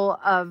the role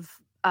of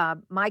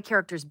my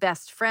character's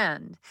best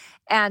friend.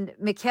 And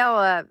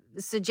Michaela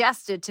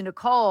suggested to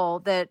Nicole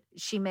that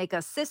she make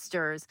us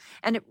sisters.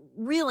 And it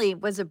really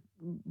was a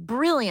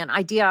brilliant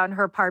idea on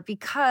her part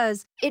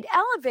because it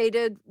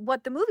elevated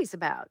what the movie's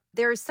about.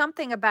 There's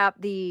something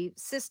about the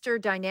sister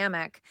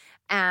dynamic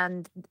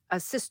and a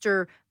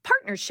sister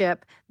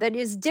partnership that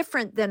is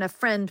different than a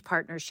friend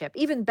partnership,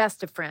 even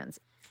best of friends.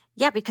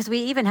 Yeah, because we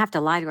even have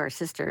to lie to our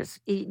sisters.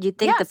 You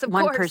think Yes, that of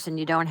one course. person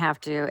you don't have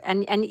to.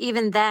 And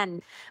even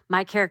then,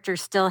 my character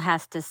still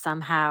has to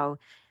somehow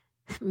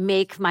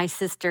make my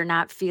sister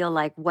not feel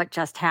like what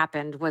just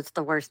happened was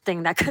the worst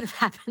thing that could have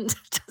happened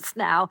just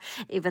now,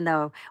 even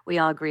though we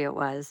all agree it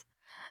was.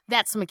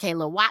 That's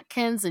Michaela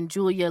Watkins and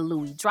Julia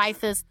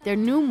Louis-Dreyfus. Their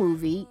new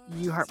movie,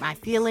 You Hurt My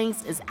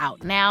Feelings, is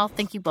out now.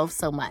 Thank you both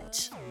so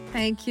much.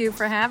 Thank you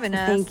for having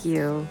us. Thank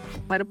you.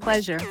 What a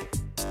pleasure.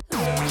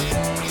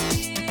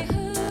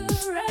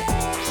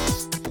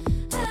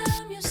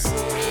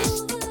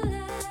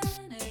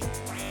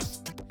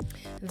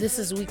 This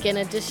is Weekend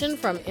Edition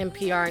from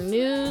NPR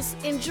News.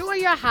 Enjoy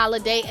your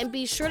holiday and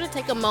be sure to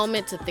take a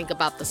moment to think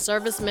about the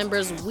service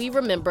members we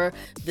remember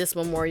this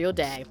Memorial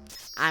Day.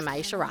 I'm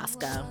Aisha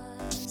Roscoe.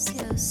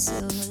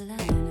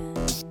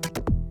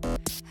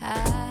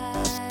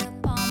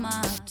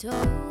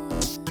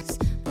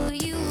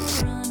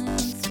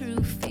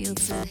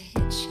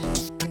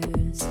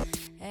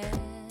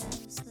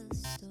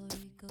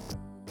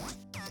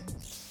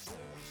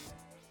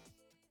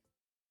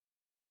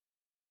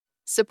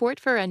 Support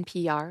for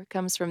NPR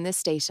comes from this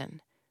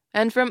station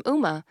and from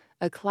Ooma,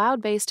 a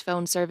cloud-based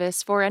phone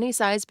service for any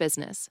size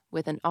business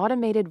with an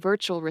automated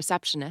virtual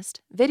receptionist,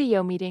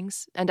 video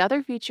meetings, and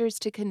other features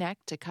to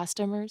connect to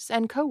customers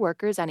and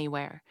coworkers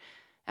anywhere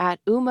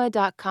at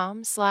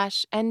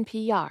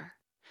ooma.com/NPR.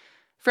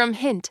 From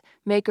Hint,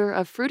 maker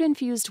of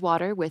fruit-infused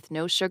water with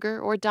no sugar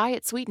or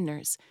diet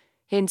sweeteners.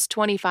 Hint's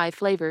 25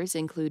 flavors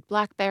include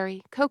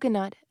blackberry,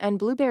 coconut, and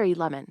blueberry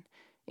lemon.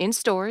 In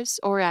stores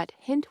or at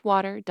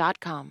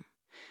hintwater.com.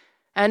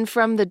 And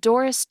from the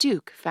Doris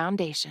Duke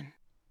Foundation.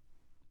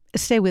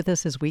 Stay with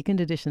us as Weekend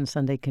Edition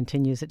Sunday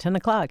continues at 10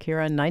 o'clock here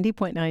on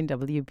 90.9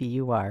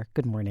 WBUR.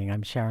 Good morning,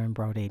 I'm Sharon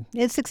Brody.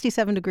 It's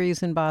 67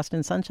 degrees in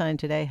Boston, sunshine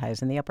today,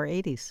 highs in the upper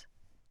 80s.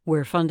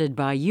 We're funded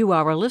by you,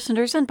 our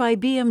listeners, and by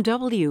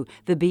BMW.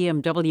 The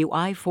BMW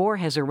i4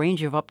 has a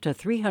range of up to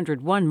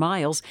 301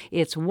 miles.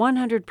 It's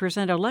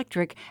 100%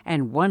 electric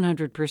and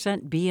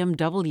 100%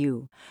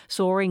 BMW.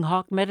 Soaring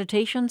Hawk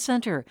Meditation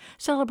Center,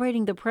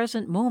 celebrating the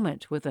present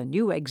moment with a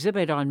new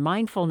exhibit on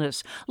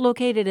mindfulness,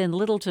 located in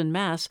Littleton,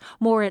 Mass.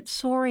 More at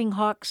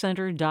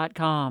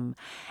SoaringHawkCenter.com.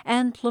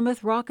 And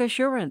Plymouth Rock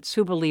Assurance,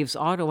 who believes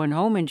auto and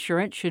home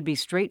insurance should be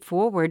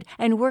straightforward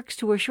and works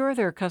to assure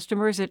their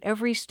customers at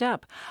every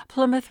step.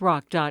 PlymouthRock.com/WBUR.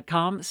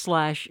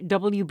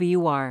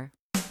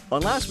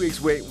 On last week's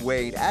Wait,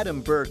 Wait,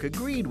 Adam Burke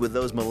agreed with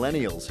those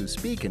millennials who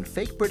speak in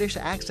fake British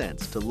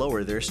accents to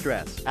lower their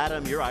stress.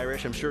 Adam, you're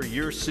Irish. I'm sure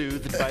you're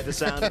soothed by the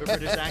sound of a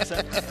British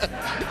accent.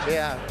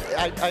 Yeah,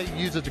 I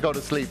use it to go to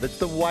sleep. It's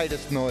the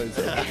whitest noise.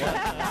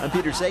 I'm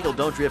Peter Sagal.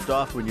 Don't drift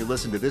off when you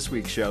listen to this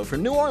week's show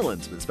from New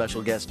Orleans with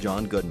special guest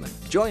John Goodman.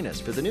 Join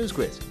us for the news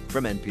quiz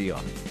from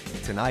NPR.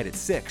 Tonight at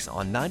 6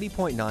 on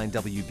 90.9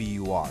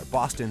 WBUR,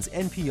 Boston's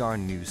NPR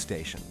news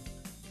station.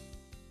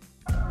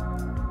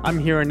 I'm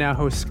here and now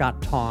host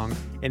Scott Tong,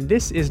 and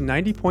this is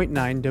 90.9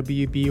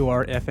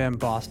 WBUR FM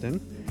Boston,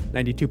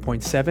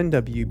 92.7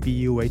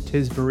 WBUA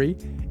Tisbury,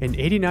 and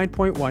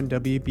 89.1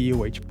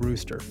 WBUH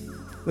Brewster.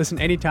 Listen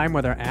anytime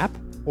with our app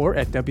or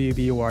at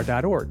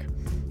WBUR.org.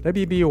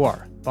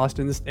 WBUR,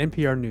 Boston's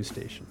NPR news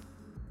station.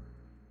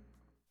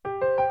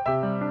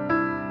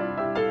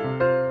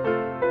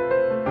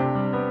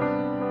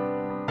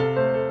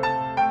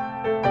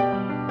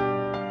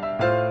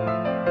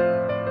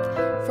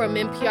 From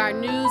NPR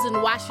News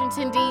in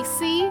Washington,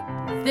 D.C.,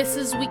 this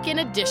is Weekend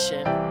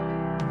Edition.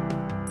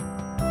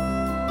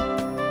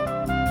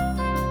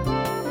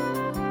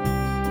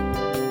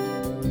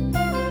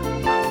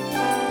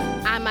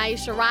 I'm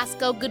Aisha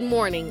Roscoe. Good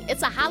morning.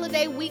 It's a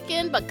holiday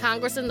weekend, but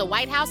Congress and the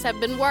White House have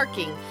been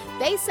working.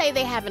 They say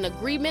they have an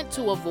agreement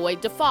to avoid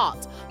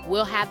default.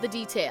 We'll have the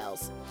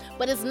details.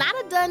 But it's not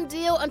a done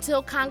deal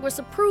until Congress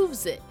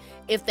approves it.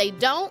 If they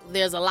don't,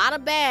 there's a lot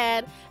of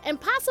bad and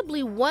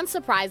possibly one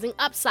surprising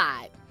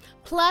upside.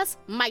 Plus,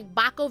 Mike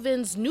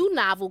Bakoven's new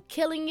novel,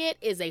 Killing It,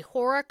 is a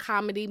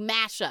horror-comedy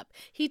mashup.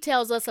 He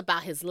tells us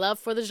about his love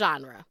for the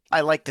genre.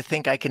 I like to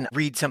think I can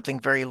read something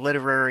very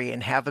literary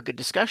and have a good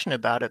discussion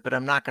about it, but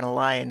I'm not going to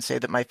lie and say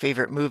that my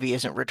favorite movie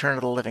isn't Return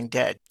of the Living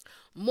Dead.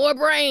 More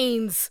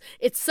brains!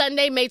 It's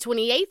Sunday, May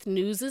 28th.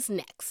 News is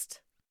next.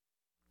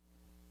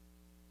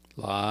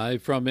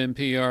 Live from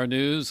NPR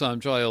News, I'm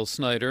Giles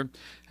Snyder.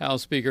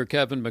 House Speaker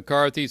Kevin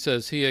McCarthy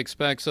says he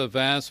expects a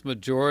vast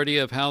majority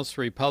of House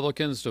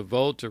Republicans to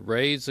vote to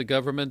raise the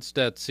government's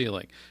debt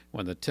ceiling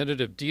when the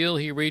tentative deal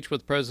he reached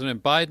with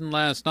President Biden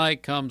last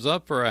night comes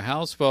up for a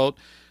House vote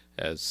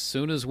as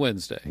soon as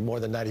Wednesday. More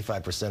than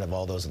 95% of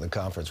all those in the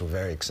conference were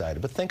very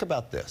excited. But think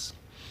about this.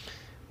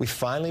 We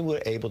finally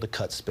were able to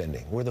cut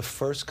spending. We're the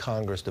first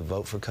Congress to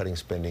vote for cutting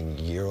spending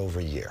year over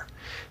year.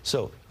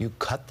 So you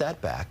cut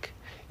that back.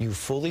 You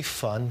fully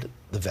fund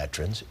the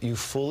veterans, you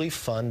fully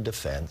fund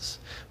defense,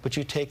 but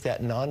you take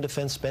that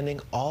non-defense spending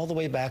all the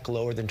way back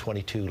lower than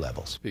 22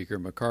 levels. Speaker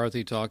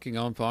McCarthy talking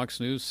on Fox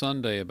News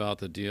Sunday about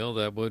the deal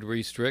that would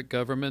restrict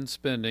government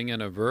spending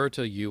and avert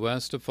a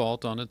U.S.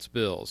 default on its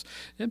bills.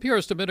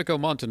 NPR's Domenico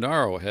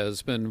Montanaro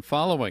has been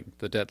following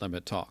the debt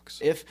limit talks.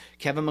 If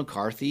Kevin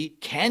McCarthy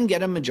can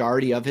get a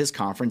majority of his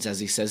conference,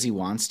 as he says he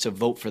wants, to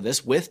vote for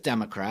this with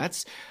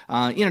Democrats,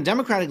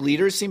 Democratic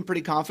leaders seem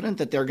pretty confident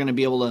that they're going to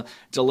be able to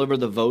deliver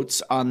the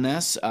votes on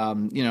this.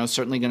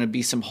 Certainly going to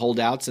be some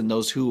holdouts and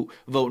those who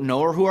vote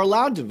no or who are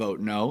allowed to vote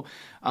no.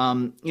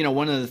 One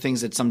of the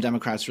things that some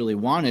Democrats really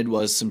wanted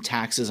was some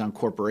taxes on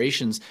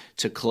corporations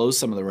to close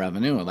some of the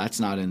revenue. Well, that's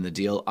not in the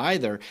deal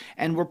either.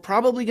 And we're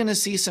probably going to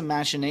see some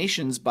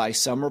machinations by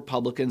some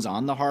Republicans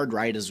on the hard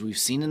right, as we've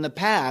seen in the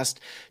past,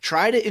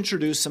 try to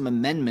introduce some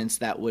amendments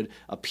that would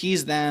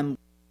appease them.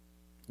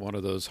 One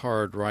of those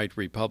hard-right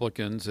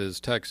Republicans is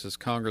Texas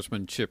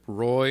Congressman Chip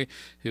Roy,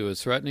 who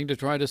is threatening to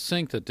try to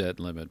sink the debt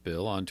limit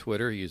bill. On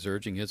Twitter, he is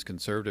urging his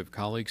conservative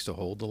colleagues to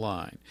hold the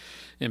line.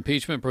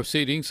 Impeachment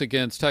proceedings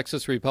against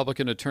Texas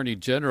Republican Attorney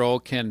General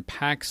Ken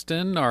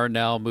Paxton are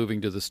now moving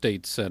to the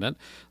state Senate.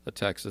 The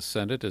Texas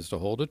Senate is to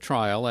hold a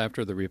trial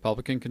after the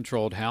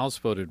Republican-controlled House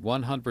voted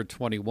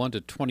 121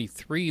 to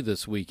 23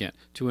 this weekend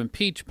to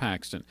impeach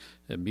Paxton,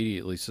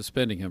 immediately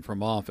suspending him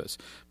from office.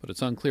 But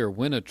it's unclear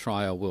when a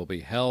trial will be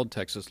held.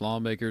 Texas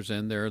lawmakers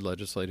end their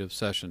legislative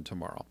session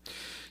tomorrow.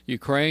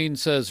 Ukraine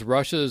says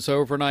Russia's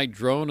overnight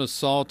drone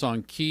assault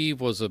on Kyiv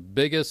was the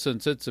biggest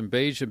since its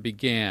invasion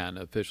began.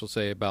 Officials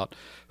say about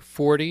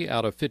 40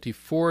 out of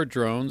 54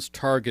 drones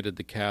targeted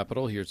the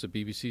capital. Here's the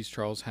BBC's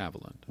Charles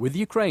Haviland. With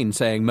Ukraine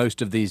saying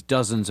most of these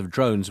dozens of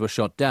drones were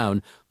shot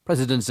down,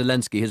 President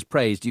Zelensky has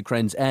praised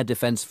Ukraine's air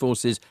defense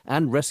forces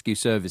and rescue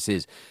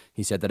services.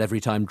 He said that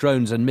every time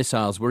drones and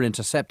missiles were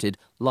intercepted,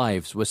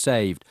 lives were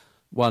saved.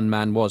 One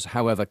man was,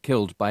 however,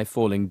 killed by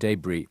falling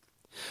debris.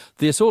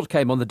 The assault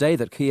came on the day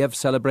that Kiev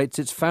celebrates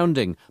its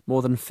founding,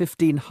 more than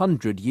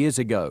 1,500 years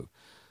ago.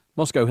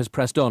 Moscow has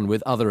pressed on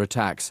with other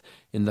attacks.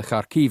 In the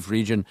Kharkiv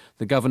region,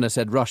 the governor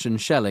said Russian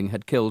shelling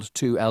had killed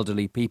 2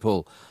 elderly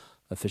people.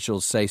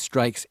 Officials say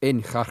strikes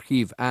in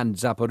Kharkiv and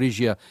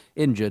Zaporizhia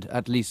injured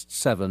at least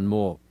 7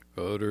 more.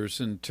 Voters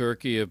in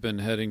Turkey have been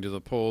heading to the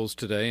polls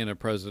today in a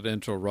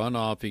presidential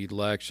runoff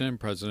election.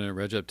 President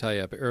Recep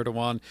Tayyip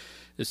Erdogan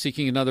is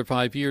seeking another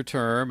 5-year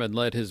term and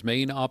led his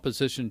main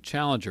opposition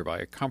challenger by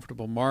a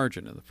comfortable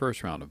margin in the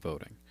first round of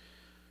voting.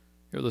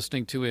 You're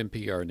listening to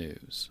NPR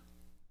News.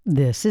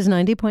 This is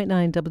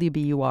 90.9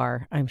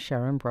 WBUR. I'm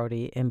Sharon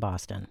Brody in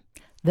Boston.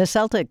 The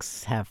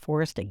Celtics have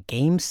forced a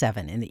Game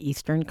 7 in the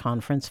Eastern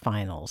Conference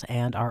Finals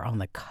and are on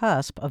the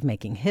cusp of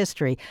making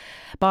history.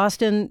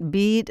 Boston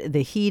beat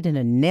the Heat in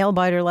a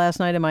nail-biter last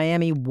night in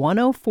Miami,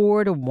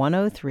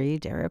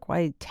 104-103. Derek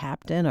White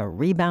tapped in a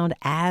rebound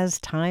as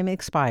time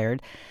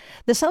expired.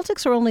 The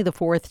Celtics are only the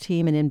 4th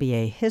team in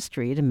NBA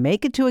history to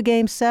make it to a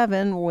Game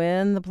 7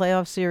 when the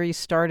playoff series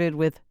started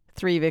with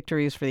 3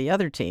 victories for the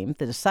other team.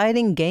 The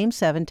deciding Game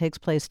 7 takes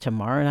place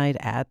tomorrow night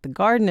at the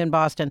Garden in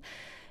Boston.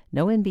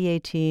 No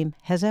NBA team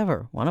has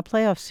ever won a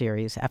playoff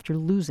series after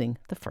losing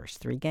the first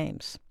 3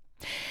 games.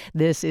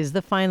 This is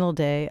the final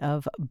day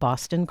of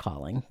Boston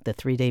Calling. The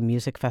 3-day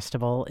music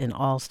festival in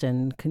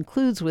Allston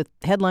concludes with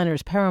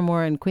headliners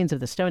Paramore and Queens of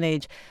the Stone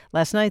Age.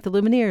 Last night, the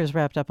Lumineers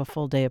wrapped up a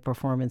full day of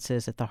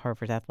performances at the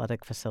Harvard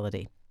Athletic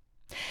Facility.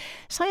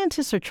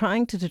 Scientists are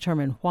trying to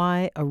determine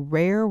why a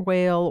rare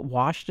whale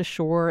washed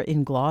ashore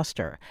in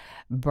Gloucester.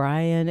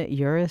 Brian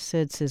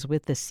Urisitz is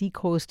with the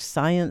Seacoast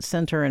Science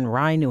Center in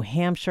Rye, New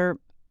Hampshire.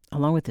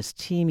 Along with his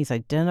team, he's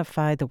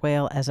identified the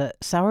whale as a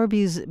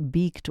Sowerby's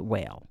beaked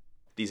whale.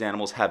 These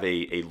animals have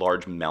a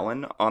large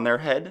melon on their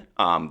head.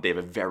 They have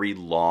a very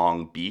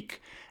long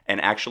beak and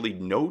actually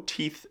no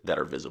teeth that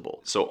are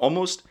visible. So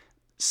almost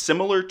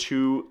similar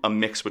to a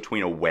mix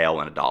between a whale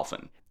and a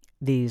dolphin.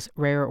 These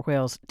rare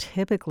whales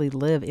typically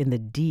live in the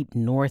deep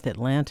North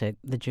Atlantic.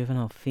 The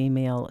juvenile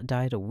female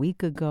died a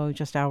week ago,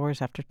 just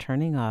hours after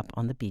turning up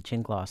on the beach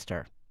in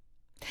Gloucester.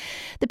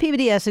 The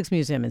Peabody Essex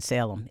Museum in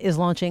Salem is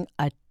launching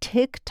a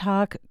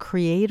TikTok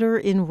Creator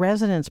in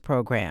Residence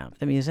program.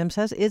 The museum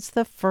says it's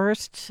the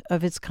first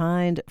of its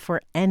kind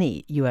for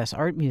any U.S.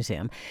 art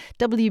museum.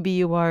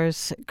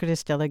 WBUR's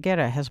Chris De La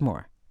Guerra has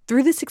more.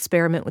 Through this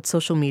experiment with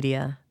social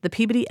media, the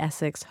Peabody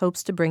Essex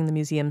hopes to bring the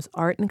museum's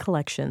art and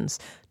collections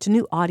to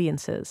new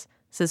audiences,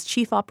 says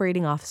Chief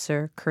Operating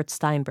Officer Kurt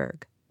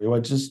Steinberg. We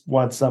just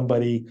want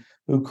somebody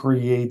who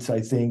creates,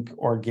 I think,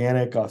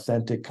 organic,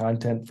 authentic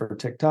content for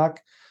TikTok.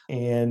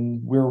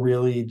 And we're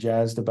really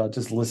jazzed about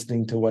just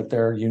listening to what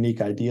their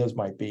unique ideas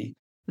might be.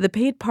 The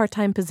paid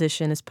part-time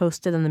position is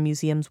posted on the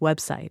museum's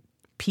website,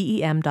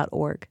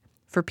 pem.org,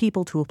 for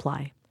people to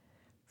apply.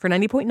 For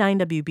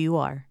 90.9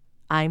 WBUR,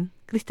 I'm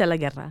Cristela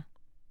Guerra.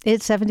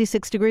 It's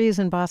 76 degrees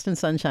in Boston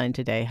sunshine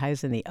today.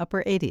 Highs in the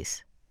upper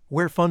 80s.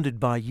 We're funded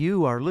by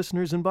you, our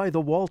listeners, and by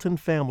the Walton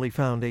Family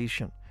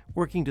Foundation,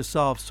 working to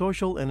solve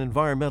social and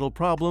environmental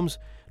problems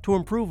to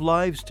improve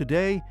lives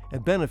today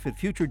and benefit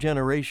future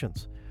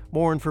generations.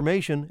 More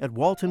information at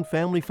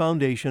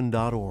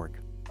waltonfamilyfoundation.org.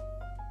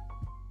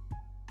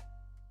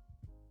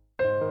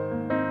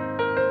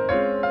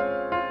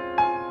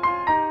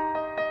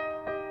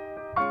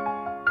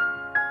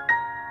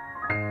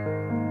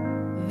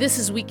 This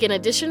is Weekend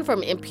Edition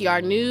from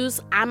NPR News.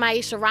 I'm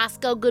Aisha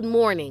Roscoe. Good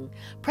morning.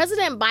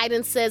 President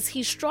Biden says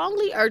he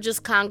strongly urges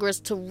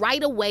Congress to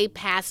right away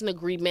pass an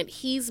agreement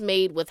he's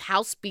made with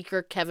House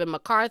Speaker Kevin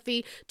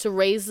McCarthy to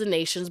raise the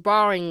nation's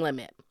borrowing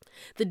limit.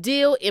 The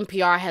deal,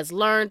 NPR has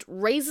learned,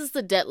 raises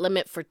the debt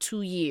limit for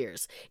 2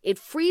 years. It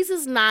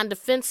freezes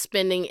non-defense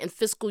spending in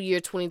fiscal year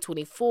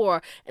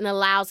 2024 and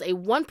allows a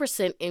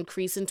 1%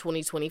 increase in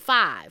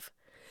 2025.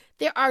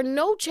 There are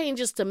no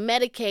changes to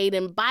Medicaid,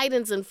 and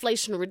Biden's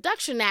Inflation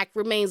Reduction Act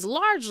remains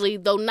largely,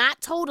 though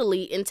not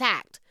totally,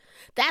 intact.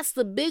 That's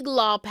the big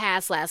law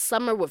passed last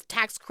summer with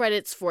tax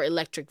credits for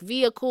electric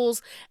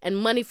vehicles and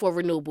money for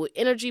renewable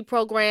energy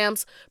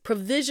programs,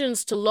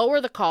 provisions to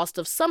lower the cost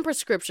of some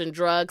prescription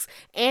drugs,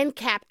 and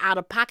cap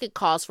out-of-pocket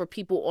costs for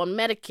people on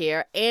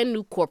Medicare and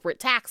new corporate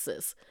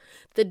taxes.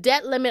 The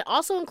debt limit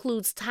also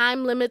includes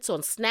time limits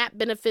on SNAP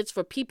benefits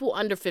for people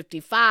under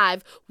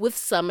 55, with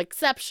some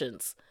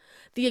exceptions.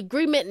 The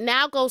agreement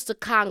now goes to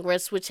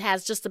Congress, which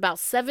has just about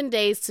 7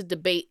 days to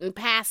debate and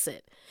pass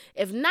it.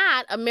 If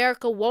not,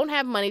 America won't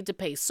have money to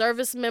pay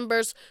service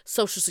members,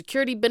 Social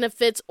Security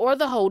benefits, or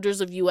the holders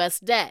of U.S.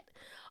 debt.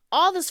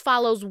 All this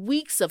follows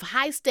weeks of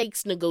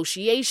high-stakes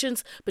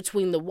negotiations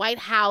between the White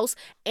House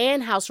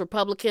and House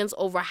Republicans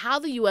over how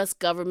the U.S.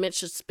 government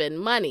should spend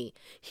money.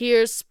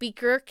 Here's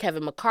Speaker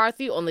Kevin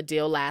McCarthy on the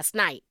deal last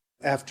night.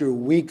 After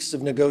weeks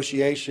of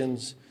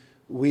negotiations,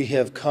 we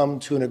have come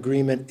to an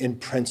agreement in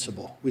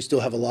principle. We still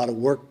have a lot of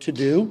work to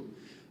do,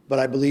 but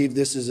I believe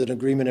this is an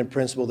agreement in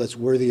principle that's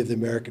worthy of the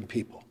American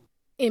people.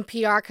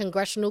 NPR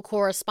congressional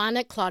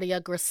correspondent Claudia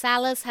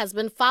Grisales has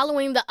been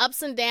following the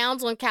ups and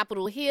downs on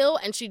Capitol Hill,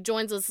 and she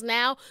joins us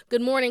now.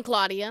 Good morning,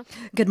 Claudia.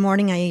 Good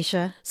morning,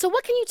 Aisha. So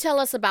what can you tell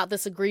us about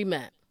this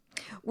agreement?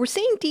 We're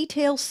seeing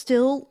details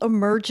still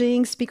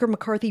emerging. Speaker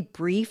McCarthy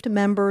briefed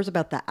members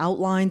about the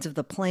outlines of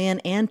the plan,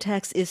 and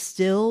text is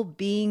still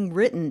being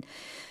written.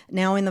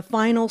 Now, in the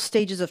final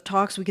stages of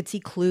talks, we could see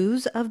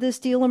clues of this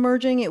deal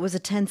emerging. It was a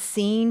tense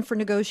scene for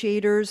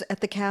negotiators at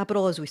the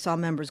Capitol as we saw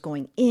members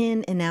going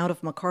in and out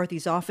of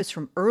McCarthy's office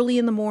from early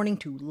in the morning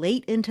to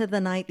late into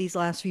the night these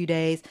last few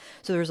days.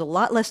 So there's a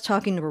lot less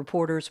talking to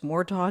reporters,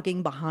 more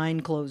talking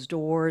behind closed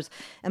doors.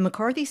 And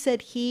McCarthy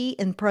said he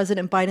and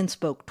President Biden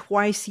spoke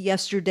twice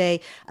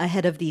yesterday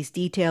ahead of these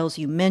details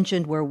you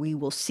mentioned, where we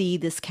will see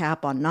this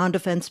cap on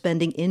non-defense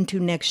spending into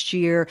next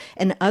year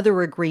and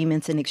other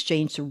agreements in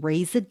exchange to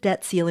raise the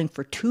debt ceiling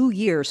for 2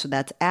 years, so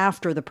that's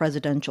after the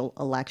presidential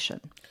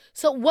election.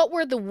 So what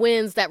were the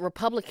wins that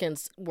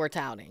Republicans were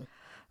touting?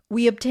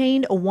 We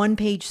obtained a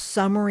one-page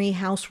summary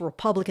House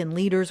Republican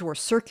leaders were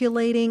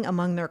circulating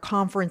among their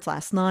conference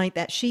last night.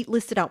 That sheet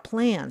listed out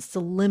plans to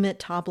limit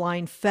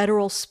top-line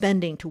federal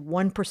spending to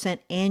 1%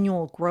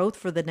 annual growth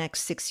for the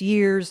next 6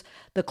 years,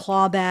 the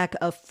clawback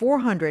of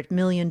 $400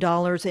 million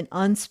in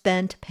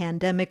unspent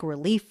pandemic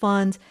relief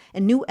funds,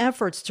 and new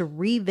efforts to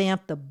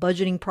revamp the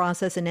budgeting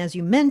process. And as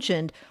you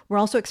mentioned, we're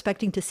also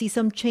expecting to see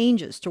some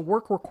changes to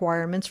work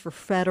requirements for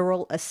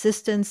federal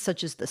assistance,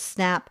 such as the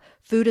SNAP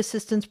food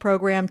assistance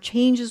program,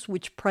 changes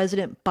which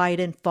President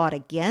Biden fought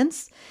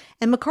against.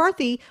 And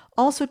McCarthy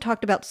also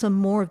talked about some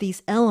more of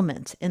these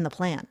elements in the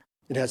plan.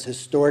 It has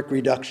historic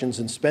reductions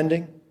in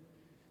spending,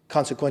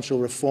 consequential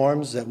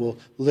reforms that will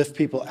lift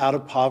people out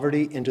of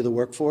poverty into the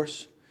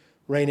workforce,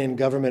 rein in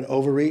government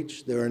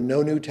overreach. There are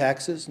no new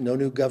taxes, no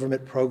new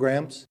government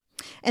programs.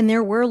 And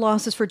there were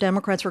losses for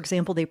Democrats. For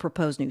example, they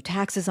proposed new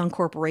taxes on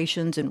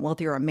corporations and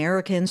wealthier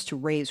Americans to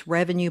raise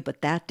revenue,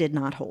 but that did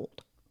not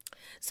hold.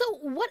 So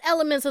what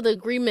elements of the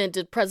agreement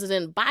did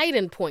President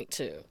Biden point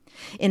to?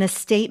 In a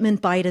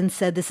statement, Biden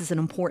said this is an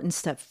important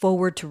step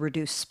forward to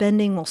reduce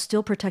spending while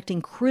still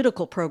protecting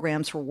critical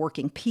programs for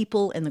working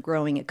people and the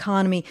growing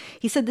economy.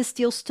 He said this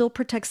deal still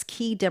protects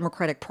key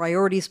Democratic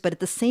priorities, but at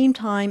the same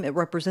time, it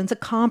represents a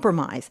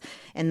compromise.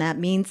 And that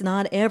means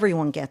not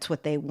everyone gets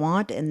what they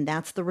want, and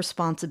that's the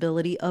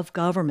responsibility of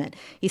government.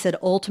 He said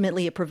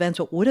ultimately it prevents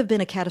what would have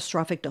been a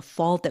catastrophic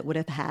default that would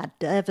have had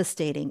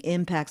devastating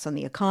impacts on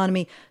the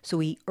economy. So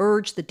he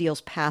urged the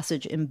deal's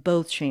passage in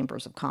both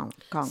chambers of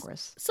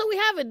Congress. So we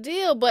have a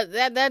deal, but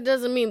that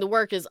doesn't mean the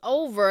work is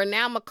over.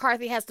 Now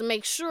McCarthy has to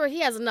make sure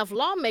he has enough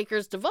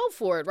lawmakers to vote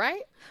for it,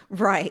 right?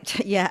 Right,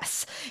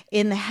 yes.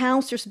 In the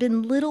House, there's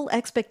been little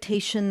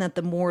expectation that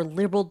the more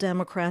liberal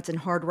Democrats and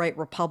hard-right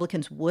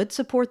Republicans would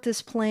support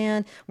this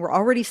plan. We're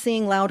already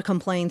seeing loud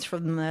complaints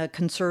from the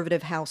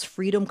conservative House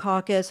Freedom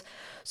Caucus.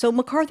 So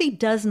McCarthy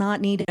does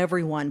not need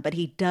everyone, but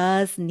he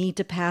does need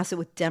to pass it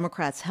with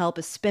Democrats' help,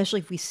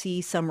 especially if we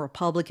see some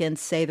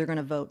Republicans say they're going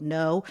to vote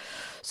no.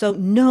 So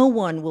no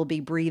one will be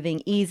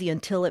breathing easy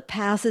until it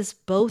passes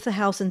both the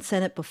House and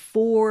Senate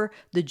before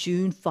the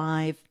June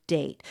 5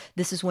 date.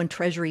 This is when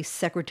Treasury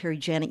Secretary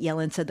Janet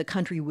Yellen said the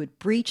country would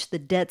breach the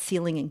debt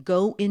ceiling and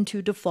go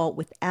into default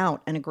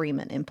without an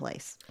agreement in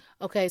place.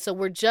 Okay, so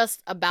we're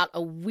just about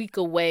a week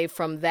away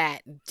from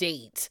that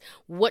date.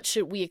 What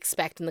should we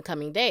expect in the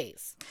coming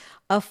days?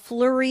 A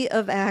flurry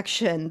of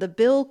action. The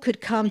bill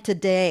could come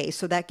today,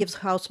 so that gives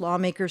House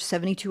lawmakers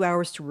 72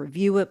 hours to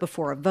review it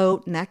before a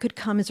vote, and that could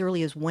come as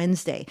early as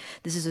Wednesday.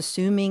 This is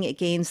assuming it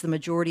gains the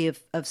majority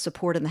of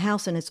support in the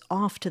House and it's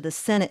off to the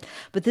Senate.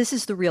 But this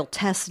is the real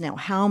test now,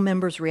 how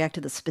members react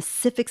to the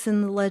specifics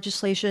in the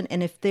legislation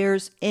and if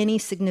there's any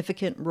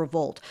significant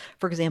revolt.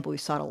 For example, we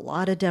saw a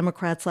lot of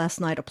Democrats last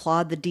night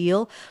applaud the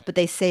deal, but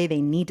they say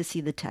they need to see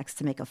the text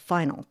to make a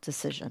final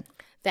decision.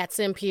 That's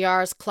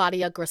NPR's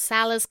Claudia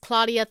Grisales.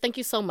 Claudia, thank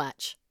you so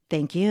much.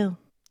 Thank you.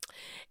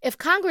 If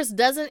Congress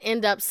doesn't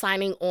end up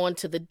signing on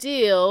to the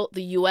deal,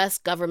 the U.S.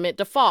 government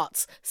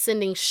defaults,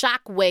 sending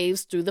shock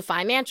waves through the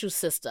financial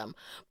system.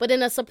 But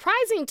in a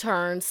surprising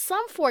turn,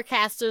 some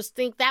forecasters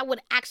think that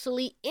would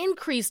actually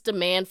increase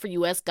demand for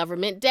U.S.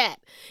 government debt.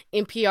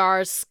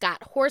 NPR's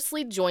Scott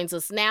Horsley joins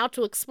us now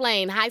to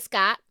explain. Hi,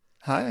 Scott.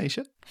 Hi,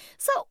 Aisha.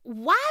 So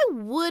why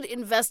would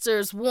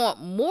investors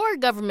want more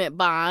government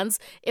bonds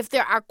if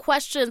there are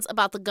questions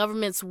about the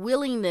government's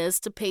willingness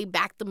to pay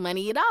back the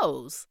money it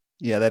owes?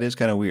 Yeah, that is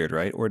kind of weird,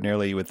 right?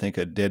 Ordinarily, you would think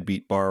a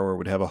deadbeat borrower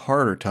would have a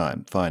harder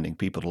time finding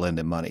people to lend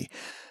him money.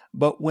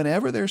 But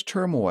whenever there's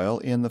turmoil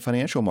in the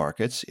financial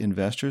markets,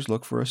 investors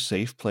look for a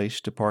safe place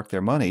to park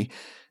their money.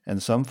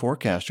 And some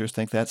forecasters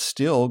think that's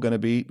still going to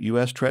be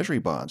U.S. Treasury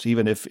bonds,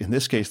 even if, in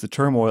this case, the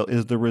turmoil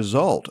is the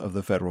result of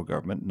the federal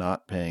government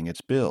not paying its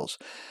bills.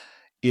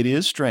 It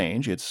is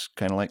strange. It's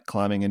kind of like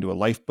climbing into a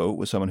lifeboat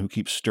with someone who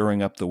keeps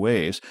stirring up the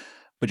waves.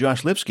 But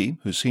Josh Lipsky,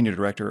 who's senior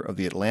director of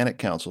the Atlantic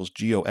Council's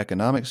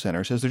Geoeconomic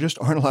Center, says there just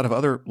aren't a lot of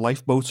other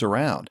lifeboats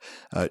around.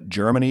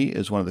 Germany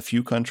is one of the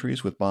few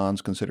countries with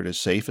bonds considered as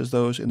safe as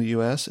those in the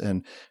U.S.,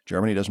 and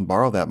Germany doesn't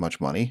borrow that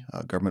much money.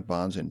 Government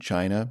bonds in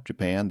China,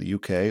 Japan, the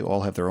U.K.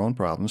 all have their own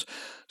problems.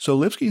 So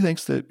Lipsky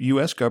thinks that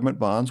U.S. government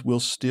bonds will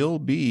still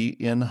be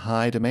in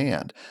high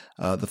demand.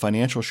 The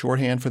financial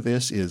shorthand for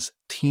this is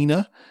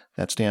TINA.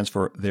 That stands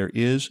for There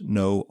Is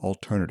No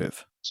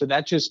Alternative. So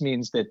that just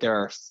means that there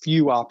are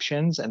few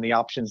options, and the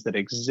options that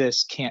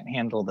exist can't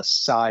handle the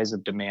size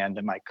of demand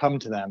that might come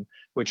to them,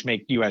 which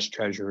make U.S.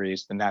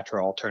 Treasuries the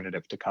natural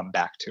alternative to come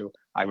back to,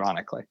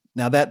 ironically.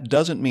 Now, that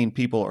doesn't mean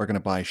people are going to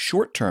buy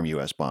short-term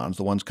U.S. bonds,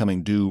 the ones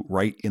coming due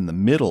right in the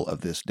middle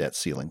of this debt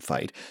ceiling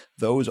fight.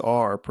 Those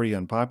are pretty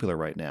unpopular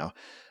right now.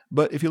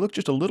 But if you look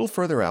just a little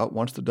further out,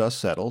 once the dust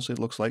settles, it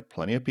looks like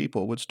plenty of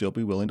people would still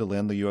be willing to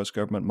lend the U.S.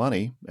 government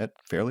money at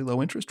fairly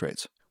low interest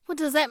rates. Well,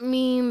 does that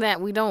mean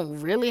that we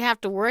don't really have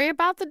to worry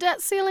about the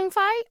debt ceiling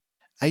fight?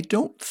 I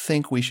don't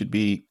think we should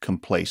be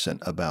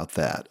complacent about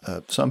that.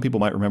 Some people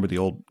might remember the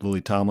old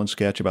Lily Tomlin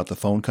sketch about the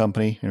phone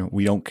company.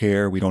 We don't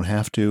care, we don't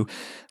have to.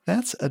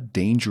 That's a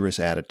dangerous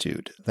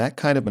attitude. That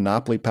kind of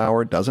monopoly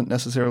power doesn't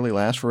necessarily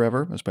last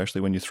forever,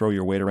 especially when you throw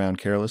your weight around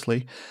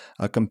carelessly.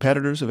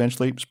 Competitors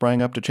eventually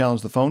sprang up to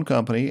challenge the phone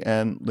company,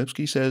 and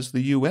Lipsky says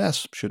the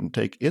U.S. shouldn't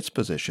take its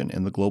position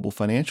in the global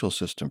financial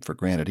system for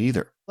granted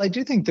either. I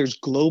do think there's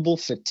global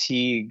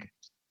fatigue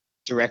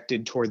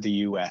directed toward the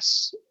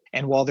U.S.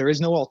 And while there is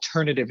no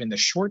alternative in the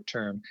short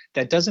term,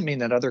 that doesn't mean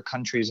that other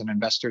countries and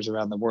investors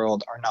around the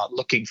world are not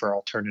looking for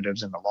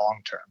alternatives in the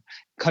long term.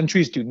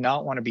 Countries do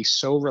not want to be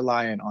so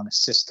reliant on a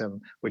system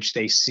which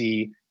they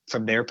see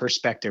from their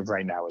perspective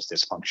right now as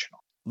dysfunctional.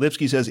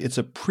 Lipsky says it's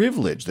a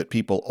privilege that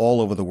people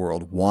all over the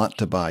world want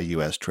to buy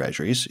U.S.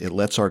 Treasuries. It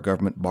lets our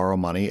government borrow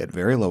money at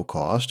very low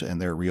cost,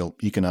 and there are real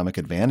economic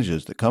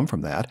advantages that come from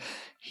that.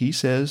 He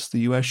says the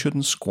U.S.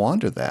 shouldn't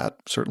squander that,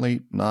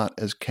 certainly not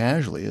as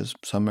casually as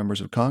some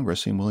members of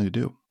Congress seem willing to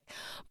do.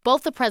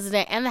 Both the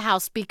president and the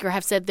House Speaker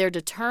have said they're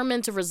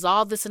determined to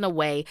resolve this in a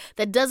way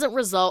that doesn't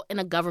result in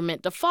a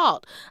government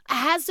default.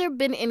 Has there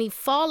been any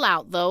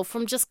fallout, though,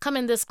 from just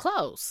coming this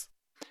close?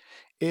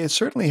 It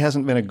certainly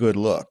hasn't been a good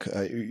look.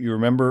 You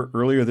remember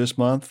earlier this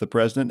month, the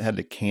president had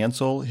to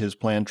cancel his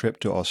planned trip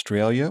to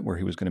Australia, where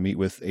he was going to meet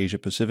with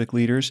Asia-Pacific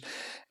leaders,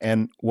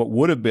 and what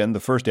would have been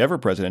the first ever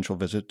presidential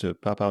visit to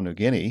Papua New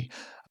Guinea,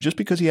 just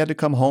because he had to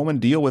come home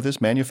and deal with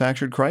this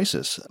manufactured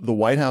crisis. The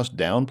White House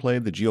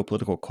downplayed the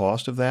geopolitical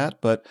cost of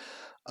that, but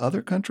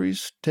other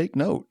countries take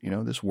note.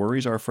 This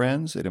worries our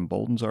friends. It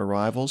emboldens our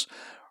rivals.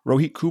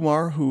 Rohit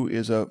Kumar, who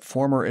is a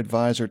former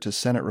advisor to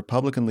Senate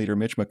Republican leader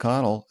Mitch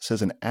McConnell,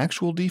 says an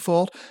actual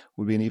default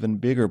would be an even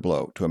bigger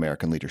blow to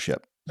American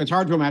leadership. It's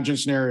hard to imagine a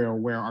scenario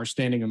where our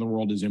standing in the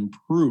world is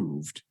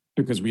improved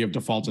because we have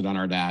defaulted on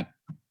our debt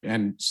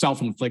and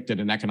self-inflicted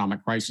an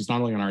economic crisis, not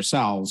only on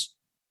ourselves,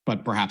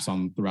 but perhaps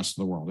on the rest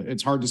of the world.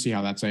 It's hard to see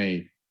how that's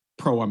a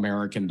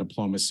pro-American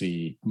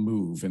diplomacy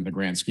move in the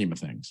grand scheme of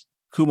things.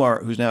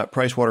 Kumar, who's now at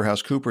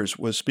PricewaterhouseCoopers,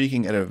 was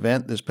speaking at an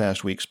event this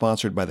past week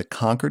sponsored by the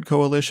Concord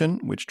Coalition,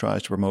 which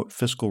tries to promote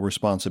fiscal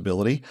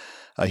responsibility.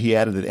 He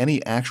added that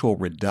any actual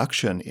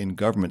reduction in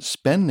government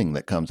spending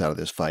that comes out of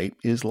this fight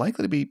is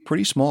likely to be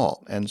pretty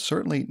small and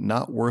certainly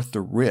not worth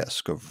the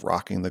risk of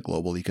rocking the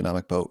global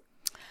economic boat.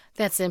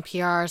 That's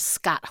NPR's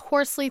Scott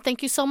Horsley.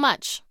 Thank you so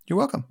much. You're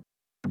welcome.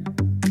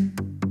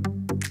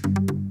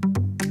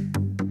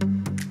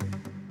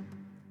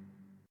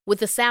 With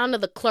the sound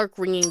of the clerk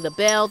ringing the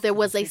bell, there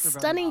was a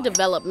stunning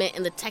development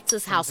in the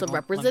Texas House of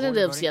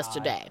Representatives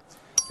yesterday.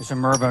 Mr.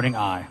 Murr voting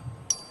aye.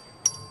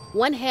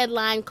 One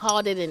headline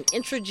called it an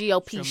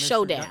intra-GOP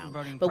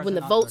showdown, but when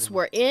the votes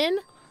were in,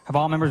 have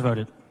all members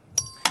voted?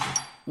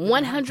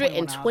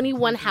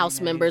 121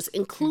 House members,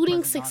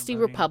 including 60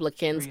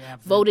 Republicans,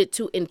 voted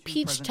to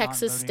impeach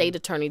Texas State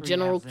Attorney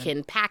General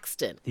Ken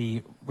Paxton.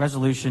 The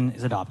resolution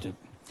is adopted.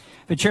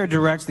 The chair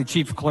directs the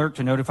chief clerk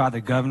to notify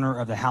the governor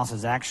of the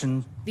House's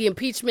action. The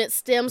impeachment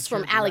stems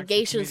from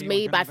allegations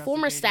made by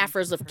former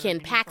staffers of Ken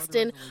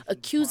Paxton,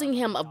 accusing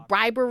him of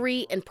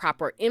bribery,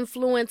 improper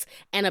influence,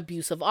 and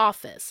abuse of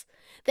office.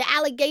 The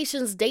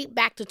allegations date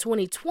back to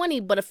 2020,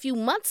 but a few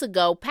months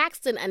ago,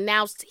 Paxton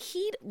announced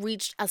he'd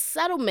reached a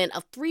settlement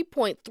of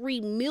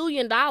 $3.3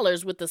 million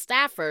with the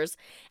staffers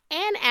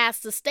and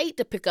asked the state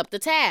to pick up the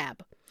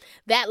tab.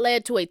 That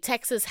led to a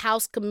Texas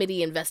House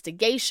committee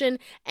investigation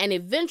and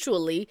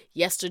eventually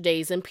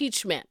yesterday's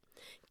impeachment.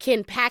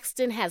 Ken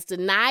Paxton has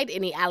denied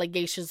any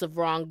allegations of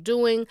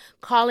wrongdoing,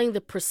 calling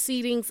the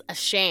proceedings a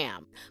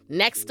sham.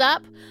 Next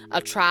up, a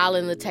trial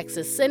in the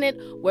Texas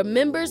Senate where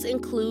members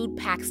include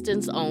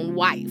Paxton's own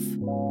wife.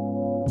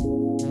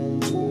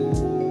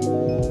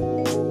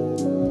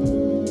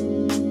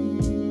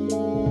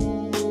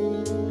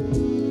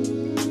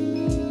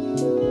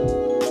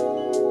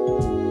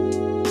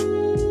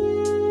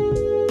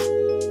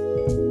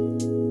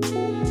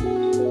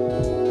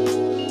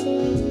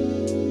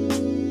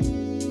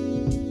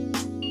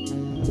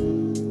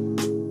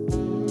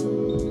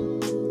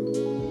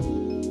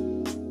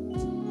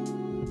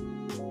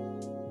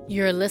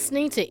 You're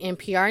listening to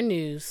NPR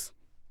News.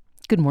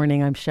 Good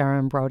morning, I'm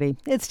Sharon Brody.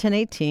 It's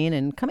 10:18,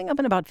 and coming up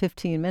in about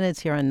 15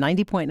 minutes here on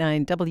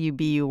 90.9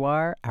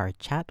 WBUR, our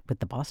chat with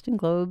the Boston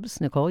Globe's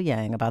Nicole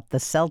Yang about the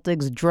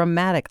Celtics'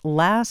 dramatic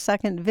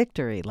last-second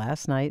victory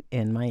last night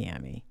in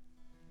Miami.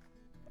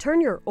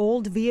 Turn your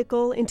old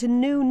vehicle into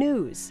new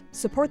news.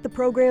 Support the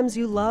programs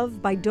you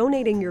love by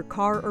donating your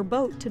car or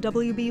boat to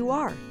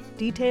WBUR.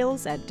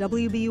 Details at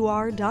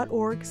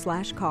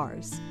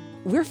wbur.org/cars.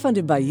 We're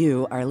funded by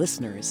you, our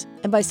listeners,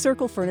 and by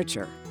Circle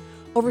Furniture.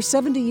 Over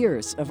 70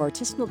 years of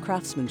artisanal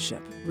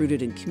craftsmanship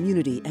rooted in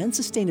community and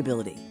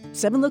sustainability.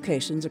 7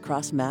 locations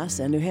across Mass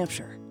and New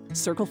Hampshire.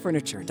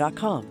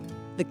 CircleFurniture.com.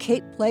 The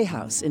Kate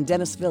Playhouse in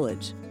Dennis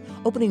Village,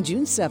 opening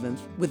June 7th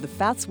with the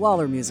Fats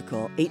Waller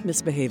musical, Ain't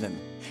Misbehavin'.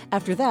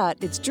 After that,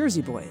 it's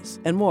Jersey Boys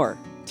and more.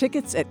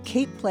 Tickets at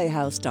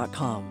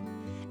kateplayhouse.com.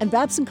 And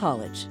Babson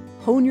College.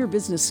 Hone your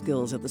business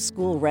skills at the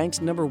school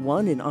ranked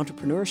 #1 in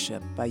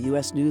entrepreneurship by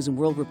U.S. News &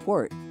 World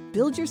Report.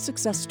 Build your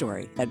success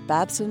story at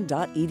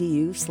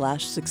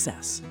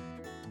babson.edu/success.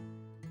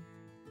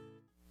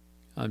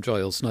 I'm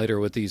Joel Snyder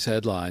with these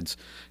headlines.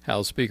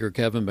 House Speaker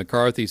Kevin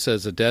McCarthy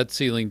says the debt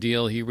ceiling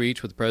deal he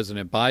reached with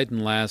President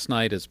Biden last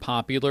night is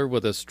popular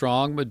with a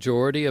strong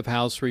majority of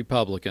House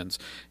Republicans.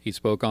 He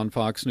spoke on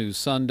Fox News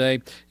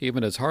Sunday,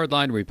 even as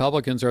hardline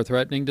Republicans are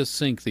threatening to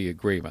sink the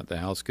agreement. The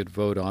House could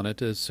vote on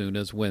it as soon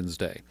as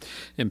Wednesday.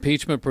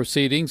 Impeachment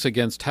proceedings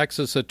against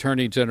Texas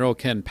Attorney General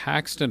Ken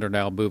Paxton are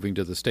now moving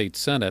to the state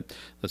Senate.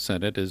 The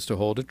Senate is to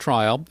hold a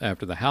trial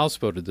after the House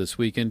voted this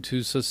weekend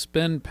to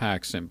suspend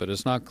Paxton, but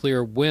it's not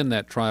clear when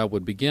that trial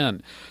would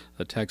begin.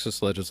 The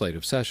Texas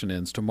legislative session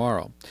ends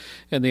tomorrow.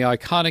 And the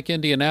iconic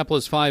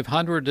Indianapolis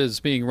 500 is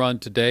being run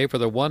today for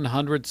the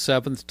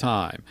 107th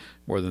time.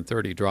 More than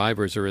 30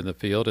 drivers are in the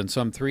field, and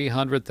some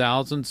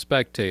 300,000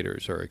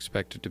 spectators are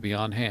expected to be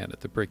on hand at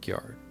the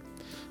Brickyard.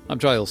 I'm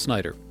Giles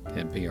Snyder,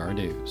 NPR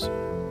News.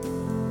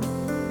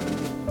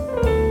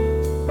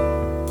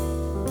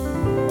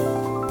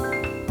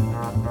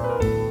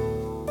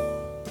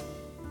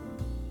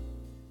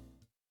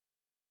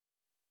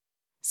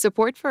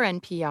 Support for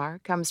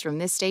NPR comes from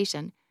this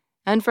station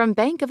and from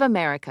Bank of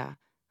America,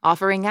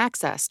 offering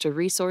access to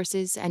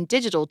resources and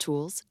digital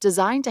tools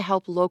designed to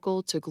help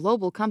local to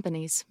global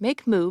companies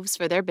make moves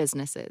for their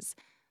businesses.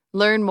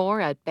 Learn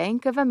more at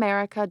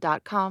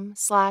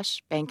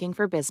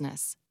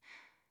bankofamerica.com/bankingforbusiness.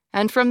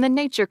 And from the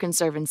Nature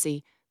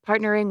Conservancy,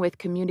 partnering with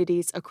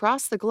communities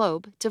across the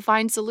globe to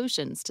find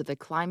solutions to the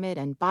climate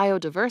and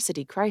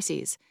biodiversity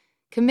crises,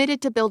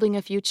 committed to building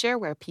a future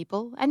where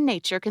people and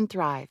nature can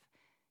thrive.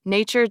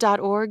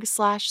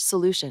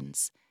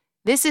 nature.org/solutions.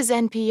 This is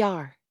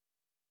NPR.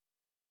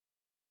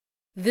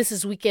 This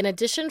is Weekend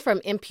Edition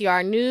from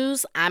NPR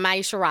News. I'm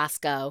Aisha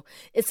Roscoe.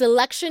 It's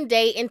election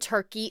day in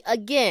Turkey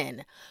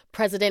again.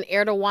 President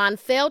Erdogan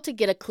failed to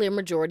get a clear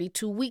majority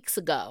 2 weeks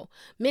ago.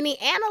 Many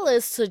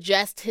analysts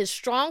suggest his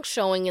strong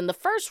showing in the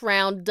first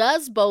round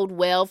does bode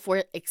well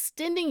for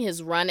extending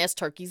his run as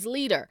Turkey's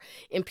leader.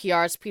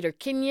 NPR's Peter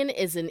Kenyon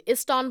is in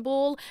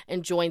Istanbul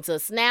and joins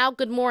us now.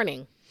 Good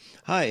morning.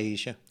 Hi,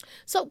 Aisha.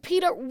 So,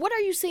 Peter, what are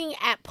you seeing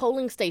at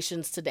polling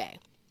stations today?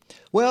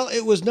 Well,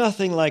 it was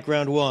nothing like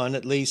round one,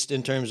 at least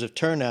in terms of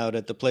turnout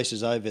at the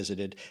places I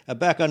visited.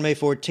 Back on May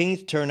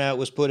 14th, turnout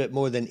was put at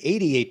more than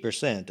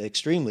 88%,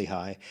 extremely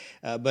high.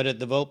 But at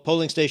the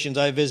polling stations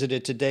I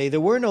visited today,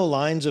 there were no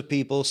lines of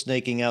people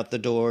snaking out the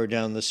door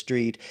down the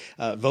street.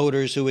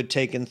 Voters who had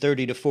taken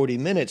 30 to 40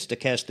 minutes to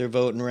cast their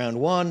vote in round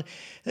one,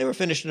 they were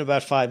finished in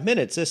about 5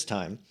 minutes this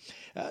time.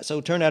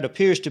 So turnout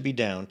appears to be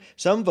down.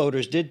 Some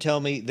voters did tell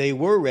me they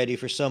were ready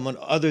for someone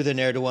other than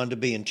Erdogan to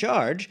be in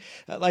charge.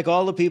 Like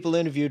all the people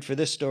interviewed for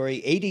this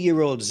story,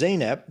 80-year-old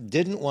Zeynep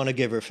didn't want to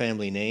give her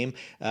family name.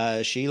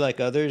 She, like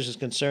others, is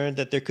concerned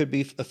that there could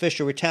be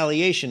official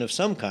retaliation of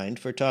some kind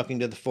for talking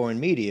to the foreign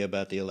media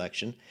about the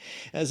election.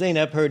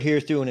 Zeynep, heard here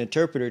through an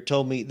interpreter,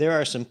 told me there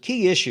are some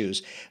key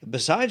issues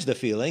besides the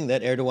feeling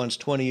that Erdogan's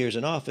 20 years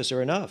in office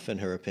are enough, in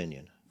her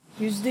opinion.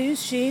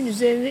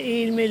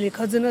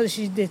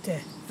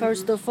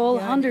 First of all,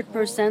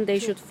 100% they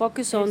should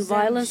focus on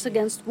violence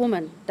against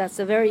women. That's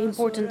a very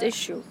important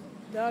issue.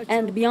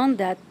 And beyond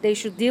that, they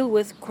should deal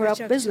with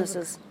corrupt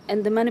businesses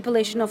and the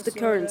manipulation of the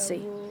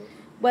currency.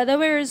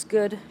 Whatever is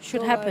good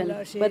should happen.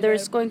 Whether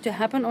it's going to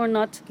happen or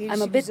not,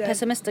 I'm a bit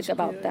pessimistic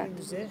about that.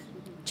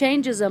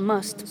 Change is a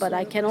must, but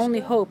I can only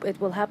hope it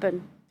will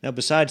happen. Now,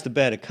 besides the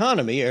bad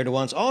economy,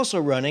 Erdogan's also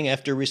running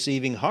after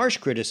receiving harsh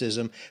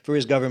criticism for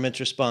his government's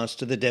response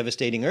to the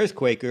devastating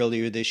earthquake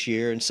earlier this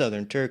year in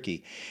southern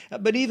Turkey.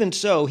 But even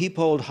so, he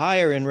polled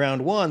higher in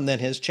round one than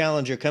his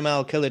challenger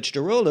Kemal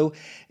Kılıçdaroğlu,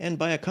 and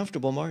by a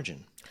comfortable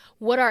margin.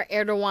 What are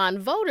Erdogan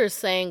voters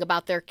saying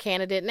about their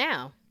candidate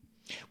now?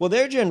 Well,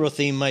 their general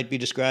theme might be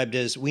described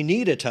as, we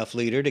need a tough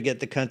leader to get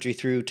the country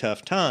through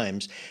tough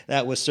times.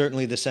 That was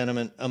certainly the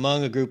sentiment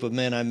among a group of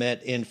men I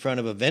met in front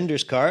of a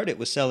vendor's cart. It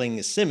was selling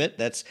a simit,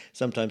 that's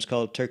sometimes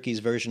called Turkey's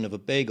version of a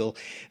bagel.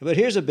 But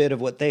here's a bit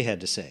of what they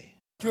had to say.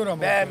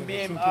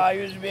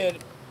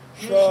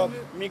 Now,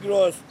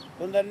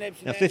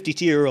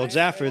 52-year-old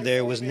Zafer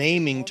there was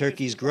naming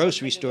Turkey's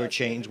grocery store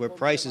chains where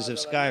prices have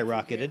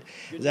skyrocketed.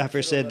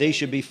 Zafer said they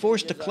should be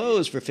forced to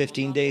close for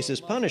 15 days as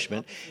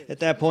punishment. At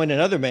that point,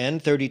 another man,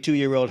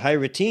 32-year-old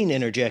Hayrettin,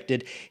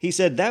 interjected. He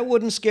said that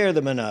wouldn't scare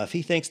them enough.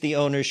 He thinks the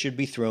owners should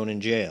be thrown in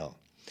jail.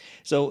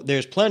 So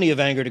there's plenty of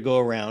anger to go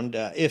around,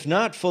 if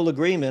not full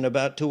agreement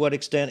about to what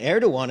extent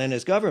Erdogan and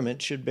his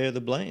government should bear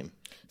the blame.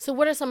 So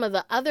what are some of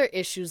the other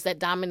issues that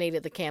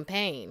dominated the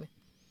campaign?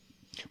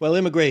 Well,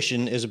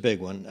 immigration is a big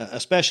one,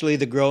 especially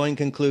the growing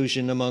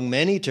conclusion among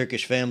many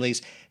Turkish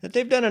families that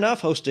they've done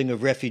enough hosting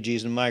of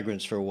refugees and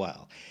migrants for a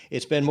while.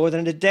 It's been more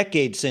than a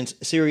decade since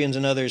Syrians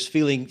and others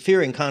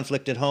fearing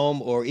conflict at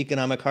home or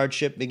economic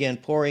hardship began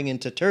pouring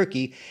into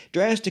Turkey,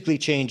 drastically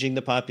changing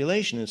the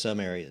population in some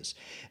areas.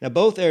 Now,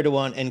 both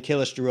Erdogan and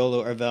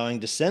Kılıçdaroğlu are vowing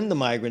to send the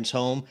migrants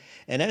home,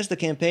 and as the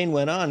campaign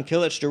went on,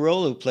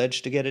 Kılıçdaroğlu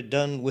pledged to get it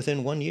done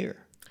within 1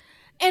 year.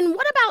 And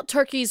what about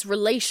Turkey's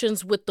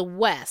relations with the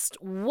West?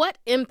 What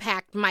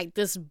impact might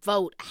this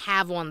vote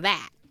have on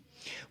that?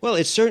 Well,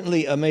 it's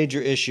certainly a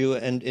major issue,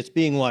 and it's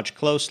being watched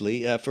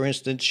closely. For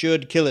instance,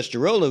 should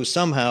Kılıçdaroğlu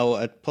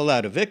somehow pull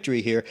out a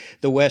victory here,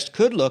 the West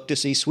could look to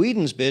see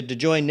Sweden's bid to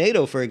join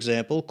NATO, for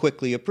example,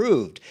 quickly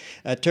approved.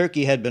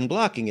 Turkey had been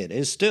blocking it,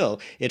 is still.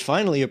 It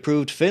finally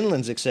approved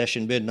Finland's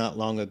accession bid not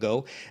long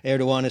ago.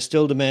 Erdogan is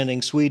still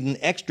demanding Sweden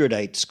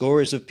extradite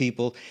scores of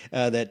people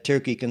that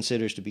Turkey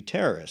considers to be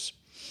terrorists.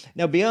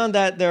 Now, beyond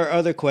that, there are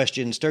other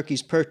questions.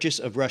 Turkey's purchase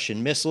of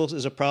Russian missiles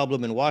is a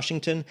problem in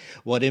Washington.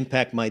 What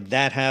impact might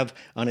that have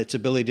on its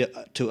ability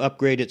to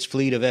upgrade its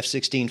fleet of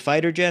F-16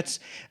 fighter jets?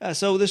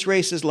 So this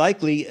race is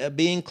likely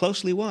being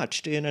closely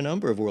watched in a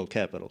number of world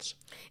capitals.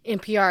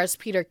 NPR's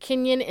Peter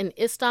Kenyon in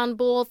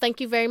Istanbul. Thank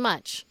you very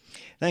much.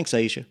 Thanks,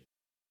 Aisha.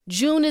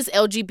 June is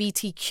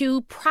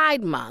LGBTQ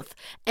Pride Month,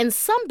 and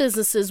some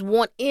businesses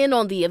want in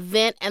on the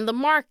event and the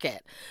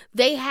market.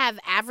 They have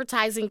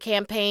advertising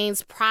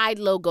campaigns,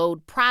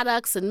 Pride-logoed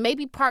products, and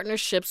maybe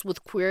partnerships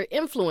with queer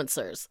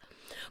influencers.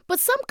 But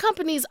some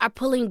companies are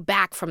pulling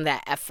back from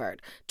that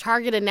effort.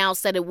 Target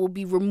announced that it will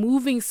be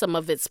removing some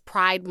of its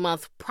Pride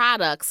Month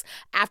products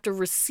after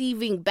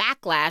receiving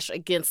backlash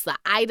against the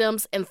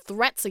items and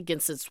threats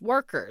against its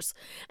workers.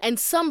 And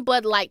some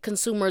Bud Light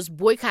consumers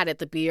boycotted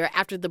the beer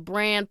after the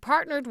brand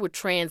partnered with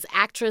trans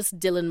actress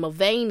Dylan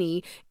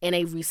Mulvaney in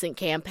a recent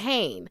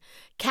campaign.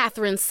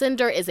 Catherine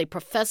Sender is a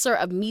professor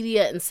of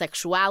media and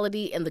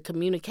sexuality in the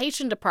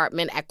communication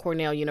department at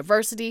Cornell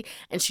University,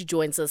 and she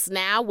joins us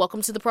now.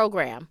 Welcome to the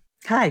program.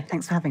 Hi,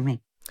 thanks for having me.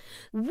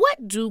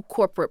 What do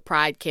corporate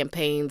pride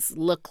campaigns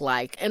look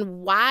like,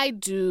 and why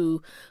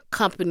do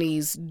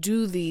companies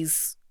do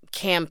these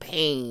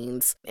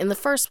campaigns in the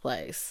first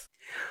place?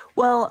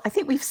 Well, I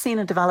think we've seen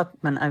a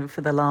development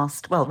over the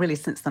last, really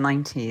since the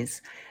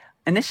 90s.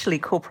 Initially,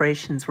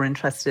 corporations were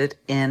interested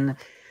in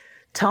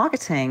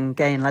targeting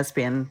gay and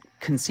lesbian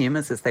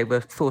consumers, as they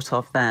were thought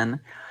of then,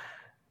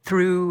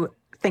 through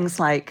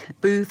things like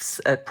booths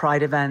at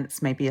pride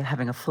events, maybe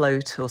having a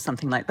float or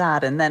something like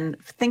that, and then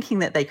thinking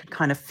that they could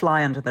kind of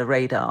fly under the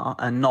radar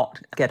and not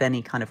get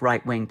any kind of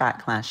right-wing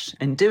backlash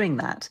in doing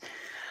that.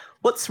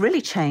 What's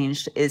really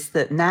changed is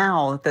that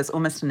now there's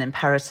almost an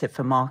imperative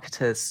for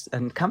marketers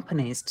and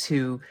companies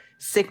to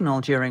signal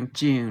during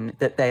June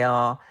that they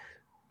are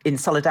in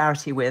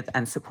solidarity with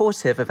and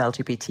supportive of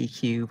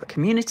LGBTQ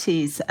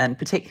communities, and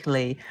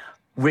particularly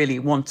really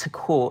want to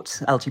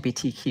court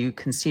LGBTQ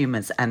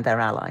consumers and their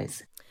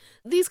allies.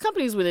 These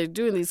companies, when they're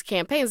doing these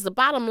campaigns, the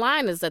bottom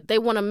line is that they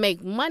want to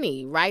make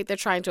money, right? They're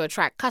trying to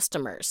attract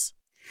customers.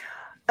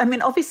 I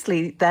mean,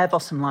 obviously, their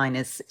bottom line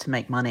is to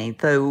make money,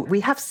 though we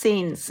have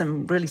seen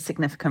some really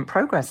significant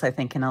progress, I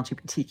think, in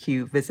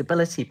LGBTQ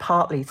visibility,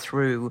 partly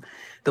through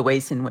the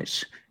ways in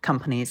which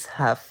companies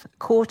have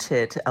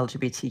courted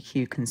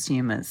LGBTQ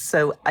consumers.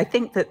 So I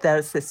think that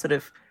there's this sort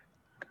of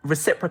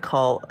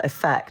reciprocal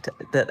effect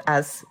that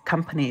as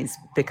companies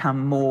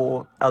become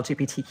more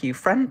LGBTQ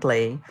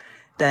friendly,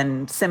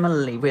 then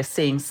similarly, we're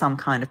seeing some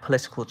kind of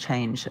political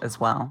change as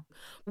well.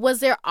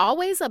 Was there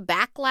always a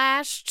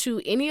backlash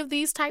to any of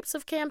these types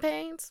of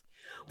campaigns?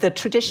 The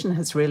tradition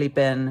has really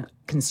been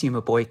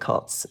consumer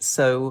boycotts.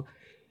 So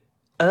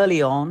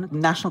early on,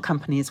 national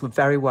companies were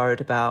very worried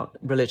about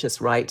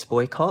religious right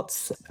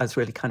boycotts as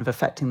really kind of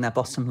affecting their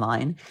bottom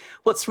line.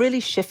 What's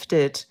really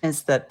shifted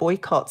is that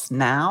boycotts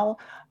now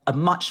are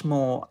much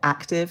more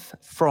active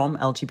from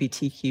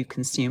LGBTQ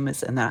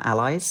consumers and their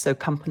allies. So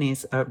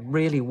companies are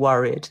really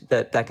worried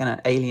that they're going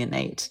to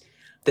alienate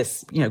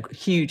this,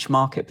 huge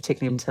market,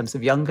 particularly in terms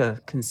of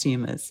younger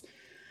consumers.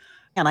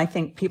 And I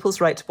think people's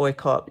right to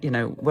boycott,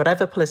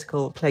 whatever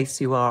political place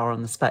you are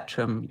on the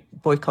spectrum,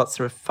 boycotts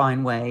are a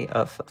fine way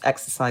of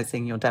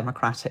exercising your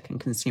democratic and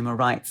consumer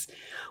rights.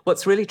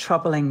 What's really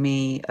troubling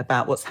me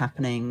about what's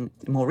happening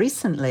more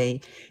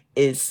recently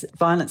is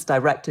violence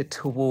directed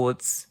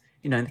towards,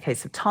 in the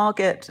case of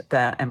Target,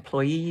 their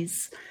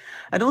employees.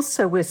 And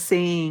also we're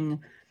seeing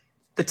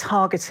the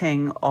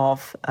targeting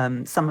of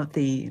some of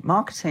the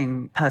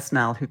marketing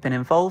personnel who've been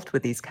involved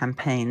with these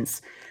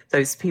campaigns.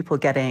 Those people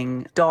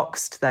getting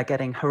doxxed, they're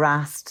getting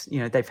harassed,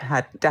 they've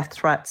had death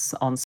threats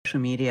on social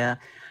media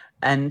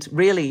and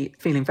really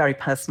feeling very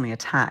personally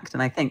attacked.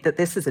 And I think that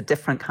this is a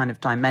different kind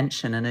of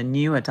dimension and a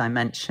newer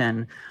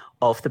dimension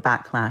of the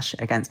backlash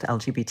against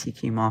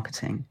LGBTQ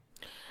marketing.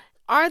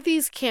 Are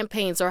these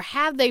campaigns, or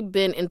have they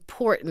been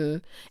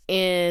important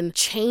in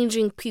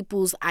changing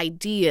people's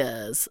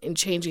ideas and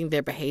changing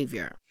their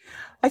behavior?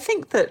 I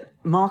think that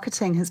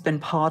marketing has been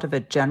part of a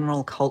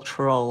general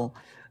cultural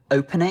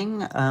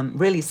opening,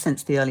 really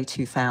since the early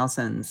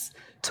 2000s,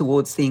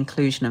 towards the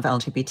inclusion of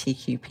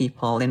LGBTQ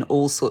people in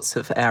all sorts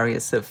of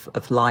areas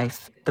of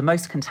life. The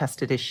most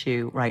contested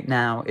issue right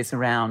now is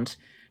around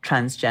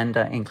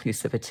transgender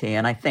inclusivity.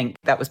 And I think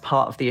that was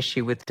part of the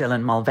issue with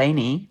Dylan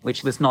Mulvaney,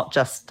 which was not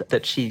just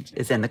that she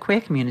is in the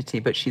queer community,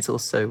 but she's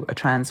also a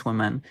trans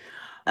woman.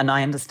 And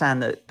I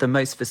understand that the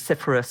most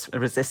vociferous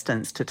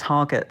resistance to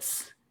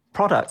Target's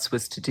products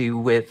was to do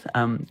with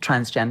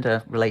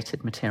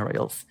transgender-related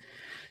materials.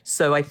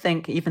 So I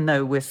think even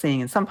though we're seeing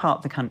in some part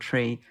of the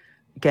country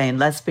gay and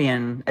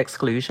lesbian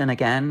exclusion,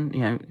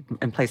 again,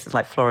 in places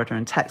like Florida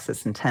and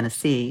Texas and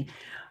Tennessee.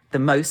 The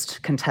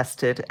most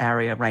contested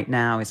area right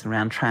now is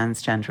around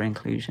transgender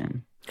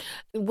inclusion.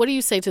 What do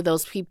you say to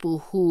those people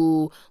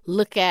who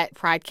look at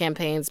pride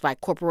campaigns by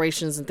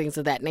corporations and things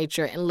of that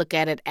nature and look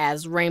at it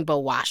as rainbow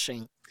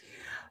washing?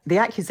 The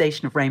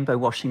accusation of rainbow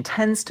washing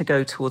tends to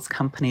go towards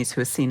companies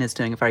who are seen as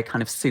doing a very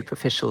kind of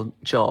superficial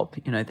job.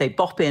 They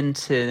bop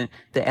into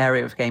the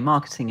area of gay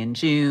marketing in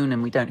June,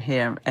 and we don't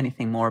hear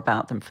anything more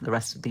about them for the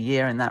rest of the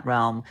year in that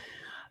realm.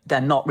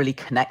 They're not really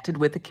connected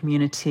with the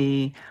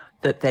community,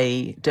 that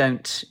they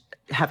don't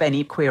have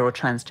any queer or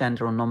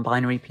transgender or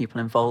non-binary people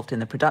involved in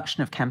the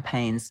production of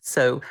campaigns.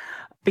 So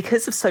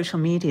because of social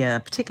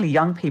media, particularly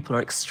young people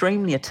are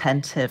extremely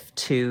attentive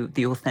to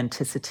the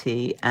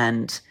authenticity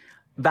and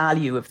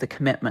value of the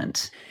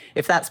commitment.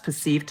 If that's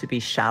perceived to be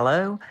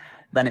shallow,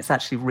 then it's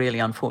actually really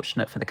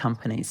unfortunate for the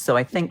companies. So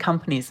I think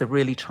companies are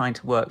really trying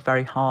to work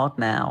very hard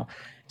now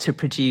to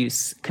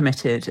produce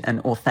committed and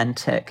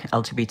authentic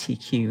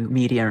LGBTQ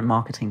media and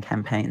marketing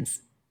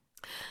campaigns.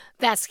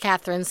 That's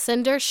Catherine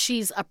Cinder.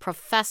 She's a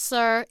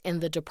professor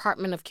in the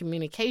Department of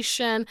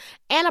Communication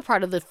and a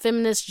part of the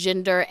Feminist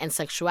Gender and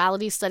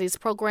Sexuality Studies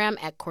program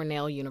at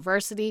Cornell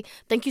University.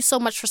 Thank you so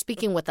much for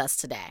speaking with us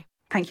today.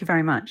 Thank you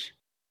very much.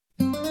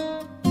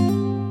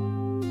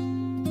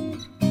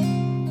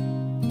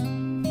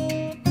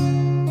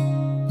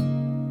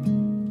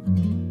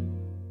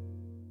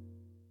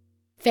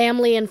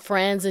 Family and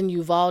friends in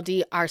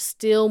Uvalde are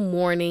still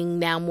mourning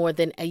now more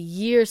than a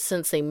year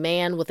since a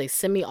man with a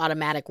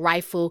semi-automatic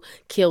rifle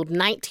killed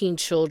 19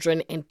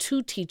 children and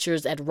 2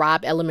 teachers at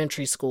Robb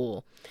Elementary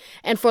School.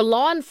 And for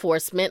law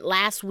enforcement,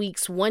 last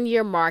week's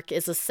one-year mark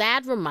is a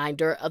sad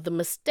reminder of the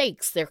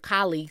mistakes their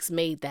colleagues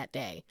made that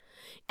day.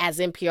 As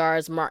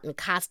NPR's Martin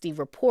Costi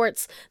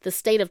reports, the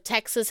state of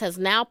Texas has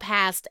now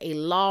passed a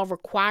law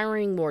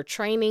requiring more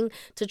training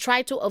to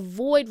try to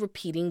avoid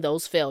repeating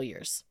those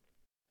failures.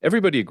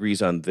 Everybody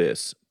agrees on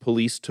this.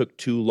 Police took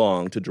too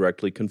long to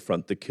directly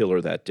confront the killer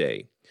that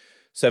day.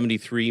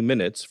 73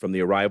 minutes from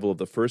the arrival of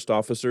the first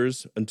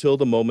officers until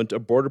the moment a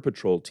Border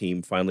Patrol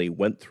team finally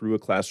went through a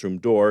classroom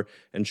door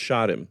and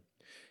shot him.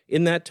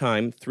 In that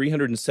time,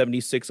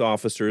 376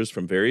 officers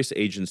from various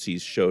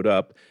agencies showed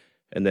up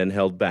and then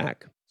held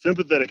back.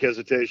 Sympathetic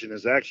hesitation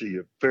is actually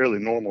a fairly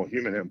normal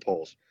human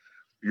impulse.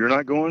 You're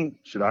not going?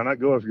 Should I not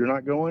go if you're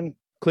not going?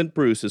 Clint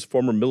Bruce is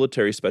former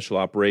military special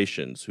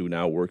operations who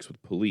now works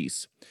with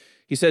police.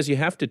 He says you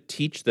have to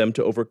teach them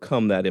to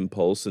overcome that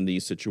impulse in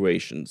these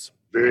situations.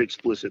 Very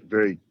explicit,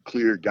 very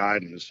clear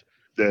guidance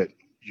that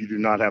you do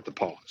not have to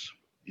pause.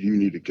 You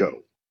need to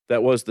go.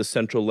 That was the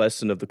central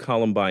lesson of the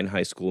Columbine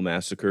High School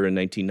massacre in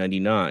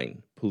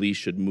 1999. Police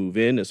should move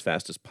in as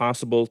fast as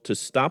possible to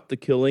stop the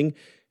killing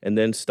and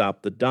then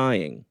stop the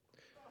dying.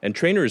 And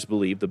trainers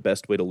believe the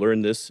best way to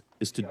learn this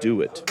is to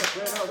do it.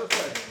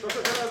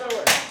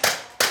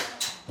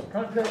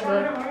 Contact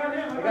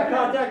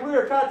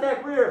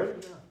rear.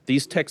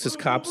 These Texas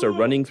cops are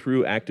running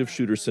through active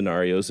shooter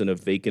scenarios in a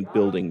vacant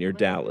building near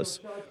Dallas.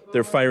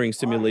 They're firing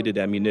simulated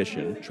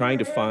ammunition, trying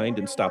to find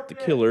and stop the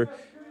killer,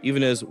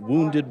 even as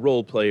wounded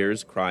role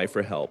players cry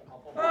for help.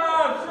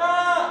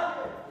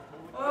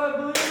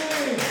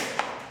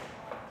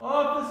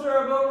 Officer,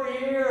 I'm over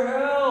here,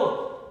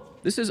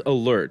 help! This is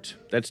ALERT.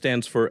 That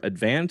stands for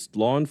Advanced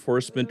Law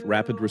Enforcement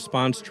Rapid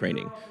Response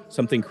Training,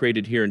 something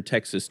created here in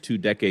Texas 2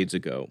 decades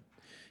ago.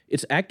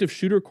 Its active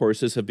shooter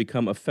courses have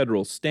become a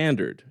federal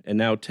standard, and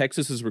now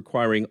Texas is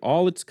requiring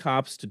all its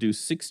cops to do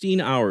 16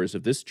 hours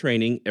of this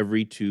training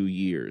every 2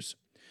 years.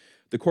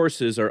 The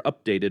courses are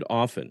updated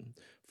often.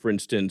 For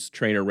instance,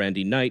 trainer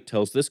Randy Knight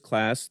tells this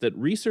class that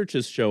research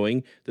is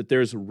showing that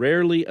there's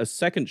rarely a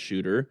second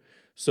shooter,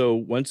 so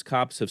once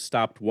cops have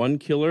stopped one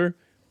killer,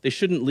 they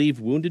shouldn't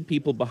leave wounded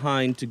people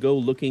behind to go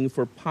looking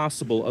for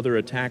possible other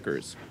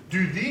attackers.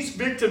 Do these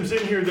victims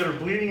in here that are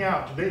bleeding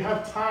out, do they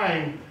have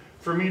time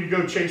for me to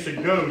go chase a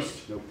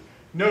ghost? Nope.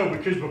 No,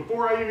 because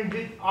before I even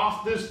get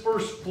off this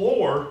first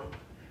floor,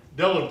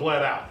 they'll have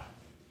bled out.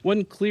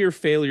 One clear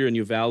failure in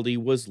Uvalde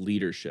was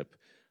leadership.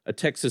 A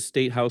Texas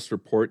State House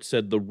report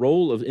said the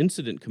role of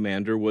incident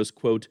commander was,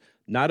 quote,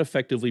 not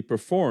effectively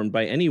performed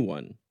by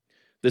anyone.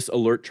 This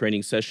ALERT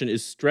training session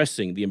is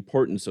stressing the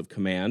importance of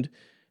command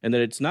and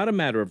that it's not a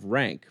matter of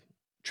rank.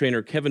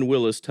 Trainer Kevin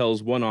Willis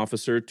tells one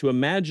officer to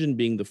imagine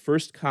being the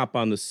first cop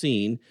on the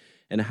scene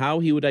and how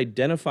he would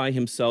identify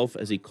himself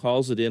as he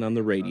calls it in on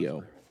the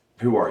radio.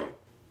 Who are you?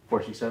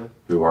 467.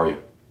 Who are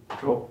you?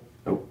 Patrol.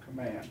 Nope.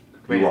 Command.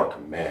 You are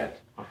command.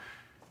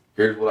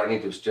 Here's what I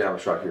need to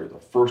establish right here. The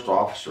first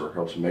officer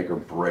helps make or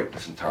break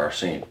this entire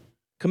scene.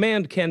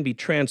 Command can be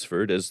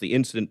transferred as the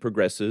incident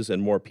progresses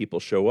and more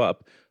people show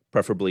up,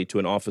 preferably to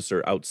an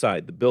officer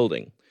outside the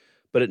building.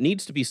 But it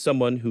needs to be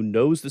someone who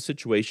knows the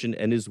situation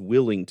and is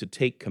willing to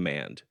take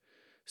command.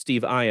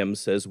 Steve Iam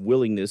says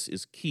willingness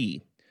is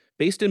key.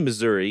 Based in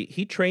Missouri,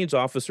 he trains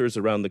officers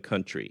around the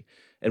country.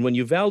 And when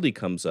Uvalde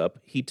comes up,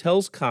 he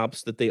tells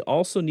cops that they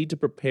also need to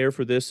prepare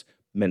for this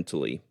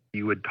mentally.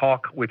 You would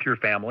talk with your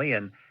family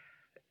and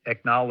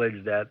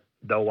acknowledge that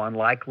though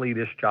unlikely,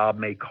 this job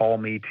may call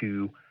me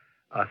to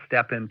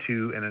step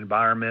into an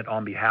environment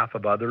on behalf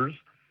of others,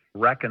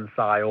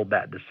 reconcile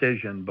that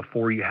decision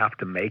before you have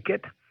to make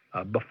it,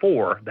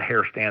 before the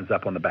hair stands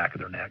up on the back of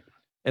their neck.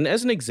 And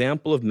as an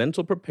example of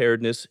mental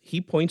preparedness,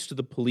 he points to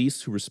the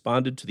police who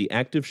responded to the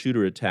active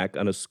shooter attack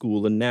on a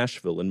school in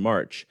Nashville in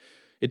March.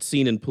 It's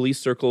seen in police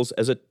circles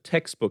as a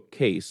textbook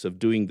case of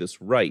doing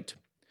this right.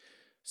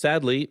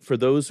 Sadly, for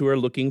those who are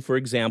looking for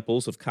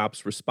examples of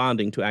cops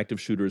responding to active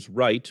shooters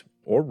right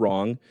or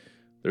wrong,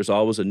 there's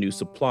always a new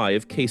supply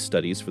of case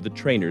studies for the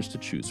trainers to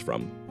choose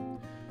from.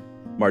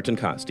 Martin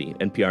Costi,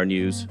 NPR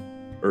News,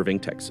 Irving,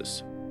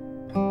 Texas.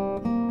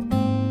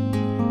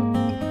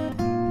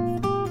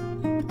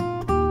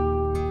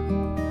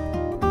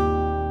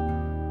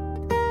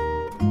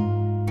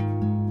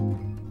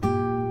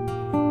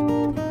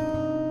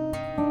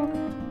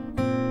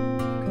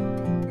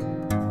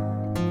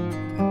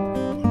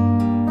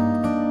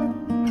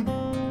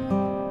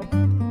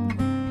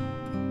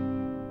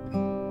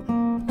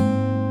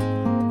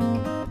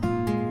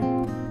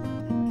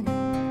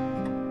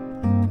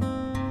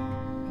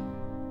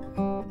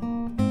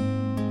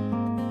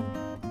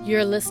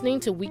 You're listening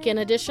to Weekend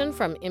Edition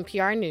from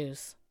NPR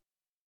News.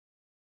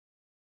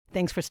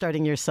 Thanks for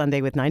starting your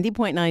Sunday with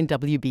 90.9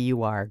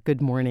 WBUR.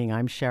 Good morning.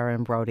 I'm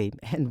Sharon Brody.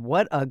 And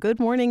what a good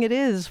morning it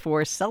is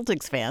for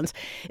Celtics fans.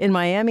 In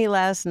Miami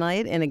last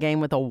night, in a game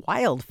with a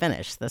wild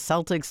finish, the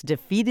Celtics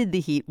defeated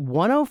the Heat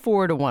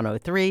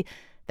 104-103.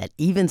 That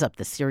evens up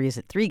the series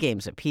at 3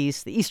 games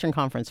apiece. The Eastern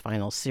Conference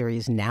Finals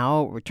series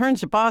now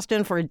returns to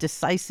Boston for a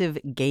decisive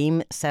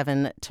Game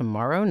 7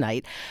 tomorrow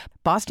night.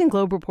 Boston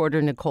Globe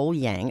reporter Nicole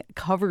Yang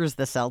covers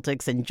the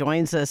Celtics and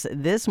joins us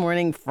this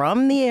morning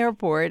from the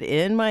airport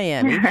in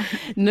Miami.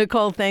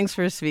 Nicole, thanks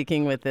for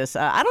speaking with us.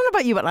 I don't know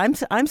about you, but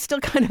I'm still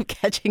kind of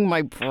catching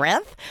my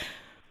breath.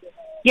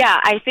 Yeah,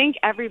 I think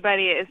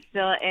everybody is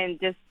still in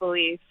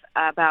disbelief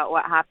about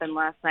what happened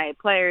last night,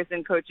 players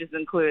and coaches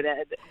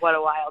included. What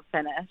a wild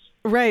finish.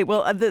 Right.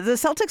 Well, the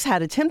Celtics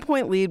had a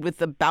 10-point lead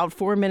with about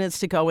 4 minutes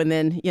to go, and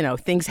then,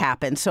 things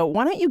happened. So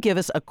why don't you give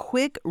us a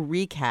quick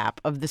recap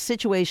of the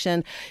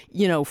situation,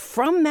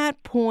 from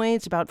that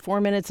point, about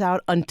 4 minutes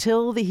out,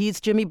 until the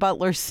Heat's Jimmy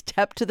Butler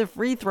stepped to the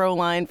free throw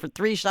line for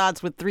 3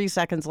 shots with 3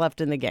 seconds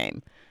left in the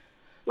game.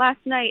 Last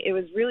night, it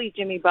was really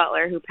Jimmy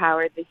Butler who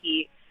powered the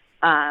Heat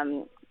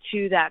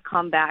to that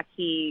comeback.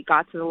 He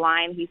got to the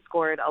line. He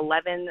scored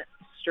 11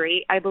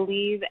 straight, I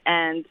believe.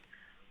 And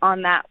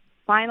on that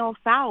final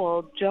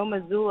foul, Joe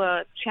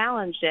Mazzulla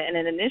challenged it, and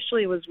it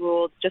initially was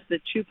ruled just a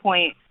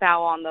 2-point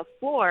foul on the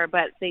floor,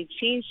 but they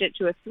changed it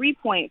to a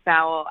 3-point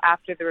foul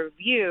after the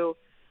review,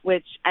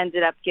 which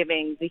ended up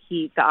giving the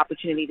Heat the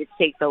opportunity to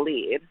take the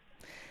lead.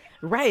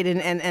 Right,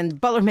 and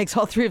Butler makes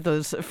all 3 of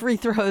those free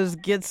throws,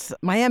 gets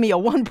Miami a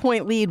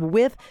 1-point lead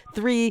with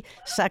 3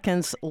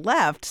 seconds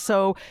left.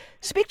 So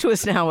speak to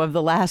us now of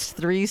the last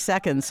 3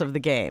 seconds of the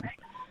game.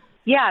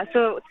 Yeah,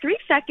 so 3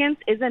 seconds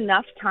is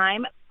enough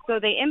time. So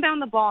they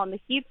inbound the ball, and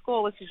the Heat's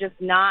goal was to just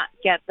not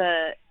get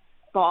the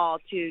ball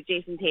to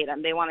Jason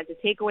Tatum. They wanted to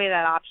take away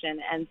that option,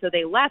 and so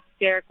they left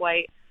Derek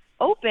White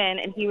open,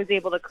 and he was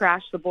able to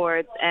crash the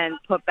boards and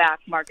put back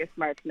Marcus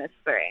Smart's missed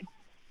 3.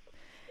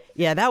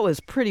 Yeah, that was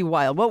pretty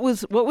wild. What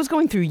was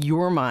going through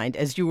your mind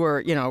as you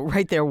were,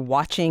 right there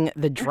watching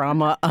the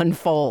drama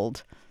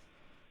unfold?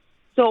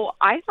 So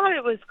I thought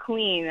it was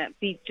clean,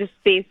 just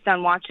based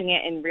on watching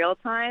it in real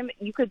time.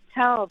 You could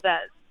tell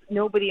that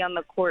nobody on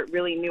the court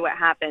really knew what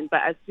happened,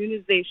 but as soon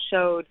as they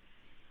showed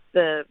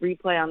the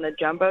replay on the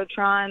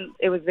Jumbotron,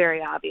 it was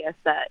very obvious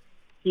that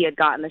he had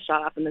gotten the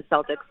shot off, and the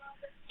Celtics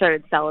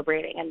started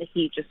celebrating, and the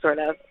Heat just sort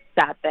of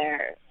sat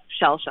there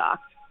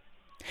shell-shocked.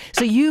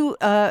 So you,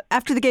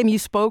 after the game, you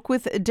spoke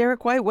with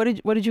Derek White. What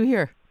did you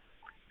hear?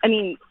 I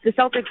mean, the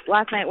Celtics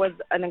last night was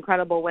an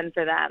incredible win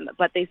for them,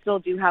 but they still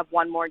do have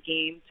one more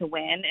game to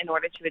win in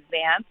order to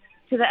advance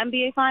to the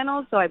NBA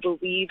Finals. So I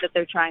believe that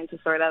they're trying to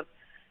sort of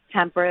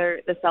temper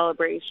the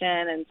celebration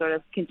and sort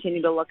of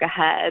continue to look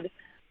ahead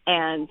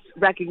and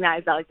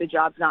recognize that the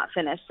job's not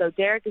finished. So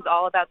Derek is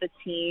all about the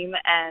team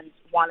and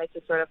wanted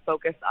to sort of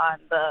focus on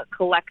the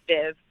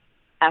collective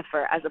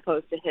effort as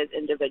opposed to his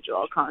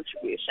individual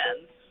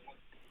contributions.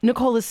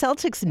 Nicole, the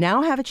Celtics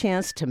now have a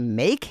chance to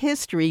make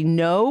history.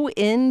 No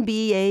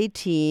NBA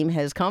team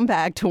has come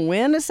back to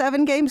win a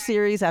 7-game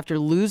series after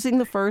losing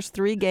the first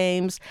 3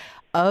 games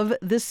of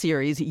the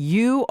series.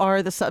 You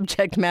are the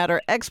subject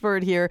matter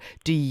expert here.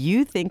 Do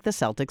you think the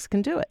Celtics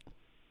can do it?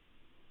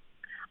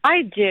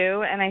 I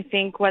do, and I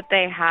think what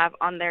they have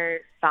on their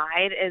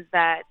side is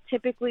that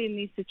typically in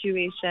these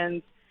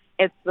situations,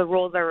 it's the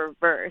roles are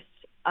reversed.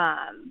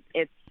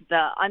 It's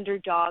the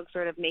underdog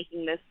sort of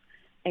making this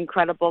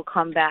incredible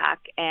comeback,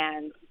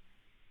 and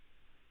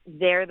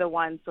they're the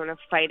ones sort of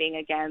fighting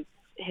against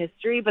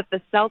history. But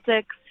the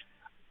Celtics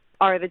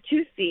are the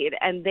 2 seed,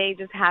 and they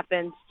just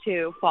happened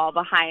to fall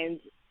behind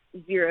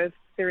 0-3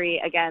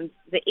 against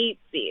the 8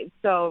 seed.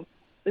 So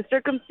the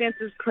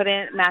circumstances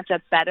couldn't match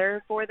up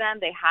better for them.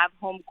 They have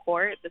home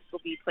court. This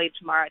will be played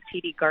tomorrow at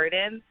TD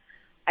Garden.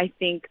 I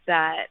think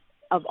that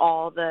of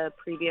all the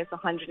previous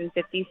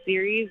 150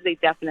 series, they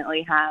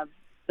definitely have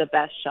the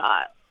best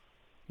shot.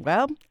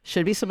 Well,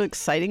 should be some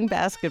exciting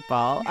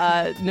basketball.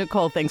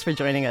 Nicole, thanks for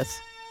joining us.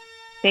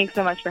 Thanks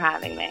so much for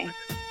having me.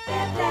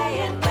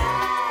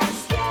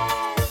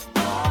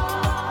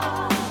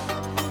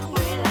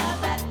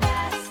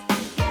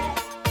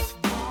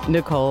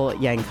 Nicole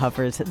Yang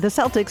covers the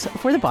Celtics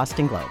for the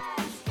Boston Globe.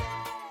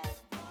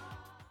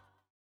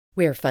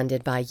 We're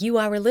funded by you,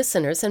 our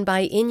listeners, and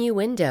by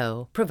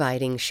Innuendo,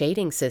 providing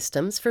shading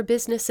systems for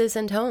businesses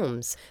and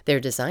homes. Their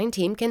design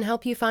team can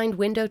help you find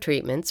window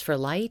treatments for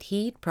light,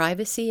 heat,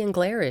 privacy, and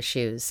glare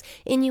issues.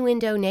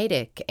 Innuendo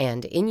Natick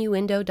and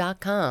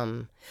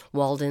Innuendo.com.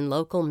 Walden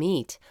Local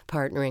Meat,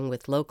 partnering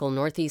with local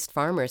Northeast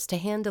farmers to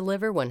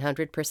hand-deliver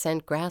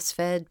 100%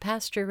 grass-fed,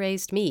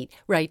 pasture-raised meat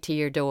right to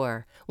your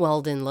door.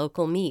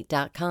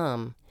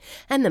 WaldenLocalMeat.com.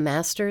 And the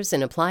Masters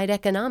in Applied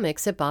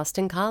Economics at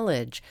Boston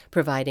College,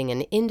 providing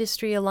an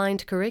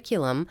industry-aligned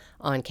curriculum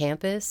on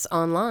campus,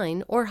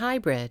 online, or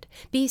hybrid.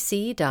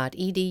 bc.edu/MSAE.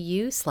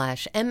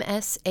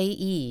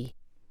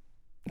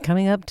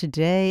 Coming up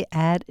today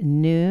at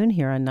noon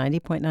here on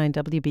 90.9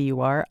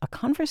 WBUR, a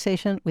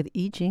conversation with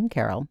E. Jean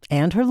Carroll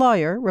and her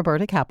lawyer,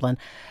 Roberta Kaplan,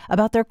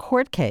 about their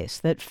court case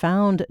that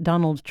found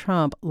Donald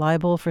Trump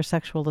liable for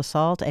sexual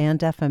assault and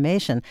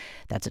defamation.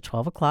 That's at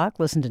 12 o'clock.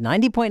 Listen to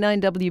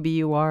 90.9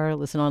 WBUR.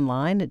 Listen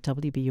online at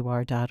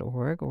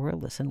WBUR.org or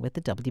listen with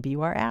the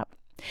WBUR app.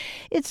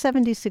 It's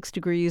 76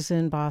 degrees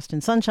in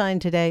Boston. Sunshine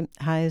today.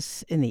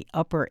 Highs in the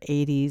upper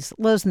 80s.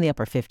 Lows in the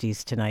upper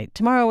 50s tonight.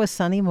 Tomorrow is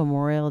sunny.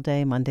 Memorial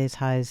Day. Monday's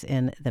highs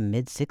in the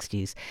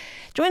mid-60s.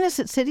 Join us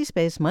at City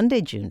Space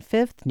Monday, June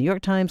 5th. New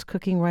York Times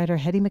cooking writer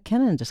Hetty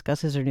McKinnon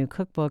discusses her new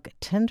cookbook,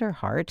 Tender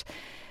Heart.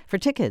 For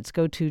tickets,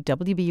 go to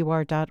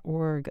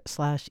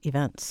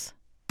WBUR.org/events.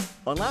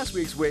 On last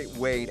week's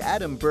Wait,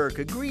 Adam Burke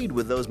agreed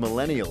with those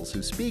millennials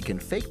who speak in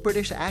fake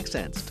British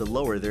accents to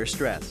lower their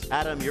stress.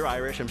 Adam, you're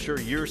Irish. I'm sure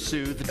you're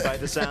soothed by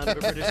the sound of a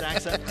British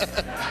accent.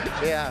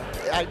 Yeah,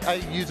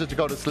 I use it to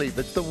go to sleep.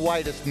 It's the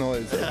whitest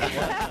noise.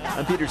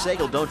 I'm Peter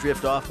Sagal. Don't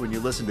drift off when you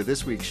listen to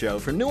this week's show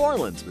from New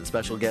Orleans with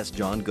special guest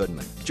John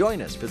Goodman.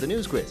 Join us for the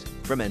news quiz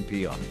from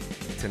NPR.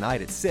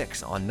 Tonight at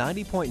 6 on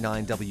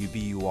 90.9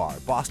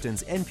 WBUR,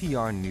 Boston's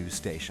NPR news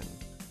station.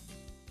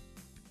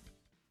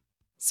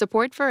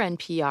 Support for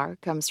NPR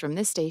comes from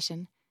this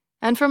station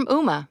and from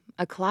Ooma,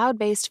 a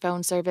cloud-based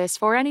phone service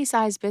for any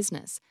size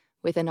business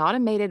with an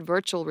automated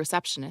virtual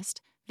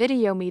receptionist,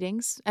 video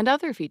meetings, and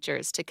other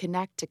features to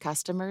connect to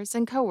customers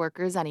and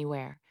coworkers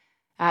anywhere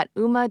at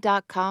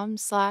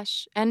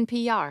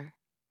ooma.com/NPR.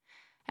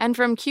 And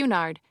from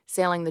Cunard,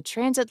 sailing the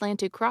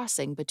transatlantic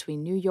crossing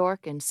between New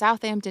York and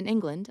Southampton,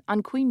 England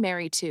on Queen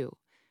Mary 2,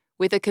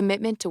 with a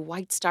commitment to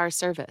White Star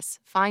service,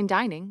 fine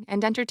dining,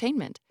 and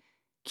entertainment.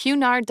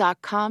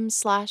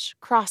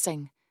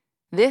 Cunard.com/crossing.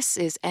 This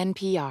is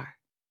NPR.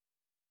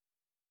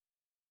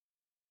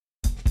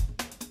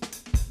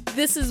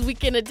 This is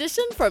Weekend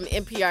Edition from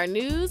NPR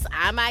News.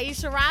 I'm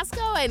Aisha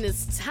Roscoe, and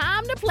it's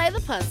time to play the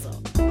puzzle.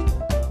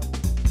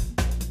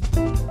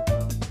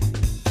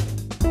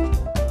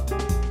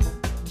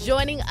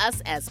 Joining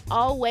us, as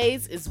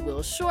always, is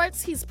Will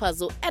Shortz. He's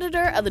puzzle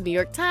editor of the New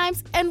York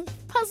Times and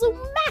puzzle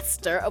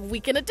master of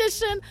Weekend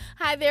Edition.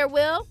 Hi there,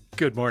 Will.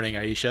 Good morning,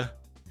 Aisha.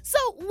 So,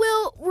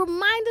 Will,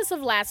 remind us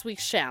of last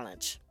week's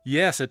challenge.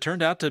 Yes, it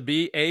turned out to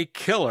be a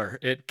killer.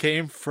 It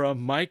came from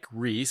Mike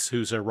Reese,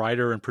 who's a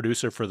writer and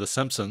producer for The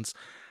Simpsons.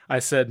 I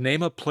said,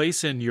 name a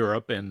place in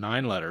Europe in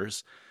 9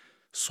 letters,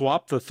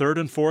 swap the 3rd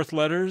and 4th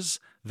letters,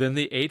 then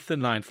the 8th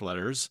and 9th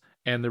letters,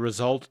 and the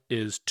result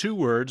is 2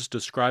 words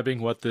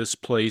describing what this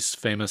place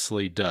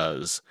famously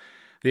does.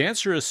 The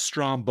answer is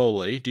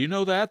Stromboli. Do you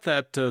know that?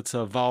 That it's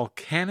a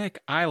volcanic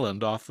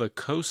island off the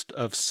coast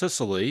of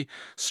Sicily,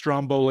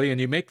 Stromboli, and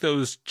you make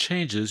those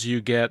changes,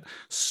 you get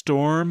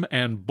storm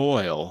and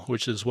boil,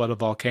 which is what a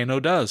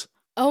volcano does.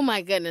 Oh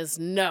my goodness,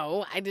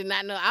 no, I did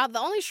not know. The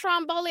only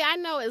Stromboli I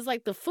know is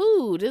like the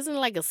food. Isn't it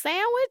like a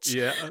sandwich?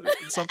 Yeah,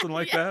 something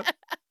like that.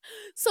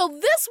 So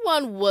this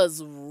one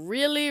was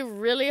really,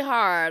 really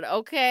hard,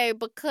 okay,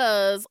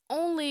 because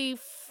only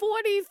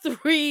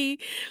 43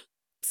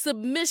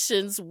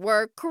 submissions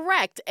were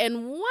correct,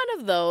 and one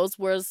of those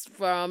was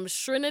from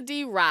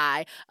Trinity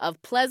Rye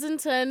of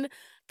Pleasanton,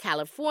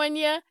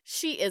 California.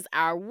 She is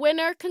our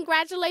winner.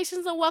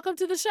 Congratulations and welcome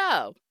to the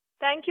show.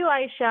 Thank you,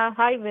 Aisha.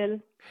 Hi, Will.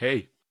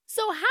 Hey.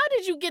 So how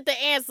did you get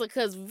the answer?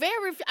 Because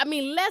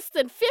less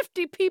than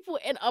 50 people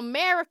in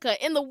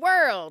America, in the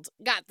world,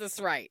 got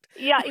this right.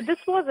 Yeah, this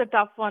was a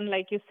tough one,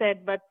 like you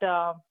said, but,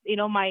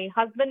 my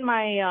husband,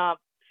 my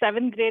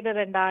 7th grader,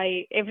 and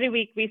I, every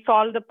week we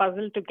solved the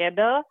puzzle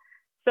together.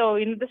 So,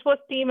 this was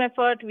team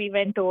effort. We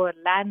went over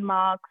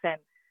landmarks and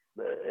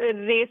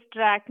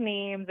racetrack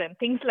names and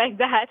things like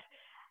that.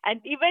 And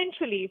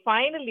eventually,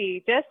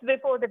 finally, just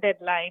before the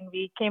deadline,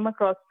 we came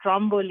across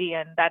Stromboli,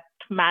 and that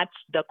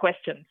matched the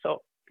question.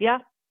 So, yeah.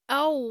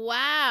 Oh,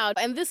 wow.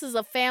 And this is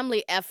a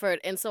family effort.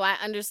 And so I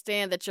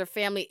understand that your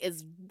family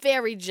is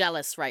very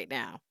jealous right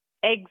now.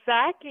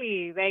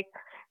 Exactly. Like,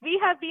 We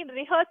have been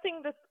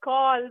rehearsing this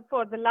call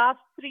for the last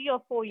 3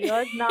 or 4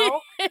 years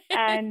now.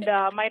 And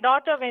my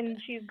daughter, when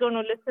she's going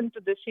to listen to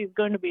this, she's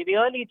going to be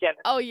really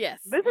jealous. Oh, yes.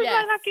 This is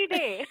my lucky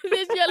day.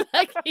 This is your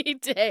lucky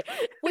day.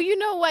 Well, you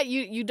know what?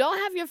 You don't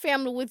have your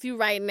family with you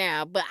right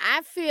now, but I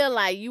feel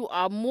like you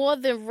are more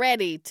than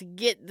ready to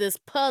get this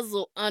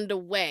puzzle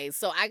underway.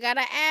 So I got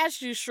to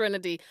ask you,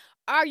 Trinity,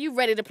 are you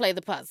ready to play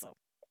the puzzle?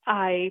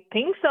 I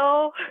think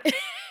so.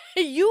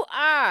 You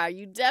are.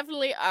 You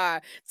definitely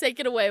are.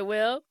 Take it away,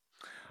 Will.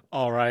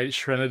 All right,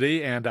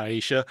 Trinity and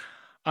Aisha,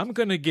 I'm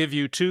going to give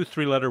you 2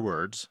 3-letter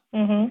words.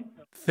 Mm-hmm.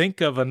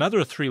 Think of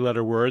another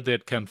 3-letter word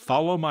that can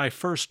follow my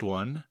first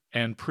one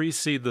and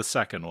precede the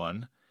second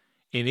one,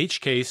 in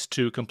each case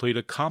to complete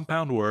a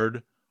compound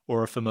word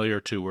or a familiar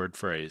 2-word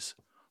phrase.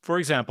 For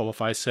example,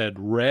 if I said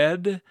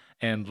red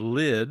and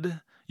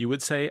lid, you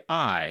would say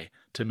I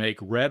to make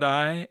red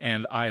eye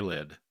and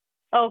eyelid.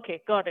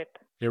 Okay, got it.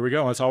 Here we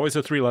go. It's always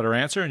a 3-letter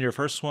answer, and your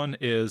first one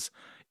is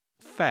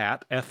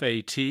fat,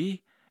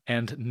 F-A-T,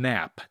 and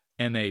nap,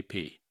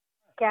 N-A-P.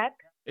 Cat.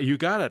 You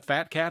got it.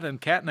 Fat cat and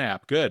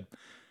catnap. Good.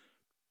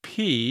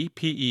 P,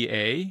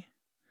 P-E-A,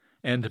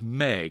 and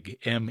Meg,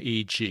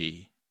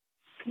 M-E-G.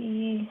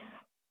 Pea.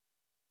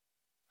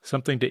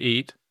 Something to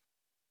eat.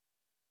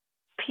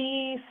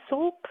 Pea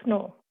soup?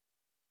 No.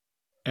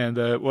 And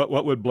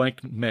what would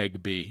blank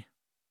Meg be?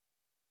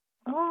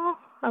 Oh,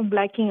 I'm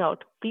blacking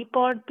out. Pea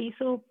pod, pea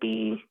soup,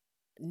 pea...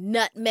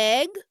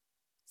 Nutmeg.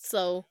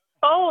 So...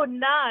 Oh,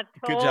 nut.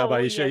 Good job,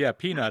 Aisha. Yes. Yeah,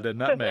 peanut and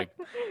nutmeg.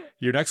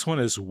 Your next one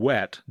is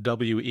wet,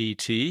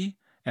 W-E-T,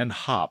 and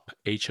hop,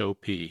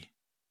 H-O-P.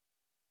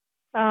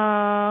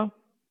 Wet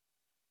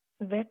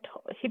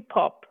hip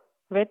hop.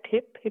 Wet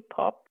hip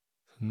hop.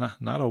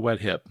 Not a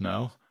wet hip,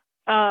 no.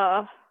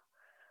 Gosh,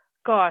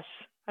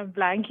 I'm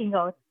blanking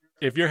out.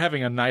 If you're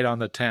having a night on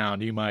the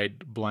town, you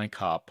might blank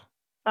hop.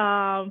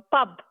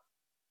 Pub.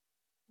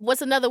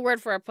 What's another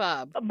word for a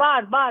pub?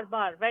 Bar. Wet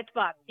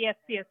bar. Yes.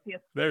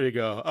 There you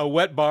go. A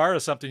wet bar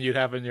is something you'd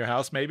have in your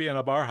house, maybe, and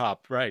a bar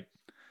hop, right.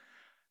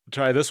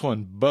 Try this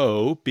one,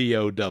 bow,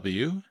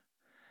 B-O-W,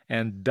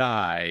 and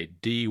dye,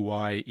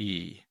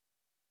 D-Y-E.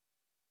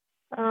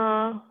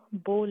 Bow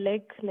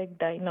leg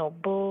die. No,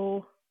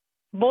 bow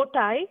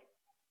tie.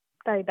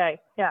 Tie-dye,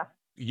 yeah.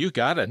 You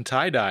got it, and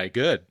tie-dye,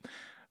 good.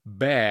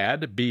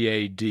 Bad,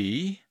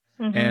 B-A-D,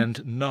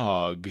 and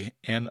nog,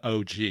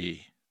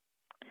 N-O-G.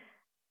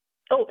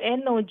 Oh,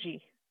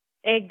 N-O-G.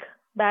 Egg.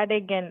 Bad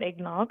egg and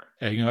eggnog.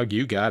 Eggnog,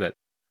 you got it.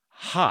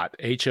 Hot,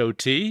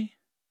 H-O-T,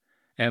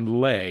 and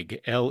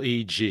leg,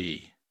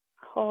 L-E-G.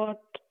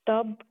 Hot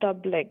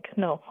tub leg.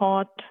 No,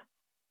 hot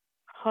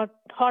dog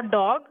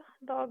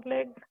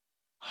leg.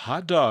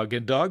 Hot dog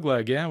and dog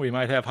leg, yeah. We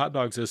might have hot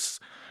dogs this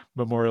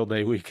Memorial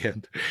Day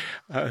weekend.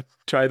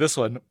 Try this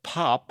one.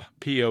 Pop,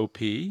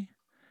 P-O-P,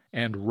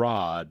 and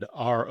rod,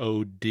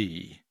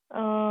 R-O-D.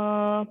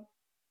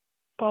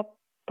 Pop.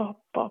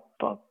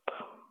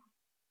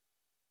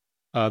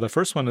 The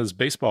first one is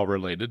baseball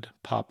related,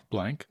 pop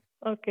blank.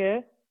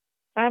 Okay.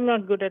 I'm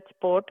not good at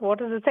sport. What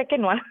is the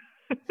second one?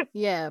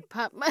 Yeah,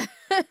 pop.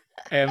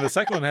 And the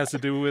second one has to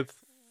do with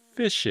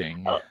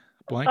fishing,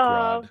 blank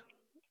rod.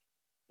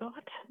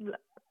 What?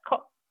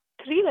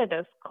 3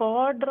 letters.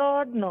 Cod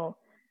rod? No.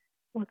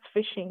 What's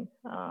fishing?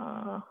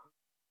 All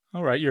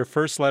right, your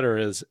first letter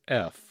is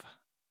F.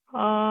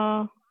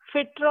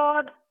 Fit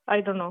rod?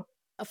 I don't know.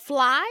 A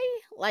fly?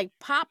 Like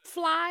pop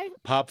fly?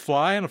 Pop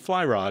fly and a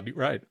fly rod,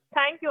 right.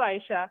 Thank you,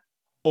 Aisha.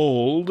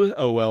 Old,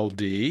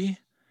 O-L-D,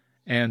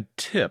 and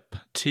tip,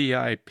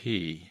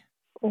 T-I-P.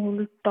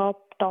 Old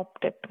top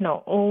tip.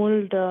 No.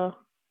 Old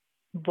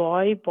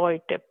boy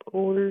tip.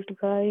 Old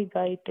guy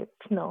tip.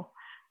 No.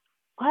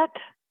 What?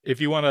 If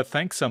you want to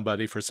thank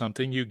somebody for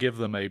something, you give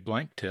them a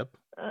blank tip.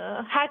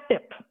 Hat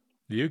tip.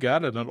 You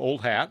got it, an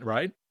old hat,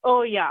 right?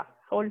 Oh, yeah.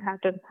 Old hat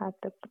and hat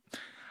tip.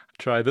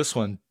 Try this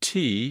one,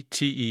 T,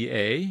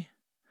 T-E-A,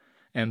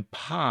 and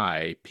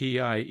pie,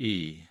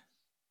 P-I-E.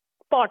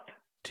 Pot.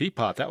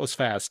 Teapot, that was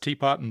fast.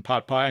 Teapot and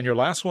pot pie. And your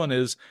last one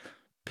is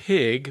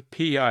pig,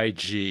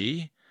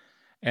 P-I-G,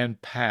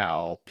 and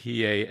pal,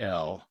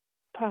 P-A-L.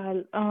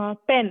 Pal.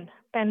 Pen.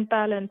 Pen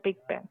pal and pig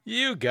pen.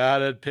 You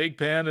got it. Pig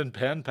pen and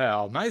pen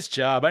pal. Nice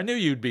job. I knew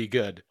you'd be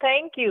good.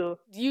 Thank you.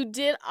 You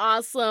did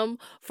awesome.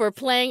 For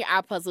playing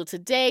our puzzle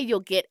today,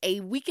 you'll get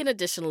a weekend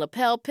edition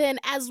lapel pin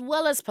as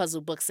well as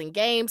puzzle books and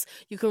games.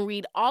 You can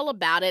read all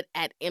about it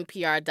at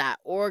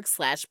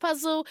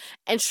npr.org/puzzle.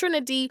 And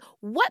Trinity,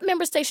 what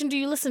member station do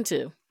you listen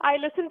to? I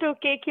listen to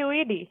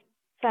KQED,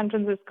 San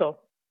Francisco.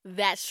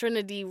 That's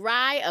Trinity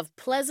Rye of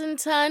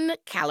Pleasanton,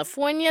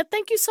 California.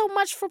 Thank you so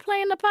much for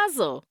playing the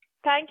puzzle.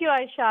 Thank you,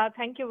 Aisha.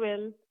 Thank you,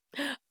 Will.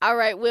 All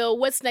right, Will,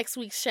 what's next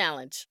week's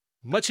challenge?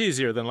 Much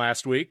easier than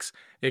last week's.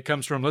 It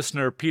comes from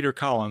listener Peter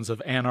Collins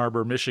of Ann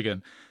Arbor,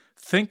 Michigan.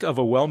 Think of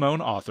a well-known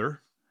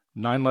author,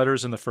 9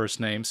 letters in the first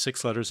name,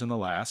 6 letters in the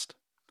last.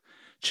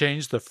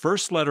 Change the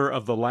first letter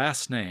of the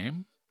last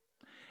name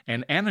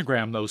and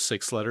anagram those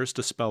 6 letters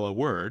to spell a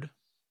word.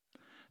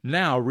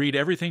 Now read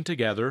everything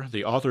together,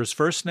 the author's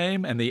first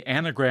name and the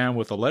anagram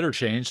with the letter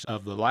change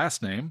of the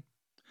last name.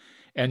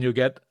 and you'll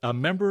get a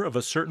member of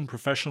a certain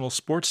professional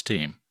sports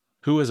team.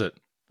 Who is it?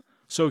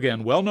 So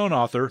again, well-known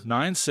author,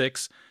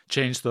 9-6,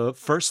 change the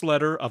first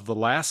letter of the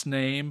last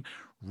name,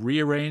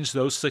 rearrange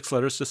those 6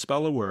 letters to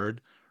spell a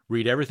word,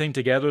 read everything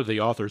together, the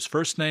author's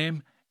first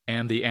name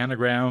and the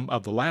anagram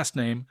of the last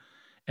name,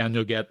 and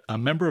you'll get a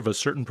member of a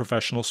certain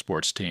professional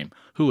sports team.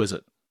 Who is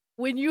it?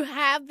 When you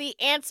have the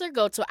answer,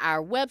 go to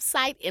our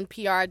website,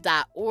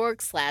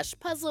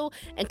 npr.org/puzzle,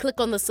 and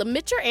click on the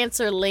Submit Your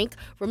Answer link.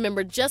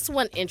 Remember, just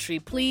one entry,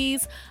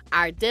 please.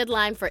 Our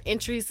deadline for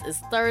entries is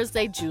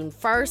Thursday, June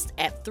 1st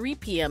at 3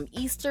 p.m.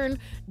 Eastern.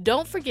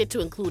 Don't forget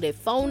to include a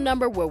phone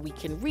number where we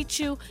can reach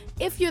you.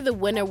 If you're the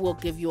winner, we'll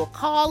give you a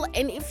call.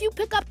 And if you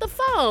pick up the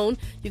phone,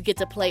 you get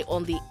to play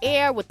on the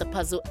air with the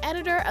puzzle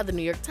editor of the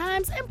New York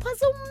Times and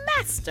puzzle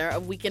master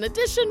of Weekend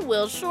Edition,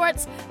 Will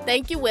Shortz.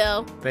 Thank you,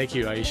 Will. Thank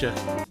you, Aisha.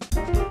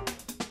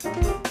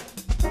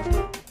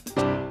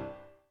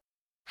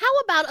 How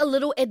about a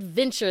little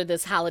adventure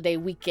this holiday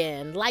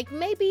weekend, like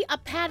maybe a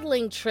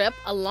paddling trip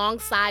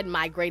alongside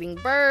migrating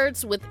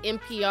birds with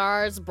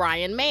NPR's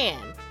Brian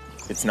Mann?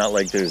 It's not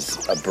like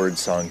there's a bird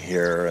song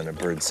here and a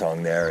bird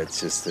song there. It's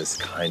just this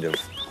kind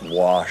of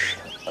wash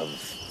of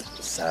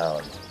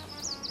sound.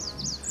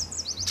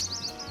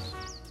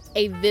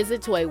 A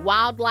visit to a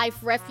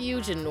wildlife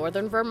refuge in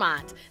northern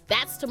Vermont.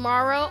 That's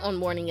tomorrow on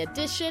Morning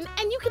Edition,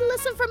 and you can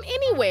listen from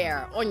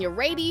anywhere, on your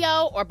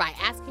radio or by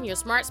asking your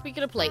smart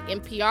speaker to play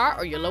NPR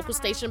or your local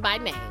station by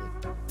name.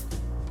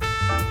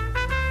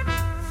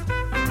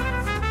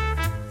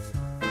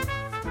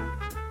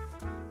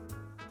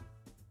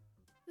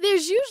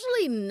 There's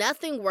usually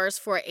nothing worse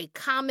for a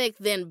comic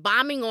than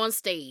bombing on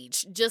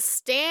stage, just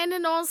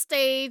standing on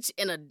stage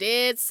in a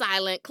dead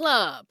silent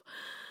club.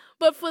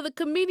 But for the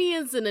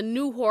comedians in a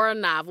new horror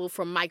novel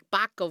from Mike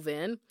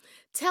Bakoven,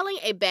 telling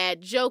a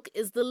bad joke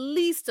is the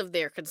least of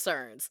their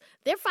concerns.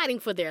 They're fighting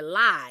for their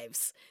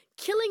lives.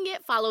 Killing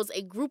It follows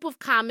a group of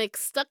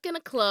comics stuck in a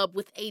club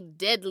with a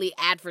deadly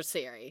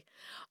adversary.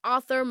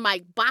 Author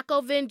Mike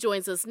Bakoven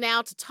joins us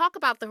now to talk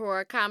about the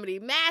horror comedy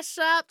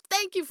mashup.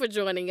 Thank you for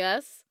joining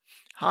us.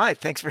 Hi,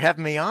 thanks for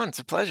having me on. It's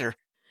a pleasure.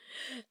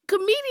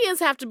 Comedians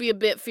have to be a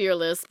bit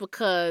fearless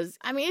because,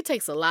 it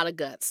takes a lot of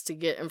guts to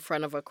get in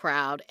front of a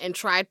crowd and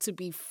try to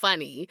be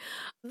funny.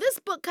 This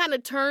book kind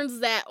of turns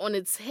that on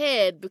its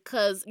head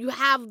because you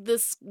have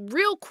this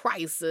real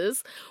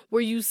crisis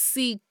where you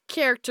see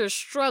characters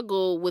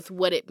struggle with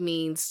what it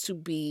means to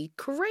be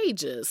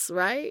courageous,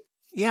 right?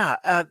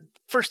 Yeah,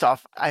 first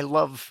off, I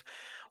love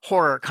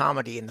horror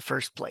comedy in the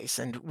first place.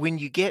 And when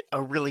you get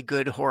a really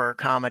good horror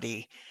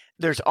comedy,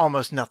 there's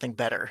almost nothing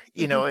better.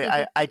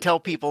 I tell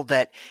people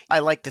that I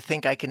like to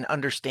think I can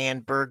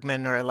understand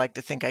Bergman, or I like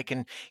to think I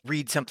can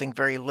read something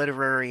very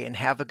literary and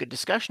have a good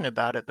discussion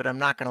about it, but I'm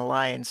not going to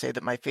lie and say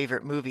that my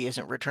favorite movie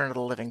isn't Return of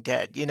the Living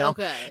Dead,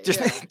 Okay.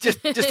 Just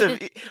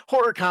a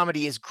horror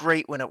comedy is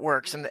great when it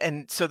works.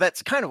 And so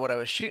that's kind of what I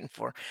was shooting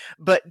for.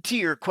 But to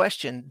your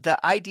question,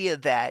 the idea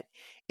that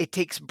it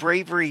takes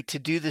bravery to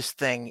do this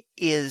thing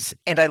is,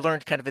 and I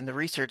learned kind of in the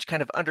research,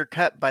 kind of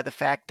undercut by the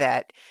fact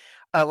that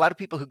a lot of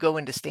people who go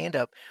into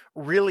stand-up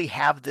really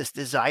have this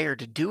desire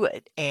to do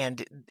it.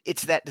 And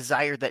it's that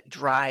desire that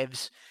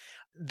drives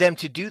them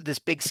to do this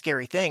big,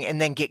 scary thing and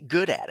then get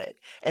good at it.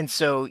 And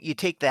so you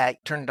take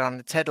that, turn it on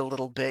its head a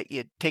little bit,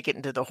 you take it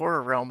into the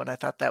horror realm. And I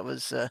thought that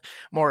was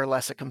more or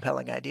less a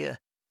compelling idea.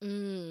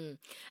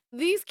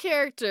 These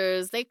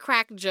characters, they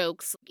crack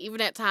jokes, even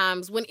at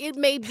times when it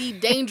may be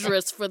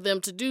dangerous for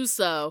them to do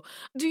so.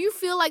 Do you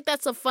feel like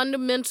that's a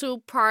fundamental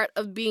part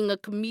of being a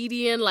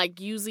comedian,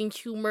 like using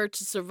humor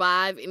to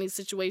survive any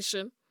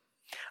situation?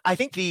 I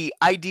think the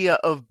idea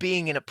of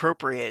being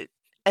inappropriate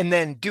and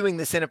then doing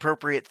this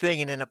inappropriate thing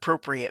in an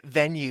appropriate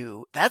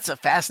venue, that's a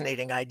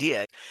fascinating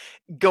idea.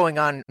 Going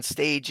on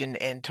stage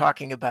and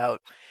talking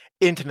about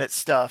intimate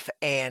stuff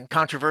and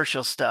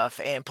controversial stuff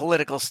and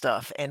political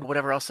stuff and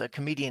whatever else a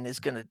comedian is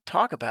going to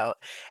talk about,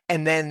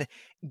 and then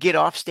get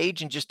off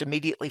stage and just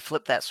immediately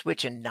flip that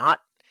switch and not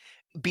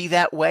be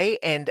that way.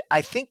 And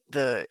I think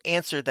the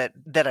answer that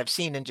I've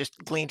seen and just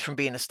gleaned from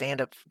being a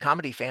stand-up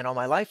comedy fan all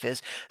my life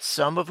is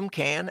some of them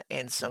can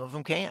and some of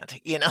them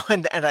can't,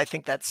 and I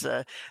think that's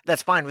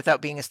fine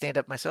without being a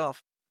stand-up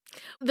myself.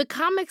 The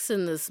comics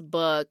in this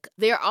book,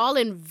 they're all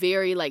in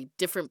very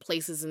different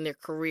places in their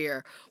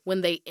career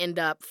when they end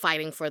up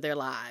fighting for their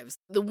lives.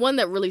 The one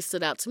that really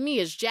stood out to me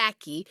is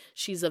Jackie.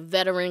 She's a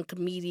veteran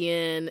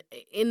comedian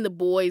in the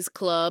boys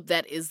club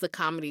that is the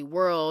comedy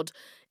world,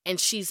 and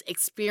she's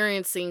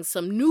experiencing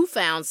some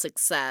newfound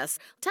success.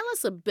 Tell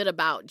us a bit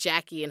about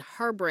Jackie and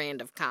her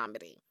brand of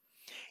comedy.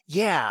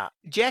 Yeah,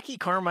 Jackie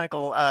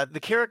Carmichael, the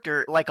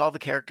character, like all the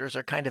characters,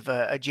 are kind of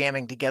a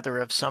jamming together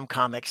of some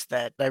comics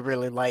that I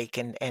really like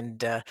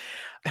and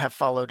have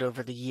followed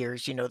over the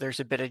years. There's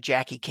a bit of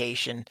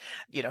Jackie-cation,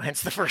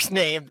 hence the first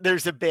name.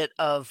 There's a bit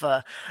of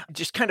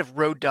just kind of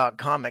road dog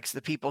comics,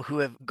 the people who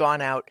have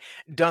gone out,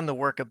 done the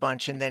work a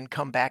bunch, and then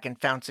come back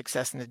and found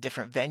success in a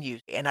different venue.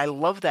 And I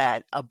love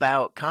that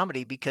about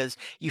comedy because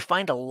you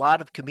find a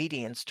lot of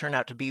comedians turn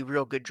out to be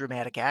real good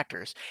dramatic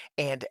actors.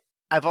 And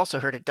I've also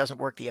heard it doesn't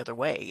work the other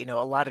way. You know,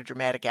 a lot of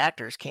dramatic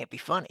actors can't be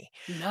funny.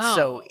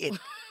 So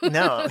No.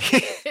 no,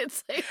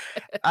 It's like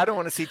I don't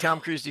want to see Tom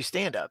Cruise do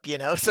stand up, you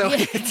know? So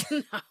yeah,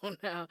 no.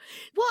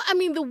 Well, I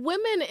mean, the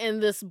women in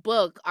this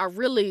book are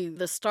really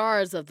the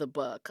stars of the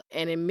book,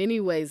 and in many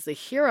ways, the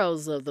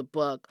heroes of the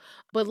book.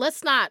 But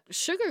let's not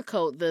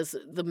sugarcoat this.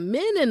 The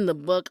men in the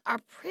book are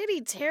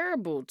pretty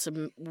terrible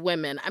to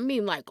women. I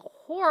mean, like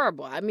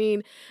horrible. I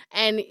mean,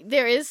 and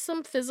there is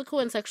some physical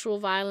and sexual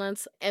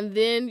violence. And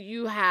then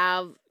you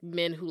have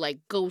men who like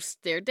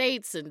ghost their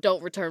dates and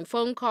don't return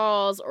phone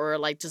calls or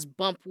like just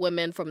bump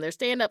women from their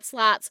stand up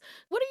slots.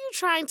 What are you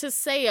trying to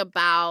say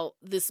about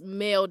this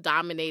male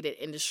dominated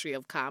industry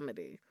of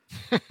comedy?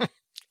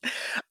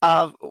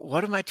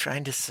 what am I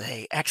trying to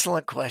say?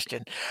 Excellent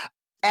question.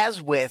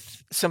 As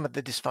with some of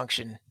the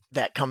dysfunction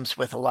that comes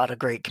with a lot of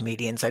great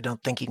comedians, I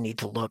don't think you need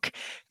to look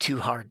too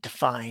hard to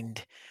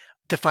find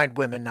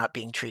women not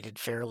being treated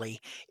fairly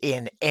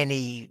in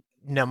any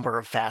number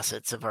of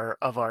facets of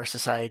our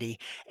society.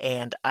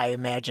 And I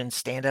imagine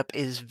stand up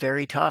is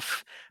very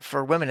tough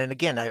for women. And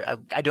again,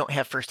 I don't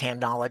have firsthand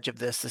knowledge of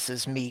this. This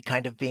is me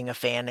kind of being a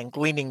fan and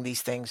gleaning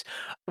these things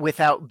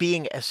without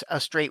being a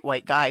straight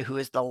white guy who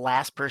is the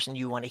last person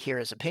you want to hear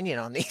his opinion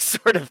on these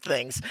sort of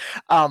things.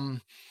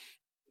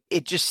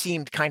 It just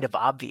seemed kind of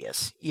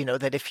obvious, you know,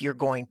 that if you're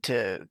going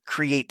to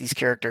create these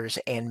characters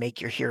and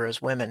make your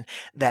heroes women,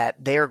 that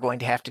they're going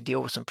to have to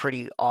deal with some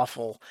pretty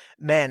awful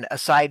men,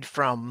 aside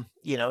from,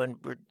 you know, and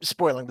we're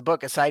spoiling the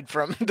book, aside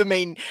from the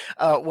main,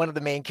 one of the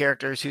main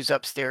characters who's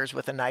upstairs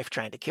with a knife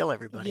trying to kill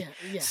everybody.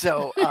 Yeah.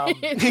 So,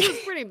 It was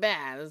pretty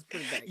bad. It was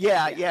pretty bad.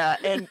 yeah.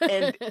 And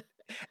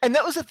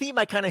that was a theme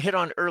I kind of hit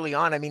on early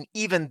on. I mean,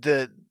 even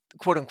the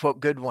quote unquote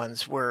good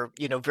ones were,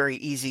 you know, very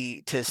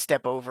easy to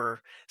step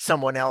over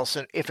someone else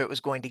if it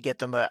was going to get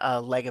them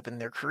a leg up in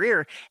their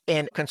career.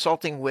 And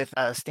consulting with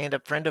a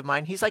stand-up friend of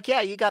mine, he's like, yeah,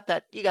 you got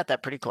that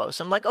pretty close.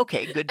 I'm like,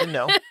 okay, good to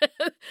know.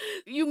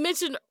 You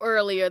mentioned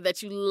earlier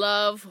that you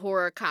love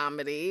horror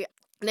comedy.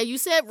 Now you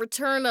said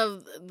Return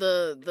of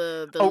the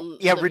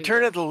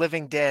Return of the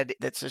Living Dead.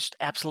 That's just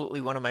absolutely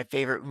one of my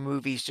favorite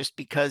movies, just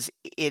because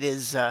it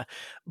is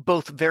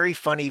both very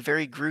funny,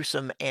 very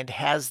gruesome, and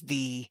has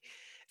the,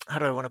 how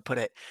do I want to put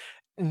it?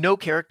 No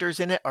characters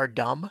in it are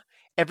dumb.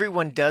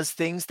 Everyone does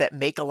things that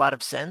make a lot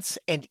of sense,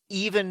 and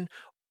even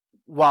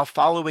while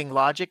following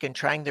logic and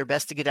trying their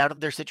best to get out of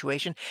their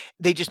situation,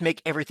 they just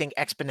make everything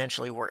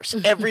exponentially worse.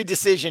 Every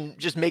decision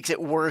just makes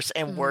it worse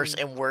and worse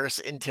and worse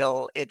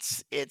until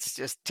it's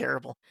just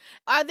terrible.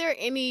 Are there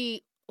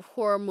any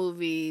horror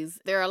movies?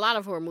 There are a lot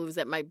of horror movies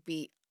that might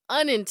be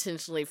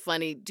unintentionally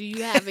funny. Do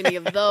you have any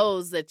of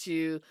those that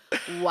you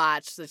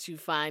watch that you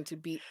find to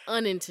be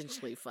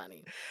unintentionally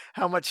funny?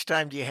 How much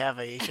time do you have,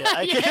 Aisha?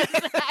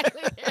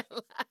 Exactly.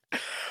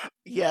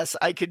 Yes,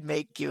 I could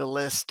make you a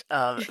list.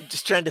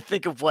 Just trying to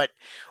think of what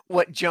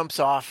jumps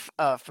off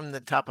from the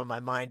top of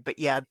my mind. But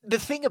yeah, the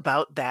thing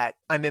about that,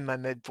 I'm in my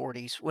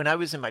mid-40s. When I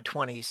was in my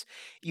 20s,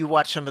 you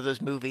watch some of those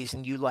movies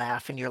and you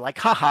laugh and you're like,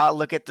 haha,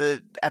 look at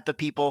the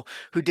people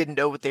who didn't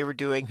know what they were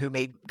doing, who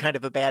made kind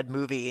of a bad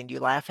movie, and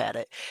you laugh at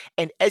it.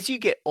 And as you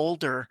get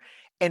older,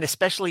 and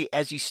especially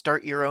as you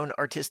start your own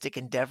artistic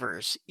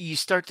endeavors, you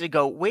start to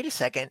go, wait a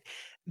second,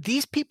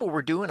 these people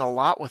were doing a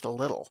lot with a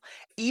little.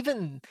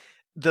 Even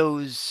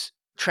those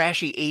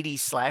trashy 80s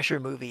slasher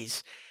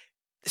movies,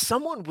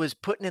 someone was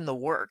putting in the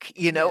work,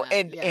 you know,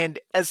 and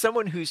as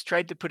someone who's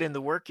tried to put in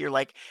the work, you're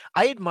like,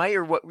 I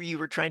admire what you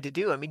were trying to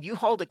do. I mean, you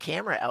hauled a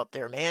camera out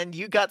there, man.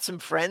 You got some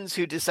friends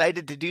who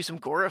decided to do some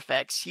gore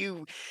effects.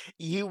 You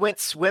went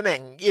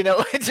swimming, you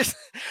know, just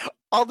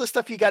all the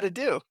stuff you got to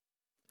do.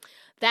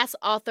 That's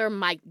author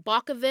Mike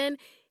Balkovin.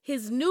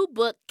 His new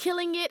book,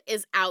 Killing It,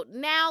 is out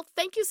now.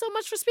 Thank you so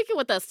much for speaking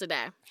with us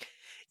today.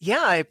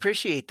 Yeah, I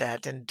appreciate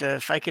that. And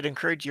if I could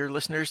encourage your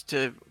listeners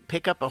to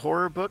pick up a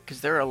horror book,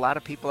 because there are a lot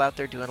of people out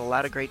there doing a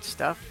lot of great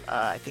stuff,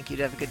 I think you'd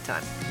have a good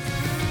time.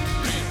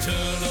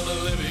 Return of the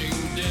living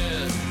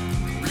dead.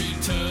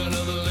 Return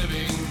of the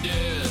living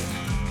dead.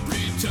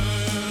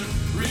 Return,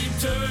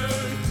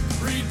 return,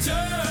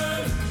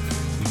 return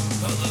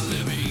of the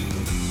living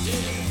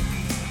dead.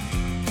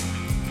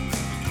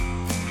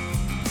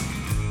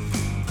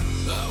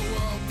 I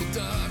walk the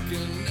dark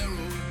and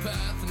narrow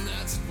path, and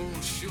that's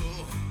for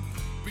sure.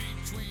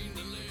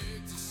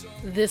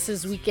 This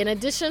is Weekend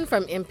Edition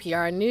from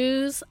NPR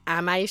News.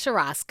 I'm Aisha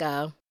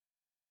Roscoe.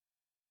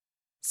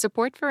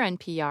 Support for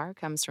NPR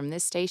comes from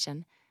this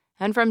station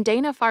and from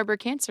Dana-Farber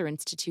Cancer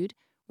Institute,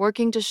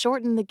 working to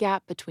shorten the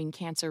gap between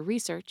cancer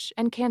research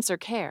and cancer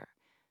care.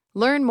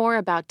 Learn more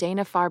about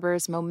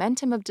Dana-Farber's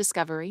momentum of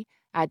discovery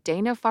at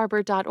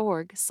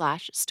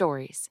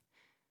danafarber.org/stories.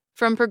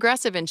 From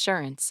Progressive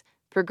Insurance,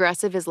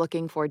 Progressive is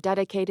looking for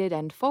dedicated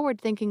and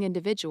forward-thinking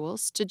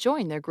individuals to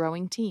join their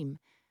growing team.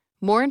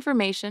 More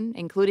information,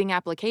 including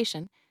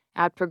application,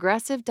 at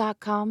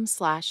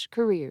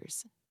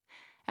progressive.com/careers.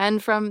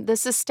 And from the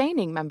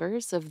sustaining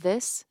members of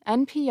this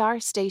NPR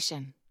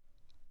station.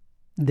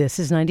 This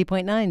is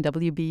 90.9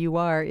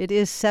 WBUR. It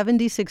is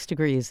 76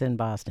 degrees in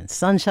Boston.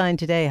 Sunshine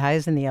today,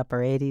 highs in the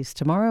upper 80s.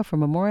 Tomorrow for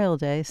Memorial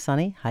Day,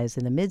 sunny, highs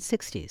in the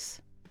mid-60s.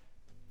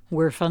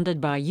 We're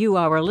funded by you,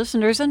 our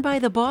listeners, and by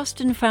the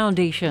Boston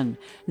Foundation.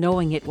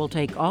 Knowing it will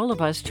take all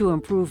of us to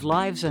improve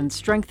lives and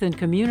strengthen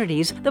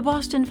communities, the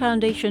Boston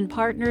Foundation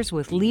partners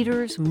with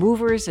leaders,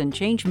 movers, and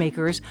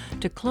changemakers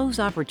to close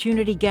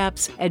opportunity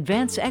gaps,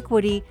 advance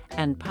equity,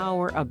 and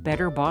power a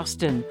better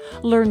Boston.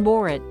 Learn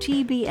more at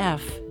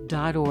tbf.org.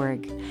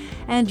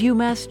 And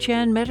UMass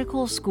Chan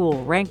Medical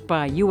School, ranked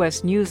by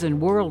U.S. News &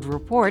 World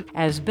Report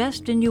as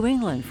best in New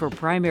England for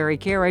primary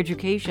care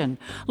education.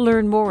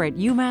 Learn more at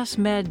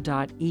umassmed.edu.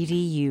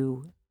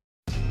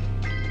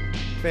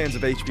 Fans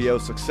of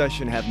HBO's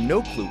Succession have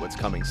no clue what's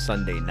coming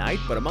Sunday night,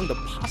 but among the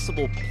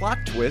possible plot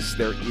twists,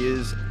 there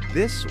is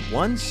this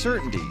one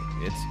certainty.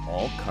 It's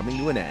all coming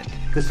to an end.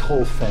 This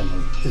whole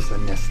family is a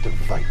nest of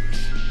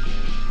vipers.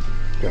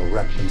 They'll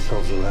wrap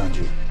themselves around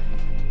you,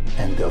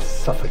 and they'll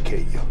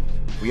suffocate you.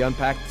 We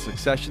unpack the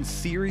Succession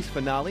series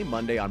finale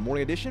Monday on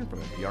Morning Edition from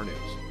NPR News.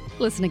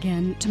 Listen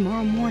again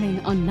tomorrow morning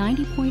on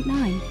 90.9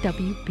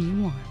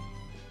 WBUR.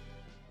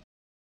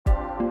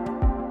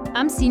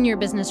 I'm senior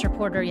business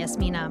reporter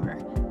Yasmin Amer.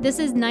 This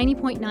is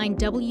 90.9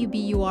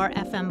 WBUR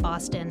FM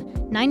Boston,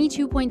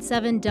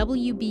 92.7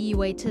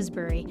 WBUA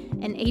Tisbury,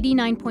 and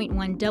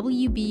 89.1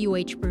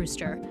 WBUH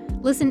Brewster.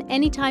 Listen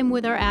anytime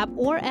with our app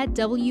or at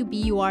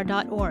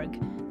WBUR.org.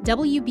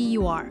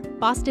 WBUR,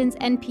 Boston's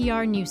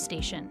NPR news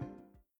station.